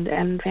 and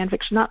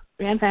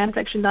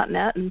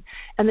fanfiction.net and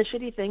the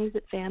shitty things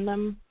that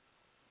fandom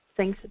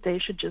thinks that they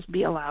should just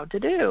be allowed to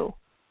do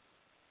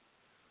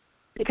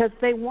because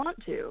they want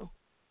to.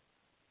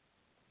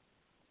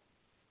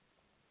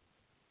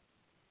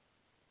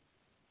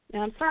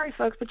 Now, I'm sorry,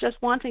 folks, but just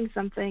wanting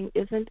something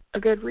isn't a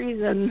good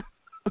reason.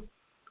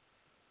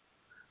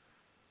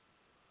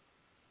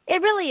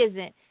 It really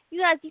isn't.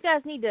 You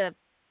guys need to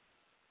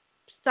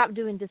stop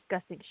doing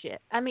disgusting shit.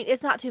 I mean,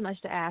 it's not too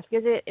much to ask,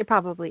 is it? It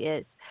probably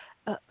is.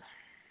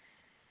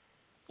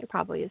 It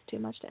probably is too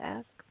much to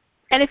ask.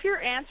 And if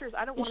your answers,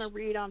 I don't want to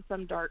read on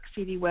some dark,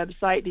 seedy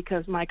website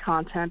because my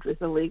content is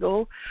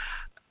illegal,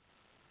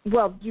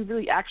 well, you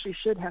really actually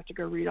should have to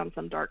go read on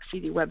some dark,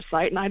 seedy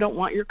website, and I don't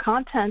want your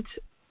content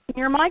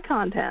near my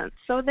content.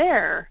 So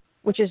there.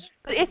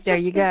 There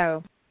you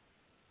go.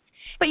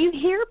 But you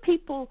hear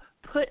people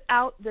put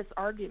out this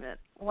argument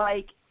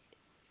like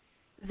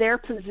their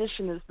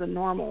position is the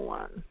normal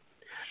one.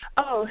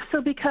 Oh, so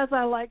because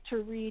I like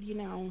to read,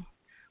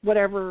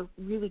 whatever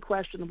really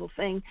questionable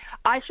thing,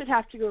 I should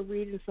have to go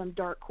read in some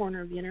dark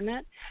corner of the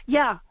internet?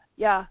 Yeah,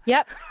 Yeah.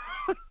 Yep.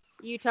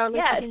 You totally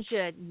Yes. fucking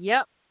should.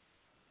 Yep.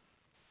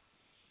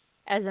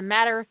 As a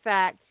matter of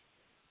fact,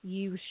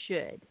 you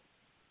should.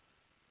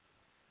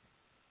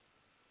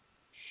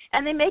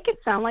 And they make it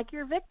sound like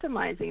you're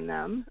victimizing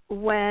them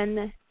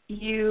when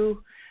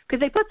you,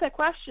 because they put that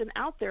question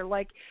out there,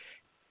 like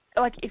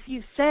if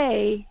you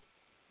say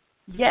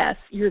yes,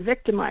 you're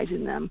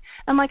victimizing them.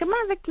 I'm like, I'm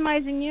not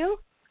victimizing you.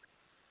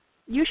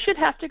 You should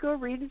have to go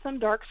read in some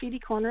dark, seedy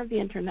corner of the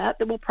internet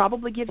that will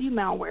probably give you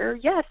malware.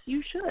 Yes,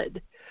 you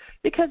should,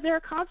 because there are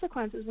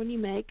consequences when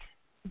you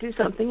do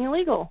something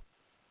illegal.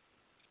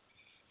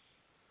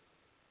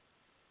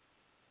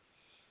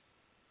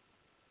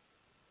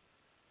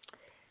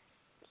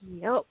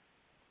 Yep.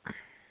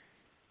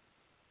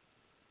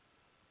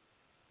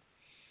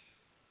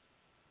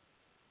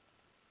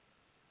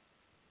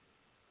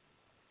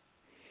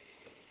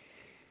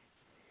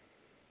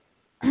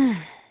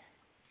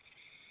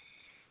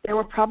 There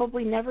will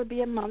probably never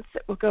be a month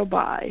that will go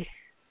by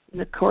in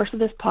the course of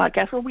this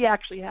podcast where we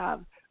actually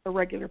have a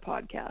regular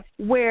podcast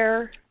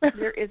where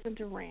there isn't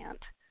a rant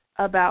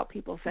about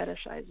people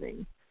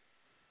fetishizing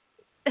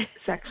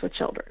sex with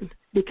children,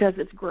 because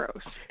it's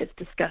gross. It's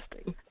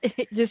disgusting.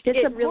 It's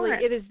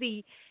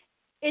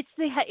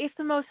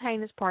the most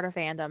heinous part of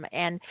fandom.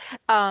 And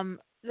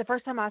the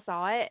first time I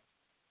saw it,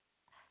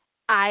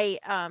 I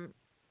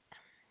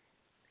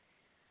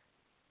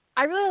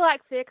really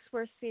like fics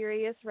where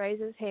Sirius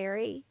raises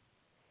Harry,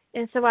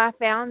 and so I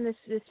found this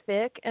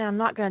fic, and I'm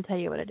not going to tell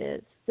you what it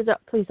is. So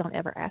please don't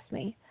ever ask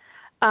me.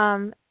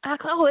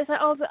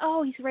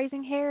 He's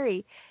raising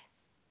Harry.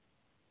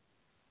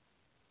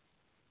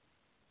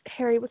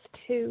 Harry was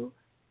 2,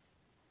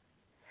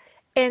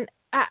 and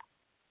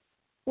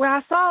when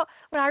I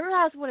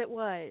realized what it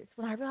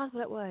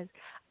was,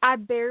 I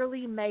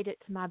barely made it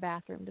to my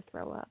bathroom to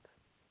throw up.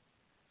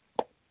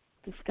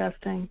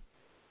 Disgusting.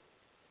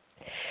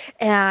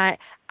 And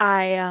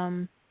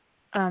I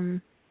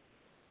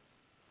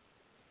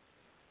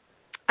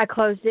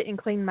closed it and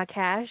cleaned my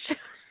cache.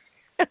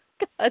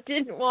 I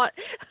didn't want,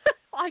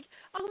 like,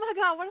 oh my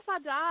God, what if I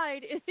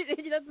died? It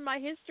ended up in my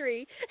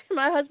history.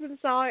 My husband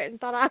saw it and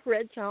thought I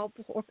read child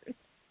porn.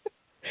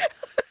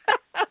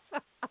 I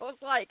was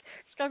like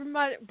scrubbing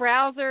my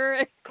browser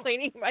and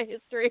cleaning my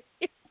history.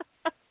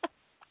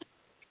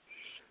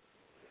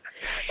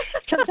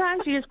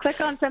 Sometimes you just click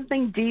on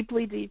something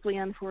deeply, deeply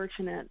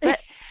unfortunate. But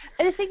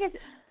the thing is,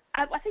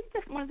 I think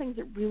that one of the things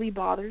that really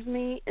bothers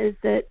me is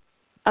that,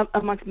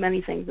 amongst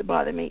many things that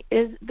bother me,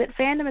 is that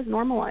fandom is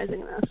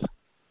normalizing this.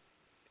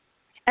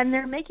 And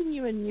they're making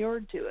you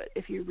inured to it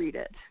if you read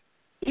it.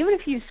 Even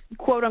if you,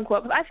 quote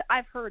unquote, because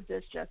I've heard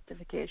this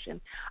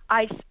justification,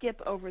 I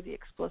skip over the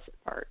explicit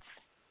parts.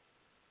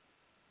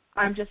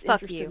 I'm just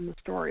interested in the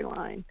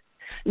storyline.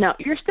 No,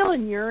 you're still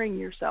inuring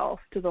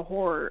yourself to the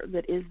horror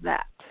that is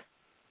that.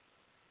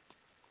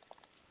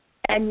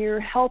 And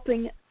you're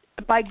helping,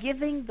 by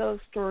giving those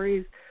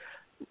stories,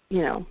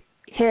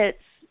 hits,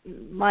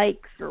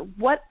 likes, or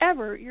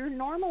whatever, you're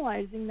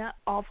normalizing that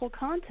awful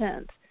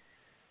content.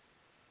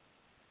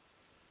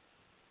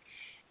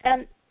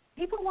 And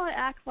people want to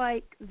act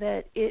like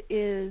that it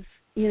is,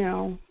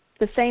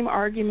 the same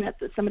argument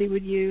that somebody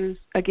would use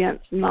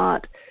against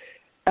not,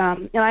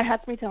 and I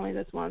had somebody tell me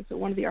this once, that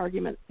one of the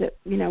arguments that,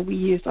 we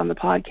used on the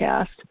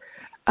podcast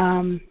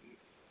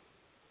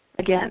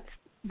against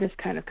this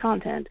kind of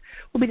content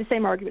will be the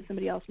same argument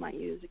somebody else might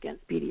use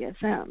against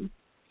BDSM.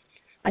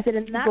 I said,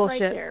 and that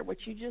bullshit right there,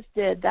 what you just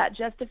did, that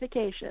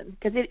justification,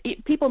 because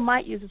people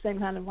might use the same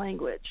kind of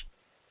language,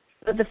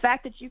 but the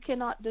fact that you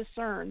cannot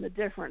discern the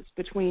difference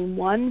between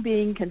one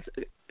being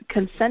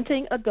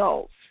consenting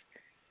adults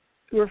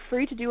who are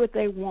free to do what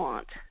they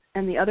want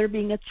and the other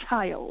being a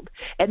child,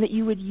 and that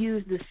you would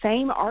use the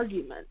same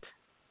argument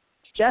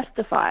to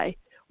justify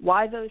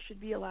why those should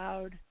be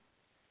allowed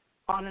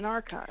on an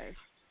archive,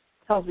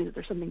 tells me that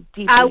there's something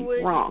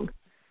deeply wrong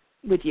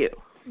with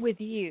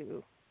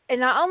you. And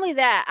not only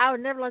that, I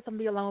would never let them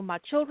be alone with my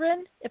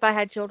children, if I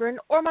had children,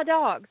 or my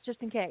dogs,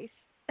 just in case.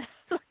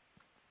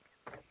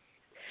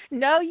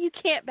 No, you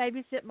can't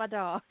babysit my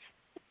dog.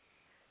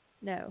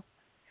 No.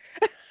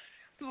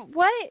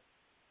 What?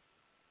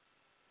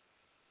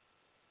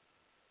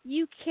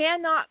 You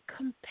cannot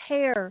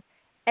compare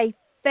a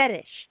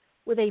fetish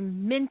with a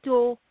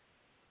mental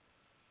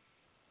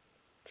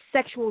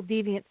sexual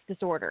deviance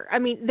disorder. I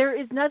mean, there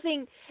is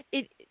nothing.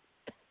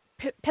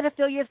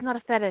 Pedophilia is not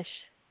a fetish.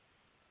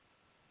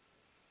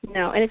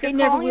 No, and if you're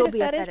calling it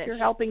a fetish,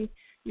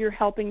 you're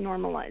helping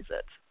normalize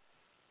it.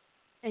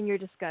 And you're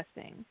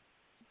disgusting.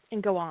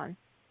 And go on.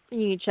 You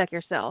need to check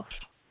yourself.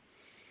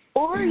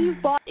 Or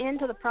you've bought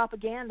into the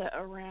propaganda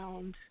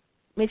around.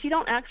 I mean, if you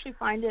don't actually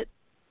find it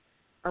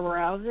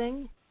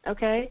arousing,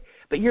 okay,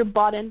 but you're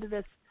bought into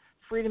this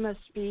freedom of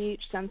speech,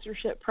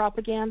 censorship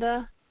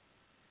propaganda,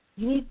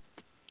 you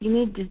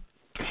need to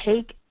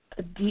take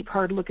a deep,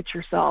 hard look at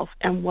yourself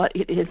and what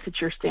it is that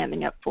you're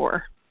standing up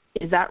for.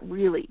 Is that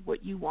really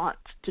what you want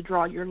to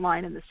draw your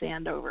line in the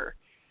sand over?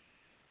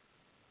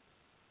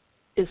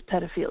 Is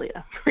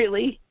pedophilia.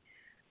 Really?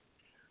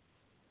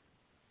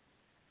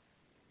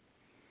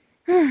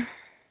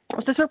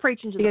 Since we're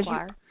preaching to the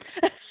choir.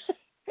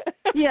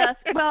 Yes,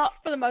 well,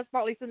 for the most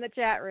part, at least in the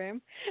chat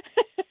room.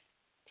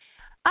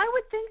 I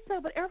would think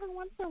so, but every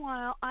once in a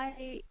while,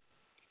 I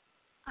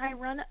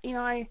run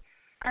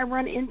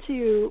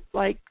into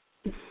like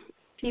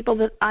people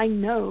that I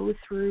know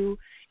through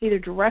either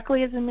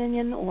directly as a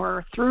minion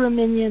or through a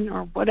minion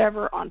or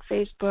whatever on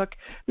Facebook.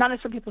 Not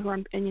necessarily people who are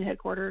in minion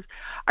headquarters.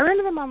 I run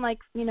into them on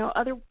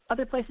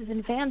other places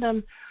in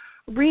fandom,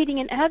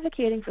 reading and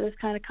advocating for this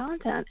kind of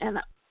content, and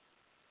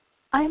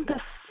I'm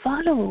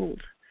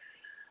befuddled.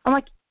 I'm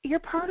like, you're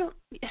part of.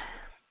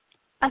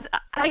 I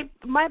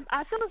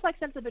feel this like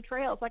sense of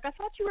betrayal. It's like, I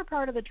thought you were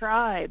part of the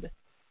tribe,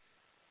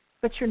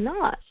 but you're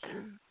not.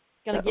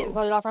 Gonna get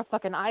voted off our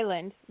fucking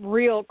island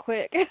real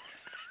quick.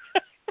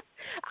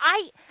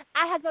 I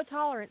have no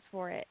tolerance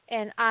for it,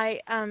 and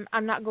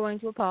I'm not going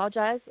to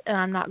apologize, and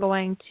I'm not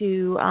going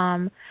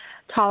to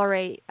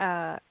tolerate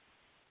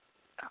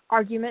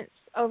arguments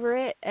over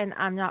it, and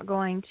I'm not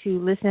going to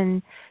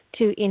listen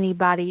to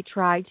anybody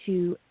try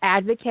to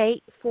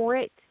advocate for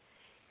it.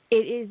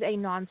 It is a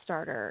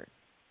non-starter.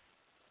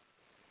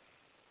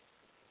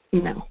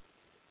 No.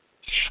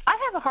 I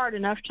have a hard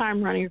enough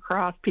time running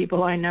across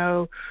people I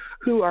know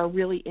who are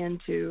really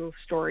into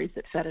stories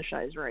that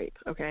fetishize rape,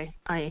 okay?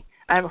 I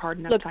have a hard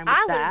enough time with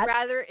that. I would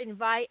rather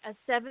invite a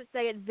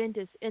Seventh-day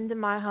Adventist into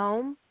my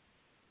home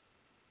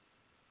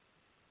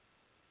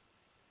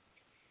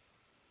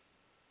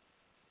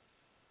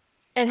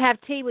and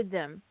have tea with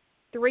them,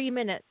 3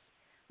 minutes,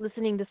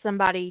 listening to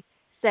somebody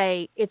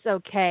say it's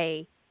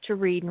okay to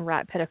read and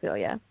write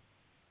pedophilia.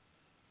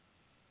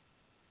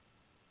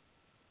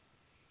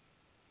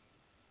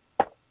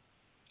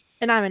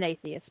 And I'm an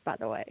atheist, by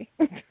the way.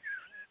 And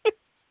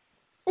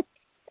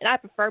I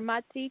prefer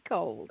my tea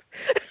cold.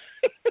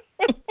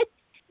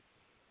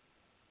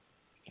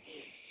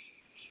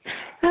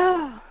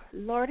 Oh,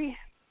 Lordy.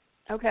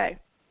 Okay.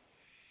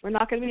 We're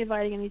not going to be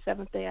inviting any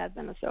Seventh-day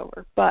Adventists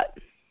over, but...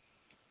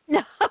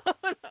 No.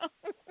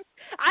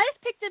 I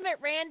just picked them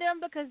at random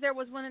because there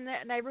was one in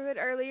that neighborhood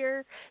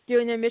earlier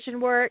doing their mission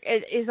work.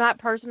 It's not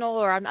personal,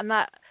 or I'm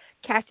not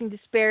casting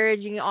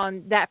disparaging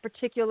on that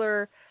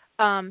particular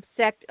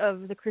sect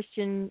of the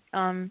Christian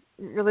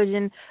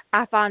religion.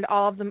 I find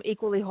all of them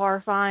equally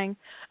horrifying.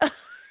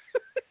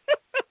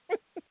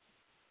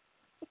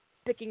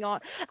 Picking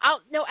on,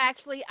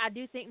 actually, I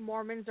do think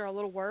Mormons are a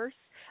little worse,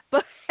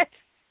 but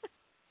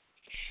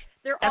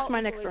they're all. That's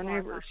my next door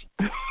neighbors.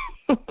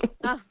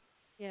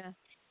 Yeah.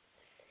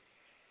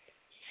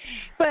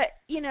 But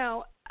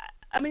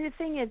I mean, the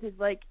thing is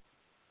like,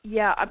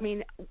 yeah, I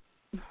mean,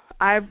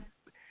 I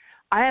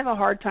have a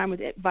hard time with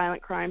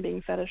violent crime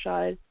being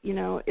fetishized.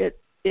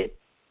 It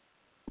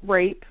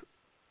rape,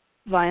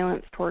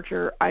 violence,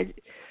 torture.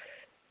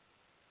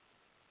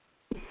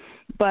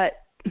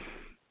 But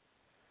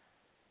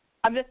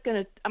I'm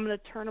gonna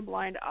turn a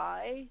blind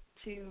eye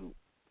to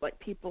like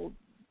people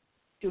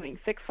doing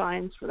fic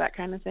finds for that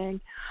kind of thing.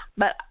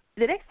 But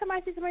the next time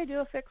I see somebody do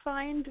a fic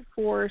find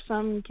for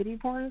some kiddie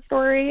porn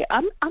story,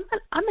 I'm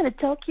gonna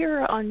tell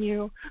Kira on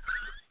you.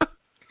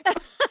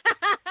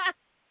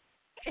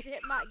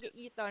 It might get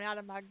you thrown out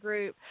of my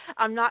group.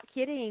 I'm not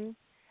kidding,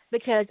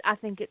 because I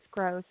think it's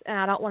gross, and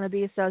I don't want to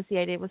be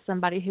associated with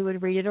somebody who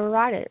would read it or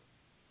write it.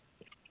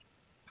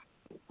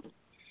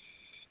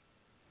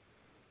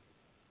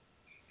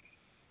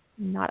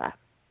 Nada.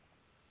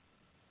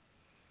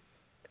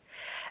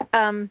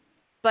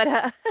 But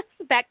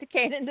back to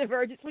Canon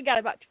Divergence. We got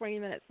about 20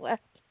 minutes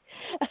left.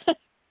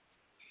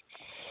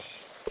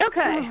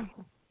 Okay.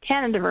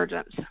 Canon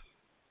Divergence.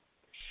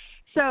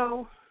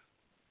 So,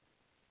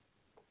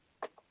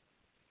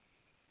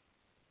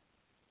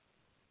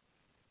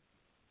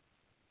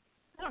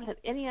 I don't have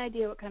any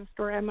idea what kind of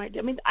story I might do.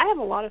 I mean, I have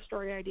a lot of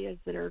story ideas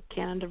that are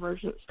canon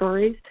divergent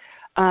stories.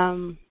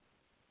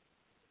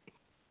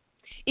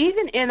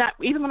 Even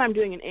when I'm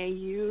doing an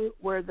AU,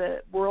 where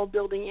the world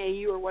building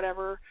AU or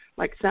whatever,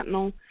 like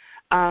Sentinel,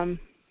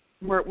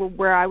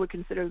 where I would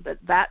consider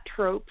that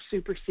trope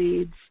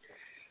supersedes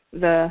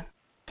the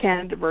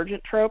canon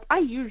divergent trope, I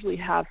usually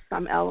have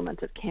some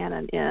element of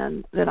canon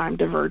in that I'm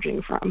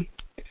diverging from.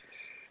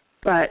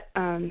 But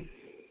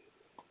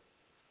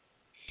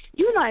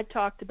you and I had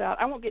talked about,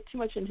 I won't get too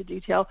much into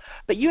detail,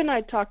 but you and I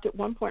had talked at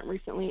one point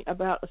recently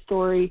about a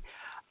story,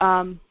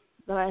 an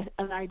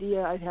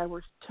idea I had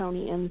where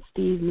Tony and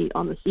Steve meet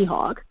on the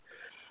Seahawk.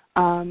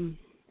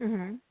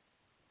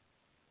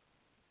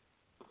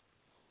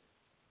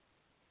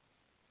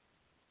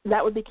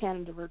 That would be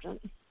canon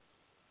divergent.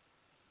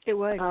 It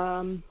would.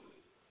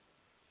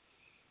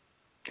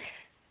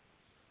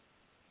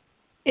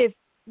 If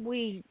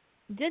we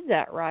did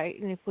that right,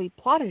 and if we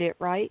plotted it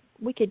right,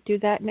 we could do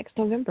that next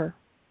November.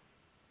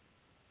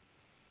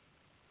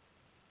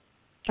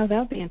 Oh, that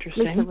would be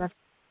interesting. At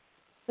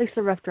least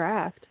a rough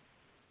draft.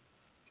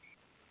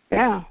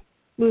 Yeah.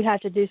 We would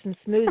have to do some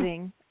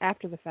smoothing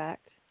after the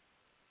fact.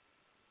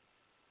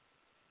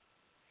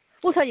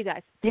 We'll tell you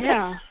guys.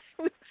 Yeah.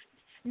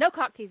 No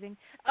cock teasing.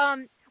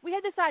 we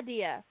had this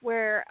idea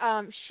where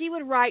she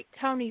would write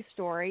Tony's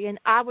story and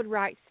I would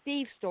write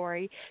Steve's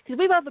story because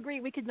we both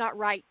agreed we could not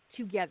write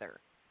together.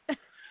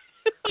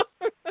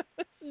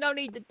 No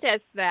need to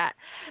test that.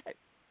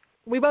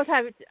 We both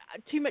have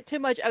too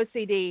much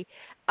OCD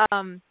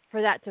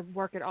for that to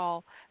work at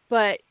all.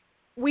 But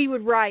we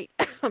would write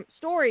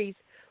stories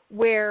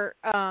where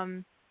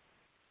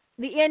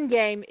the end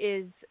game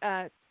is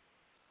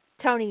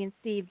Tony and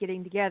Steve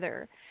getting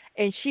together,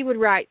 and she would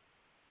write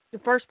the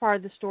first part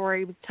of the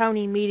story with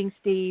Tony meeting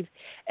Steve,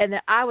 and then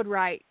I would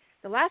write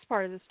the last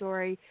part of the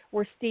story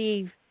where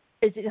Steve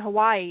is in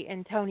Hawaii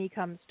and Tony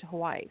comes to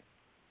Hawaii.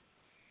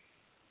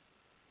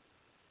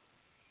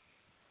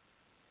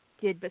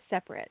 But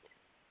separate,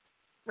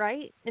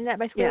 right? Isn't that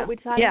basically what we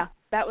decided? Yeah,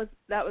 that was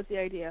the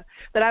idea.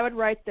 That I would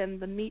write them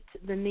the meet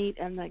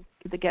and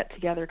the get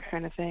together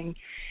kind of thing,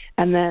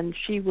 and then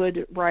she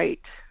would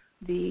write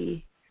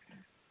the.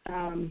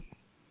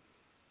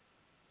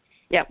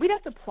 We'd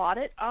have to plot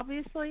it,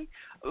 obviously,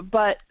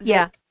 but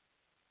and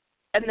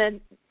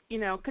then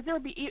because there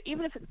would be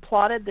even if it's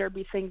plotted, there'd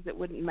be things that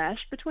wouldn't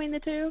mesh between the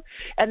two,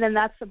 and then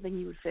that's something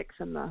you would fix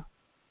in the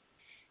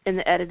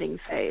editing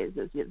phase,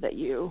 is that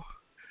you.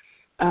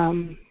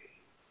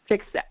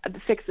 Fix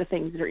the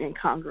things that are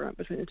incongruent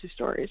between the two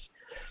stories.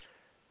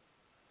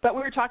 But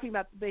we were talking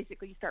about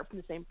basically you start from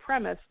the same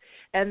premise,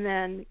 and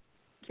then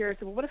Kira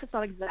said, well, what if it's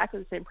not exactly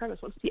the same premise?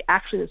 What's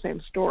actually the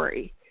same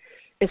story?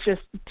 It's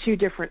just two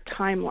different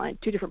timelines,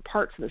 two different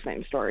parts of the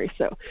same story.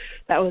 So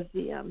that was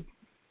the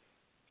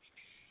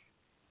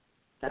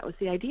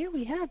idea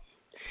we had.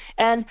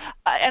 And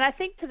I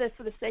think for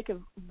the sake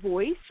of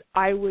voice,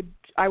 I would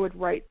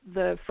write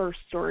the first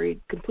story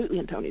completely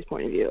in Tony's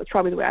point of view. It's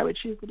probably the way I would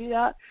choose to do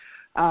that.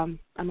 I'm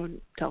going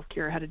to tell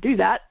Kira how to do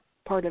that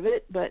part of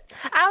it, but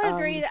I would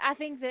agree that I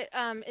think that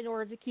in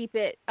order to keep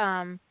it,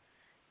 I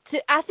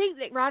think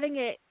that writing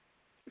it,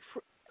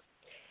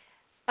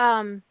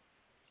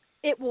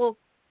 it will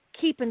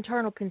keep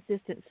internal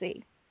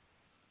consistency.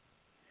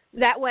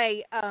 That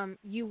way,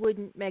 you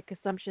wouldn't make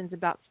assumptions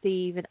about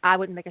Steve, and I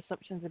wouldn't make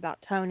assumptions about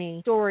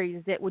Tony.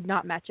 Stories that would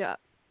not match up.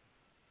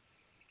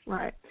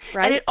 Right.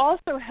 And it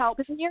also helps.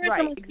 Because you're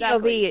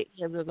exactly.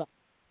 POV.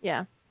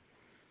 Yeah.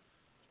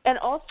 And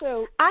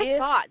also, I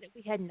thought that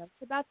we had notes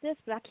about this,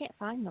 but I can't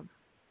find them.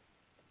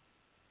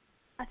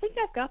 I think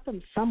I've got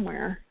them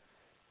somewhere.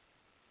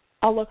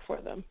 I'll look for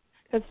them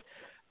because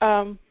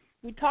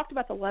we talked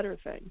about the letter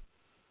thing.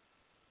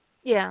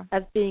 Yeah,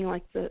 as being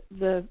like the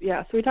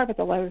So we talked about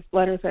the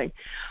letter thing,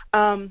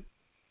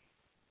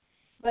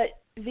 but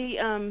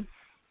the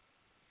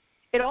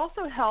it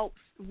also helps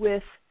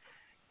with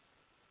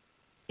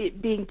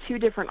it being two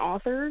different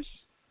authors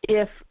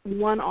if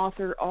one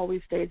author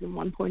always stays in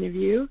one point of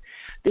view,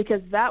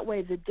 because that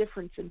way the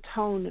difference in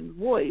tone and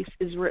voice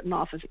is written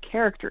off as a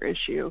character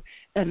issue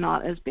and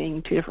not as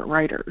being two different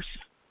writers.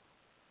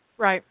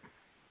 Right.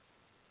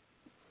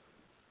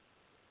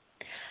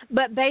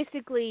 But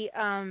basically,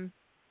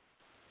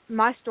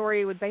 my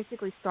story would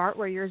basically start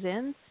where yours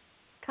ends,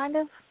 kind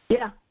of.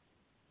 Yeah.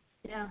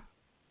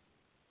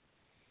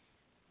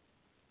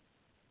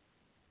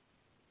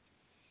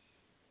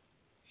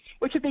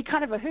 Which would be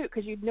kind of a hoot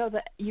because you'd know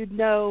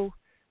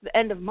the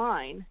end of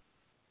mine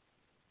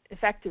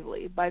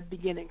effectively by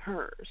beginning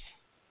hers,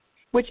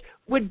 which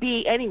would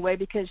be anyway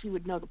because you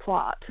would know the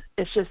plot.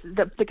 It's just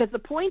because the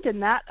point in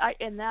that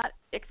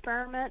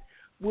experiment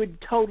would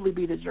totally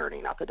be the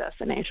journey, not the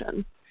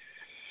destination.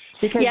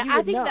 Because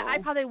I think that I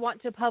probably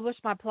want to publish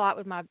my plot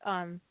with my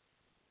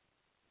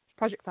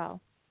project file.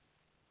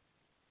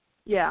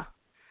 Yeah,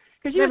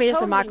 because you maybe would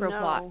just totally a micro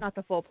plot, not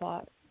the full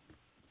plot.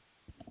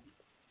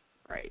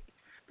 Right,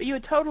 but you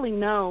would totally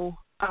know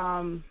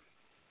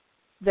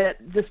that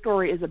the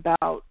story is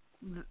about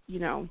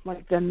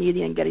like them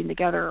meeting and getting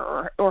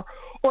together, or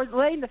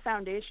laying the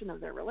foundation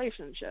of their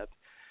relationship.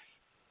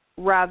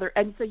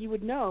 And so you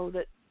would know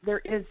that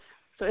there is.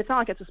 So it's not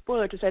like it's a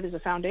spoiler to say there's a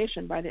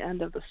foundation by the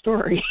end of the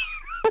story.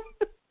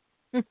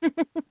 You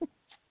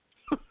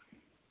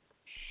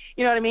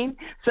know what I mean?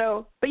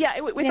 So, but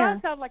yeah, we thought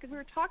it sounded like, as we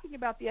were talking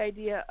about the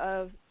idea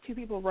of two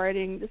people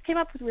writing, this came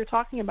up because we were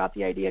talking about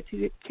the idea of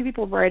two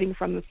people writing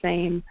from the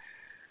same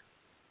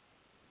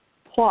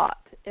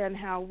plot, and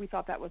how we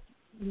thought that was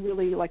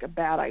really like a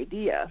bad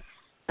idea,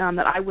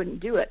 that I wouldn't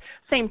do it.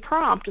 Same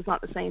prompt is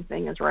not the same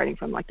thing as writing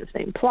from like the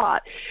same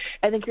plot.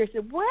 And then Kira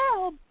said,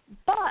 well,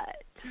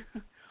 but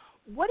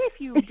what if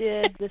you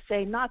did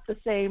not the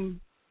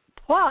same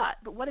plot,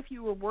 but what if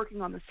you were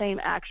working on the same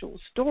actual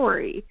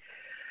story?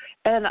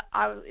 And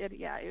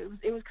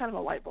it was kind of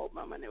a light bulb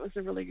moment. It was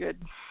a really good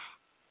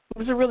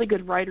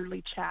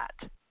writerly chat.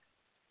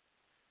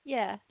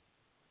 Yeah.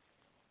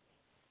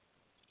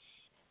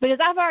 Because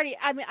I've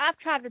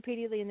tried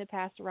repeatedly in the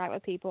past to write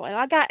with people, and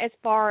I got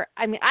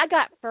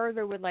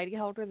further with Lady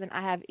Holder than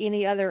I have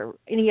any other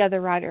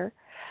writer.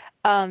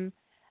 But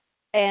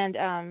and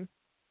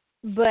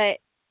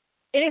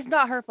it's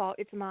not her fault,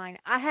 it's mine.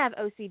 I have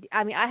OCD.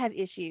 I have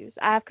issues.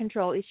 I have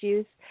control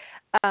issues.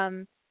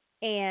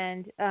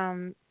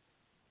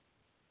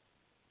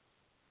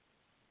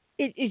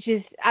 it's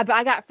just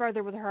I got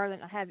further with her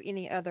than I have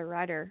any other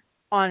writer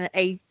on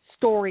a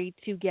story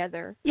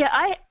together. Yeah,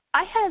 I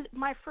had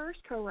my first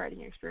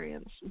co-writing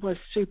experience was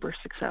super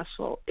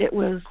successful. It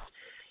was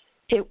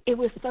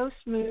so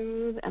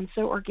smooth and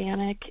so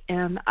organic,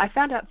 and I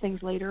found out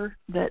things later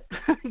that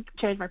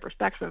changed my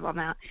perspective on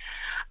that.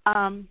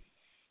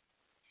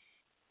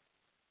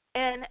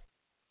 And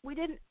we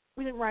didn't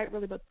write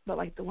really but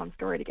like the one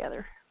story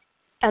together.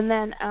 And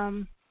then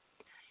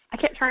I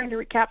kept trying to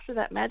recapture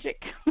that magic.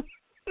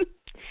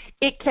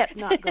 It kept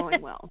not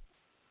going well.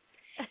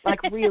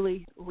 Like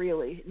really,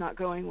 really not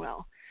going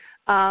well.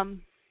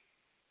 And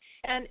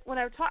when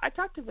I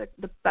talked to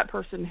that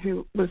person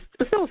who was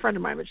still a friend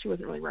of mine, but she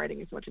wasn't really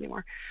writing as much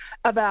anymore,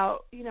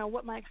 about,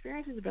 what my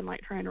experiences have been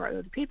like trying to write with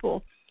other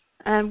people.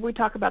 And we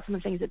talk about some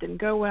of the things that didn't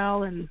go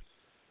well, and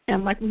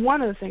like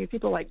one of the things,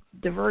 people like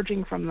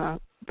diverging from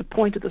the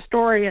point of the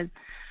story and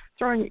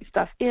throwing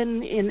stuff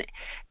in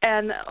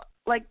and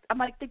like I'm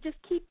like, they just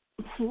keep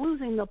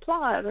losing the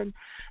plot, and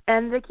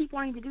they keep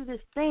wanting to do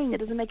this thing that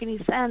doesn't make any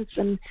sense,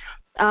 and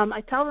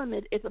I tell them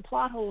it's a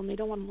plot hole and they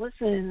don't want to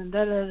listen, and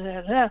da da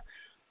da da.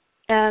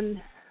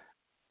 And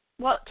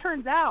well, it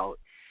turns out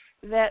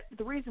that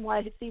the reason why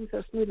it seemed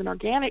so smooth and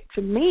organic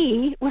to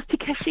me was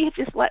because she had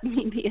just let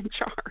me be in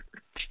charge,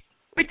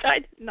 which I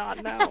did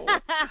not know.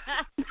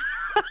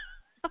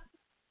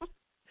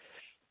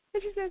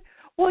 And she said,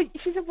 well,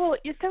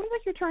 it sounds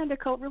like you're trying to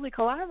really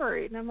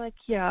collaborate. And I'm like,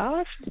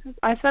 yeah.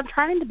 I said, I'm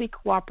trying to be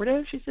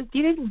cooperative. She said,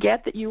 you didn't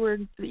get that you were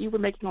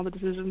making all the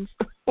decisions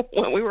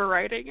when we were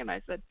writing? And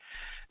I said,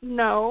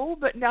 no,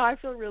 but now I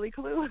feel really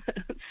clueless.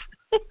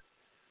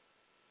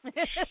 I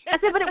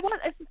said, but it was.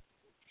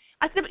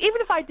 I said,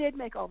 even if I did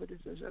make all the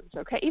decisions,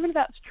 okay, even if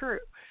that's true,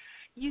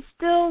 you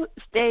still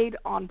stayed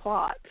on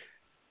plot.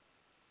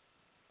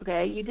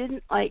 Okay, you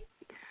didn't like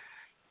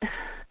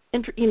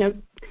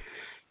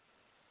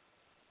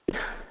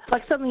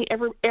like suddenly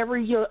every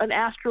an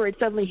asteroid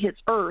suddenly hits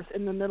Earth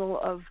in the middle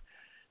of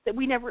that.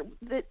 We never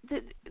the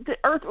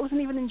Earth wasn't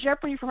even in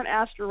jeopardy from an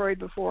asteroid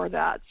before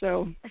that.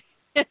 So,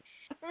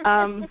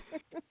 and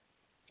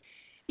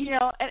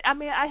I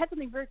mean, I had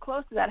something very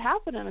close to that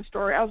happen in a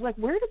story. I was like,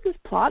 where did this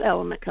plot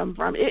element come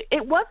from?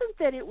 It wasn't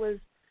that it was.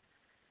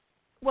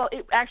 Well,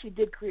 it actually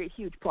did create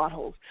huge plot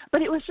holes,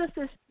 but it was just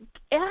this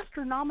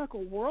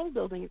astronomical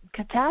world-building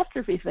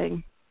catastrophe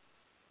thing,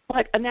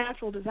 like a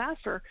natural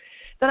disaster,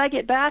 that I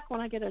get back when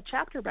I get a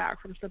chapter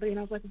back from somebody, and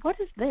I was like, what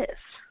is this?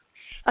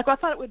 Like, I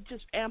thought it would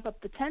just amp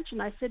up the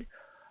tension. I said,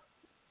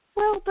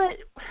 well, but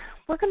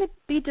we're going to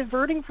be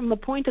diverting from the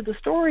point of the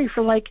story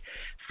for like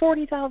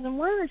 40,000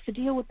 words to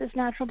deal with this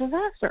natural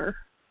disaster.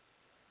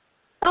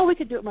 Oh, we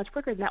could do it much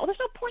quicker than that. Well, there's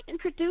no point in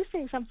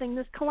introducing something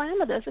this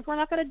calamitous if we're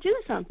not going to do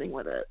something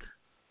with it.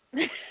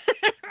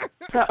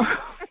 So I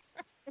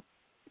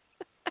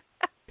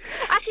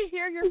can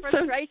hear your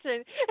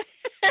frustration.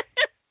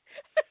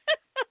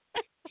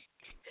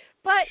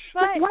 But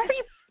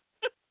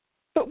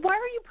why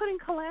are you putting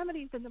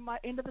calamities into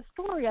the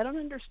story? I don't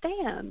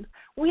understand.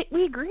 We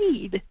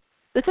agreed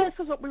that this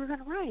was what we were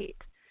going to write.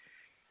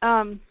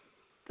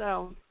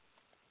 So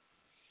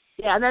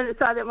yeah, and then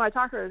when I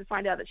talked to her to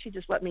find out that she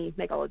just let me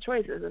make all the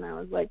choices, and I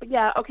was like, but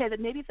yeah, okay,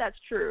 then maybe that's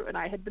true, and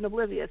I had been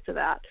oblivious to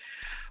that.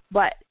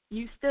 But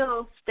you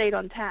still stayed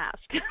on task.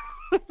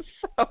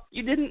 So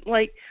you didn't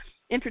like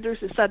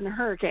introduce a sudden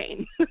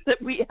hurricane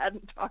that we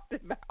hadn't talked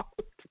about.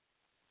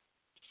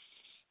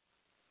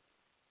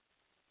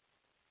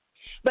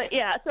 But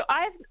yeah, so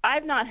I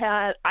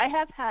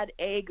have had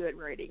a good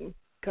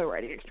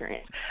co-writing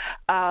experience,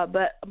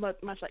 but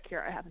much like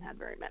Kara, I haven't had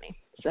very many.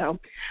 So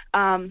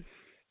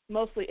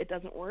mostly it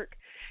doesn't work,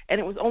 and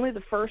it was only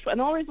the first one. And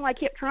the only reason why I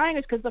kept trying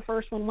is because the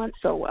first one went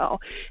so well.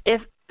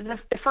 If the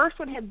first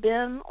one had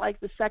been like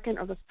the second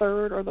or the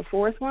third or the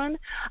fourth one,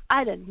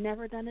 I'd have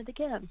never done it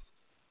again.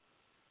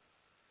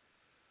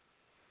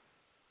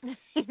 I'd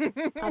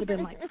have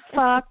been like,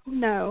 fuck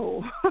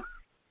no.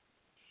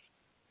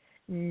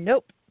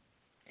 Nope.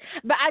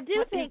 But I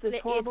do think that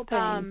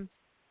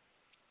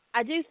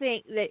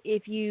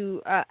if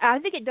you, I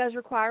think it does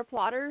require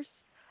plotters,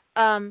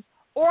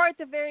 or at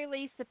the very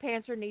least, the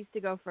pantser needs to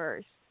go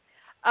first.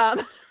 I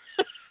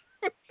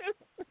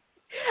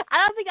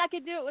don't think I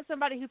could do it with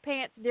somebody who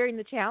pants during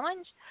the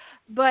challenge,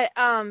 but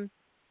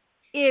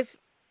if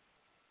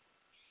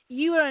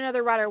you and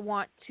another writer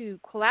want to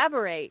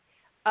collaborate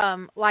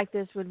like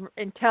this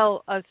and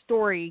tell a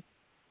story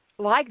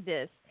like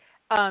this,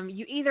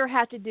 you either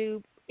have to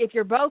do, if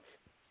you're both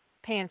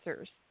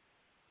pantsers,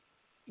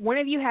 one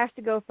of you has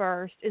to go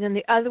first, and then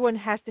the other one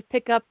has to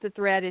pick up the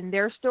thread in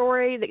their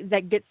story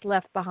that gets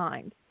left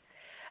behind.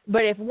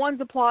 But if one's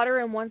a plotter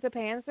and one's a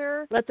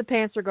pantser, let the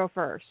pantser go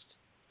first.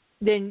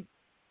 Then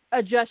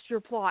adjust your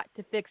plot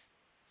to fix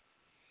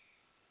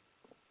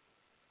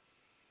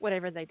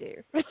whatever they do.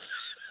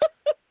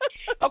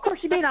 Of course,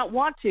 you may not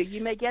want to.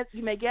 You may get it,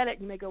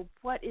 and you may go,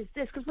 what is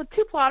this? Because when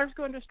two plotters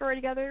go into a story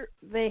together,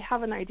 they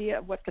have an idea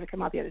of what's going to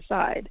come out the other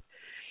side.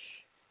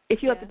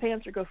 If you let the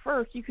pantser go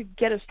first, you could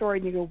get a story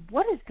and you go,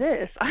 what is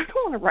this? I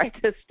don't want to write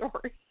this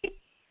story.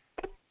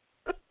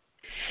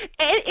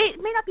 it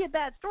may not be a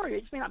bad story.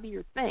 It just may not be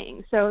your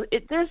thing. So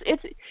it's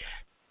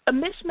a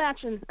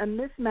mismatch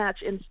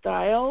in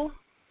style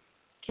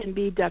can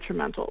be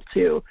detrimental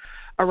to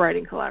a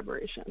writing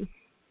collaboration.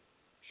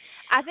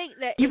 I think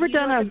that if you let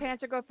the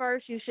pantser go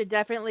first, you should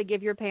definitely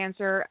give your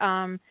pantser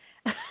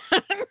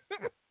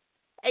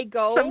a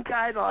goal. Some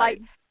guidelines.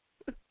 Like,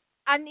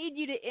 I need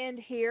you to end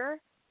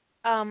here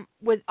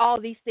with all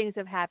these things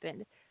have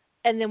happened.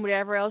 And then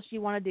whatever else you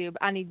want to do.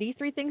 But I need these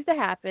 3 things to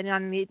happen, and I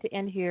need to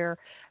end here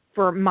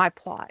for my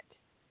plot.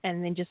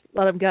 And then just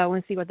let them go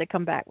and see what they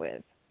come back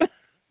with.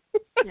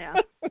 Yeah.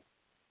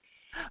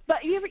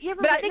 But you ever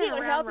But I think it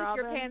would help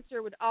Robin? if your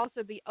pantser would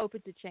also be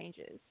open to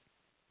changes.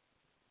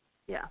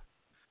 Yeah.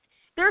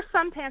 There are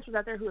some pantsers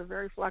out there who are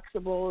very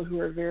flexible, who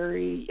are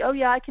very, oh,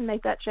 yeah, I can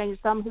make that change.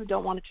 Some who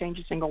don't want to change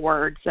a single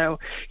word. So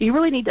you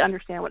really need to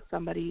understand what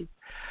somebody's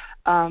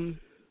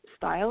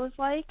style is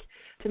like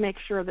to make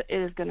sure that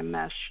it is going to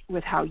mesh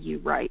with how you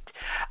write.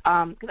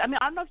 Because, I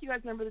don't know if you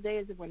guys remember the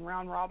days of when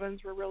round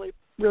robins were really,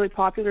 really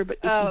popular, but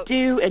if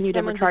you do and you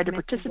never tried to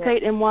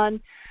participate in one,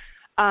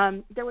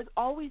 there was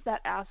always that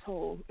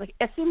asshole, like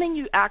assuming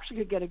you actually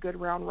could get a good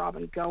round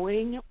robin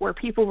going where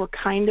people were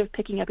kind of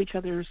picking up each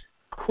other's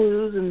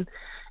clues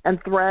and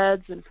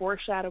threads and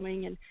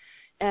foreshadowing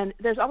and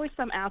there's always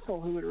some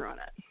asshole who would ruin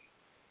it.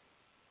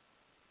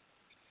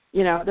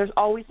 There's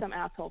always some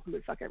asshole who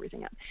would fuck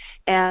everything up.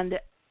 And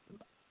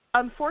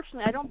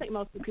unfortunately, I don't think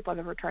most of the people I've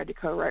ever tried to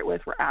co-write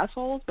with were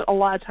assholes, but a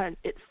lot of times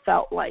it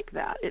felt like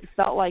that. It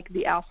felt like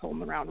the asshole in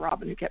the round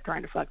robin who kept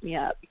trying to fuck me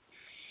up.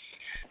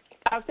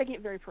 I was taking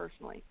it very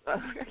personally. I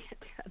can't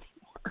do that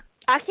anymore.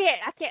 I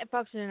can't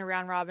function in a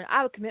round robin.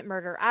 I would commit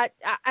murder. I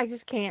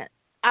just can't.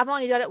 I've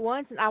only done it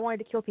once, and I wanted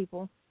to kill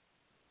people.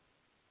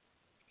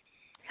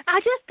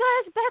 I just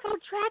got us back on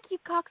track, you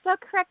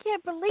cocksucker. I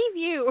can't believe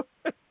you.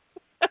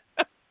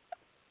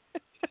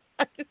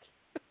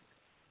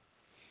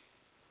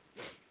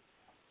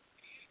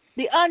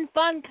 The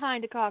unfun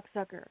kind of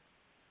cocksucker.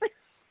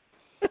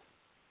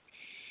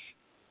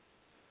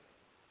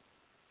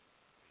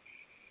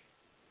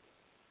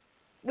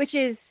 Which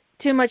is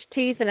too much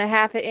teeth and a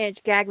half-inch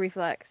gag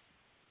reflex.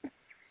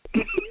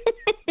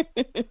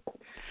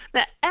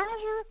 Now,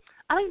 Azure,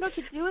 I don't even know what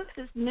to do with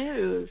this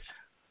news.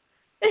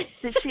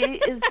 That she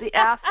is the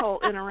asshole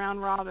in a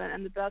round robin,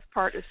 and the best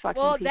part is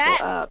fucking people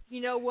up.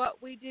 You know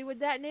what we do with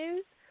that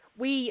news?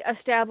 We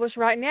establish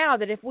right now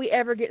that if we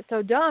ever get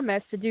so dumb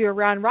as to do a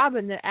round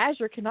robin, that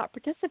Azure cannot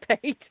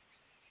participate.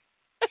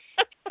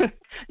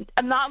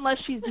 Not unless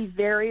she's the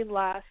very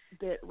last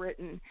bit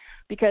written,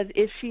 because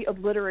if she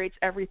obliterates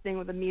everything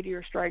with a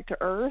meteor strike to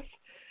Earth,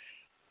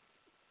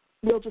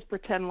 we'll just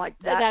pretend like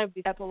that would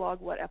be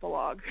epilogue. What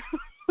epilogue?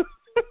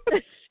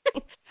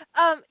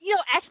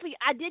 Actually,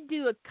 I did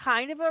do a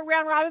kind of a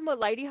round robin with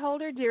Lady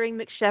Holder during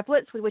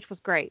McSheplets, which was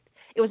great.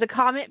 It was a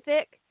comic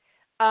fic,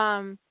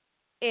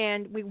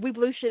 and we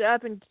blew shit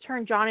up and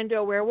turned John into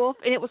a werewolf,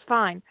 and it was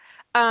fine.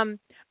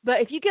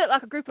 But if you get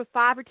like a group of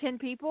 5 or 10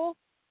 people,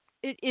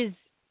 it is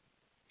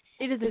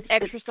an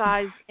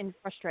exercise in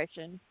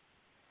frustration.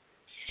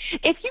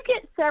 If you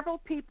get several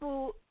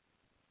people,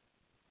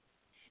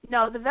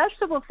 no, the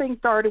vegetable thing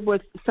started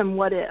with some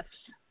what ifs,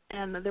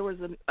 and there was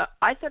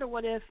I said a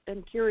what if,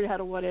 and Kiri had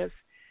a what if,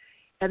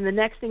 and the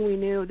next thing we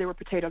knew, there were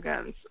potato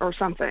guns or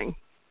something.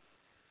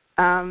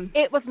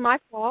 It was my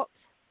fault.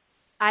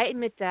 I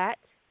admit that.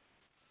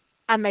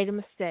 I made a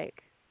mistake.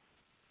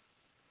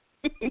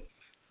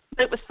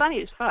 It was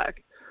funny as fuck.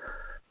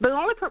 But the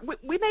only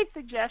we made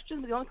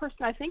suggestions. But the only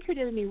person I think who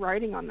did any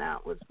writing on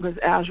that was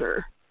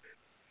Azure.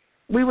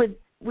 We would.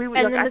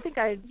 Like, I think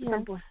I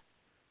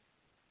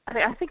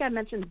think I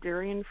mentioned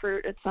durian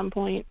fruit at some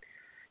point.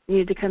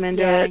 Needed to come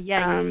into it.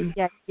 Yeah.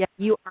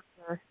 You armed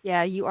her.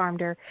 Yeah, you armed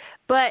her.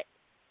 But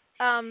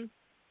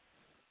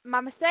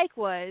my mistake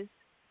was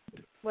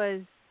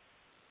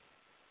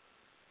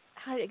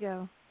how did it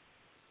go?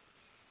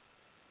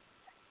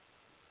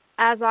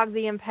 Azog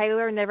the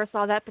Impaler never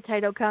saw that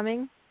potato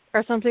coming,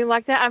 or something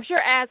like that. I'm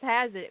sure Az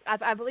has it.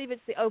 I believe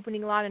it's the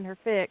opening line in her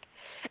fic.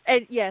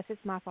 And yes,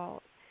 it's my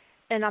fault.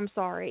 And I'm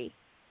sorry,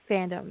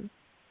 fandom.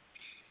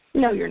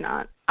 No, you're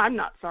not. I'm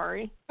not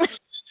sorry.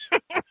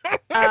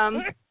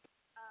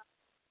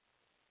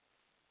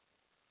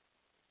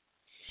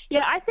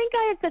 Yeah, I think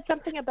I had said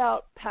something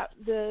about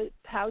the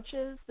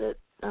pouches that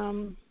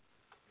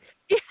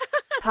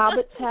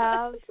hobbits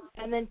have,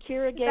 and then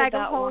Kira gave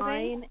that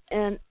line,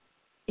 and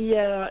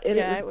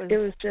it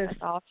was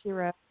just all she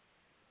wrote.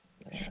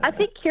 I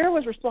think Kira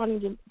was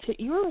responding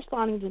to you were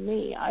responding to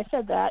me. I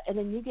said that, and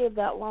then you gave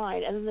that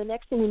line, and then the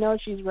next thing we know,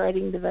 she's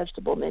writing the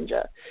Vegetable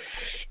Ninja,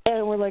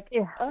 and we're like,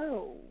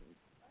 oh,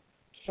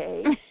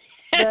 okay.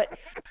 But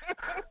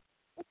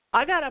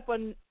I got up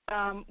one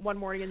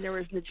morning and there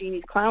was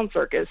Nagini's Clown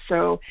Circus,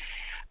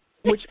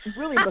 which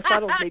really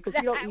befuddles me because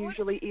we don't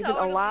usually even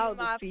allow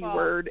the C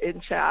word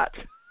in chat.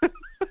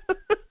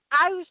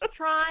 I was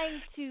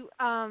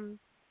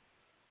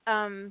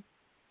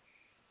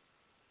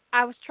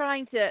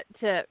trying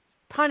to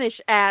punish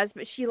Az,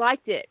 but she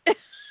liked it.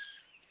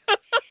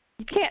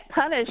 You can't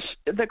punish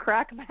the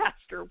crack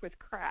master with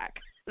crack.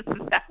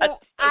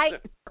 Well, I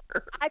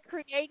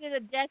created a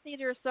Death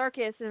Eater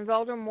circus, and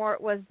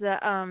Voldemort was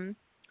the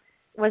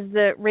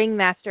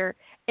ringmaster,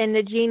 and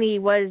the genie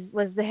was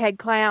the head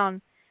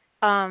clown,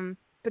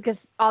 because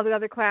all the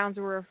other clowns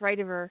were afraid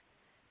of her,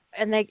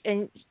 and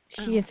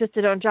she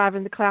insisted on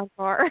driving the clown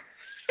car.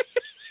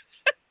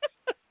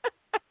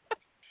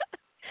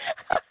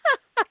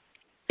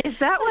 Is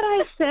that what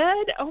I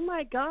said? Oh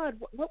my God!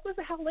 What was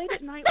it? How late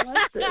at night was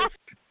this?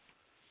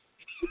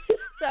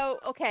 So,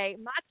 okay,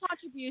 my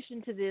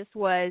contribution to this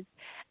was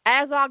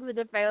Azog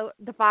the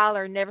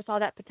Defiler never saw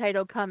that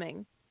potato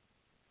coming.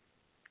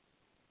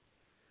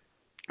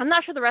 I'm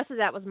not sure the rest of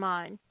that was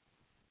mine.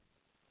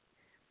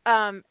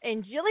 And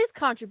Jilly's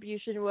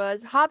contribution was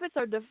hobbits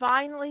are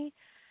divinely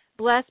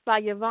blessed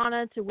by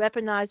Yavanna to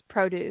weaponize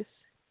produce.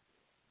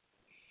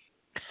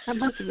 I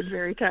must have been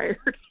very tired.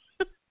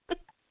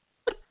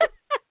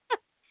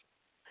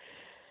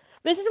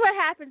 This is what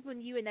happens when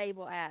you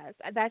enable Az.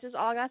 That's just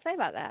all I gotta say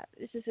about that.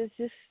 It's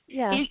just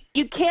yeah.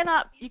 You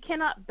cannot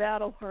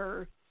battle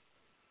her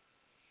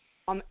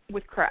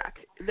with crack.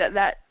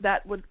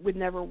 That would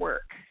never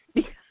work.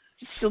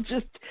 She'll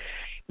just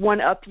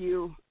one up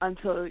you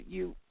until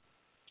you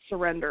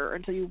surrender,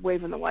 until you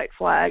wave in the white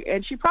flag,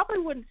 and she probably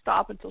wouldn't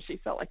stop until she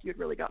felt like you had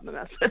really gotten the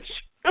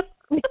message.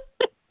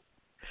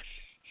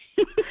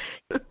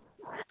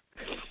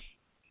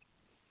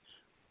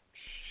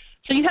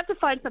 So you have to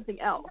find something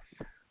else.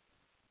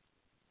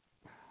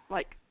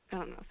 Like, I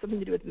don't know, something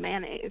to do with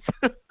mayonnaise.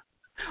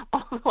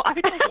 Although I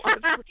don't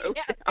want to throw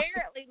yeah,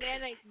 apparently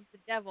mayonnaise is the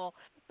devil.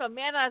 So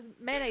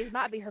mayonnaise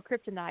might be her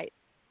kryptonite.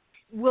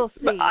 We'll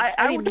see. But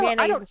I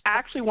don't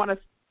actually want to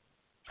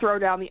throw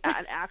down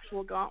an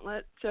actual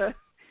gauntlet to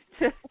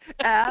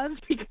Az,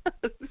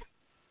 because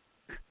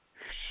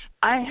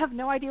I have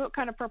no idea what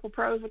kind of purple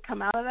prose would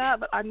come out of that,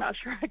 but I'm not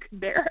sure I could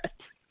bear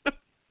it.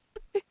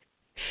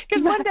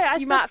 Because one day I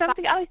said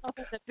something.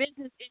 The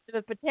business into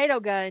a potato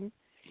gun.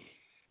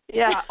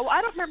 Yeah. Well,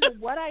 I don't remember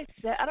what I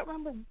said. I don't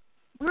remember.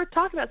 We were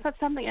talking about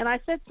something, and I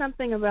said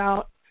something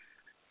about,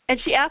 and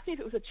she asked me if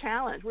it was a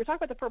challenge. We were talking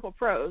about the purple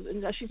prose,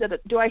 and she said,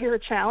 "Do I hear a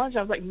challenge?"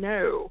 I was like,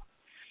 "No,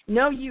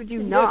 you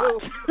do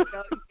not.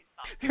 No,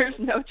 There's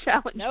no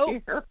challenge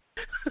here."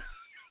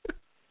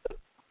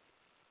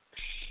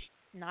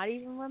 Not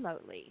even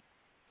remotely.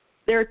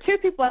 There are two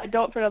people I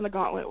don't throw down the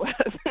gauntlet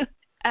with: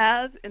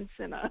 Az and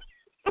Cinna.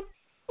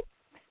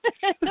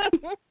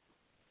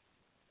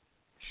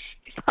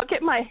 I'll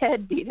get my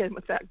head beat in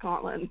with that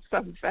gauntlet in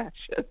some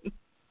fashion.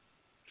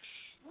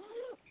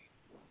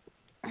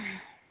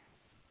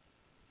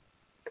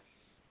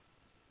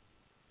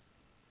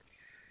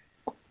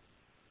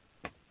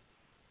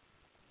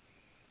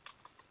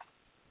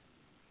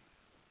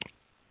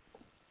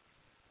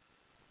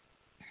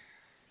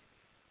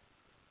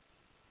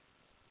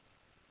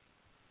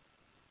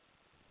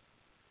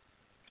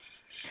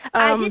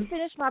 I did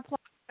finish my plot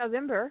in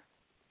November.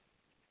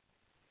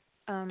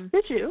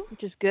 Did you?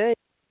 Which is good.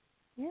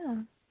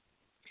 Yeah.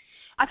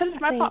 I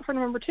finished my plot for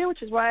November too,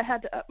 which is why I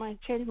had to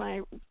change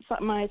my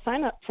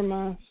sign up from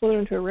a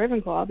Slytherin to a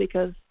Ravenclaw,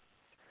 because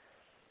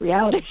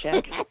reality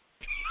check.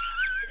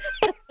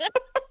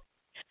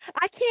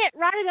 I can't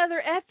write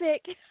another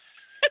epic.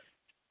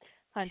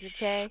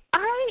 100K.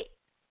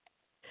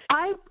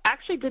 I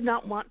actually did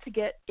not want to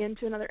get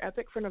into another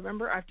epic for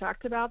November. I've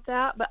talked about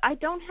that, but I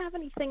don't have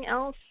anything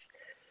else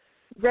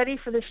ready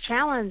for this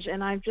challenge,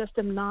 and I just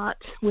am not,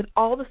 with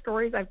all the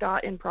stories I've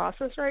got in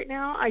process right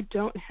now, I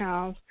don't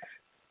have,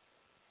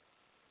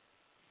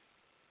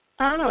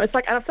 I don't know, it's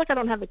like I feel like I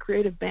don't have the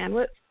creative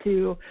bandwidth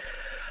to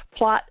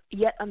plot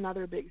yet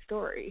another big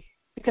story,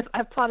 because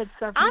I've plotted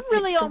several. I'm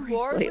really on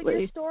board lately with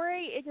your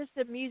story. It just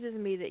amuses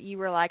me that you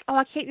were like, oh,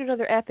 I can't do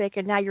another epic,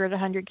 and now you're at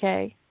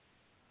 100K.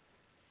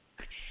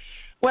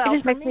 Well, it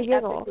just makes me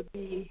giggle.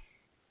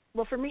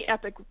 For me,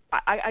 epic,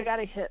 I got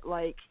to hit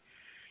like,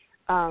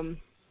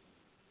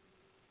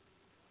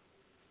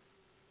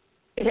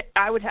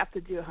 I would have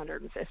to do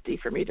 150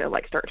 for me to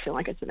like start feeling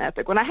like it's an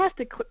epic. When I have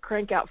to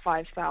crank out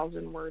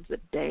 5,000 words a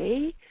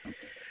day,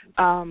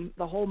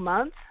 the whole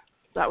month,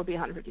 that would be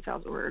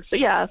 150,000 words. So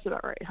yeah, that's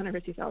about right.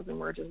 150,000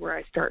 words is where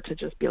I start to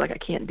just be like, I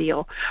can't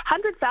deal.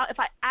 100,000. If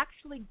I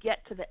actually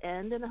get to the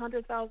end in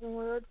 100,000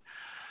 words,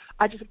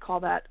 I just call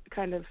that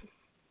kind of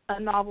a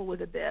novel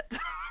with a bit.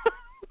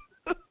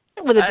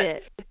 With a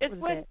bit. It's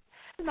like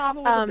a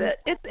novel with a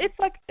bit. It's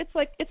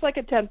like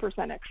a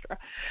 10% extra.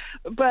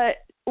 But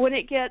when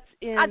it gets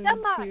into, I've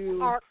done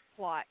my arc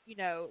plot,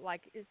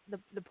 like it's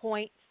the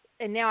points,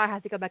 and now I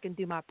have to go back and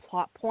do my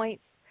plot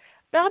points.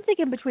 But I'm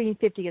thinking between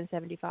 50 and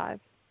 75.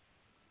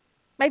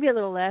 Maybe a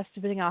little less,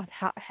 depending on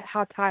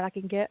how tight I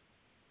can get.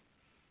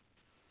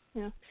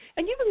 Yeah.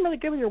 And you've been really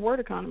good with your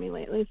word economy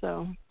lately,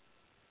 so.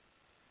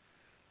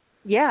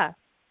 Yeah.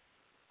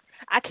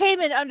 I came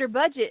in under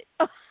budget.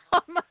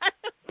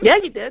 Yeah,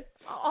 you did.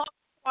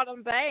 What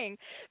I'm paying,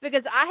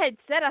 because I had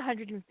said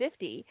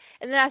 150,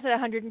 and then I said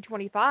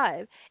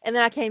 125, and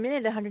then I came in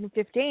at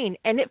 115,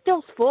 and it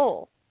feels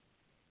full.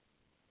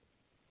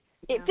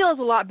 Yeah. It feels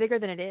a lot bigger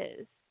than it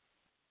is.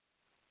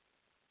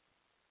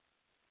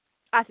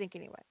 I think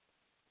anyway.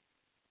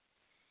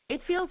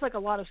 It feels like a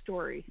lot of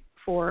story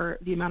for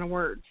the amount of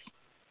words.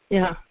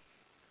 Yeah.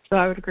 So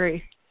I would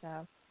agree.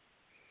 So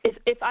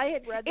if I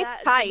had read that,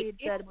 it's tight.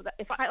 Said,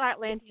 it's tight like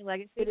Atlantean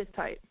Legacy. It is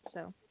tight.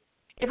 So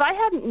if I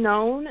hadn't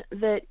known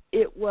that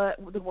it was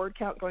the word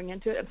count going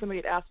into it, and somebody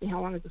had asked me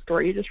how long is the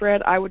story you just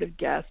read, I would have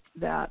guessed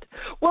that.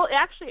 Well,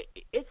 actually,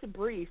 it's a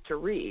brief to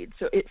read,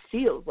 so it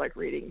feels like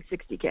reading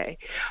 60K.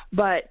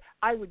 But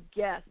I would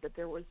guess that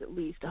there was at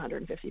least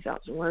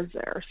 150,000 words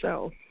there.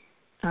 So,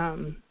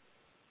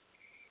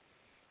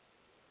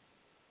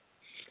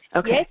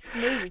 okay,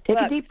 take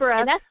a deep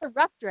breath. And that's the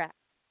rough draft.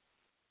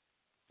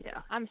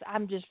 Yeah,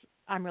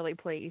 I'm really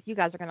pleased. You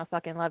guys are gonna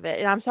fucking love it.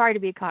 And I'm sorry to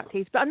be a cock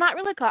tease, but I'm not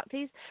really a cock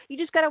tease. You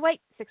just gotta wait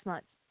 6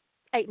 months,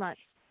 8 months,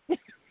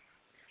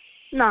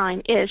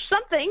 9-ish,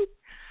 something.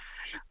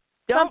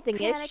 Don't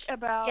panic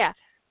about. Yeah.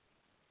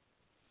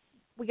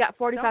 We got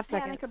 45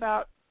 seconds.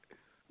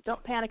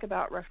 Don't panic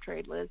about rough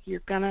trade, Liz.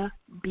 You're gonna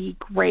be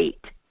great.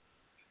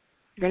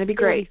 You're gonna be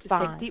great. Just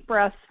take a deep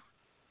breath.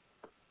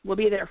 We'll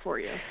be there for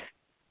you.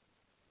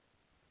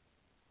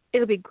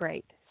 It'll be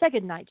great. Say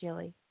good night,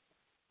 Jilly.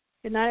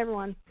 Good night,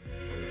 everyone.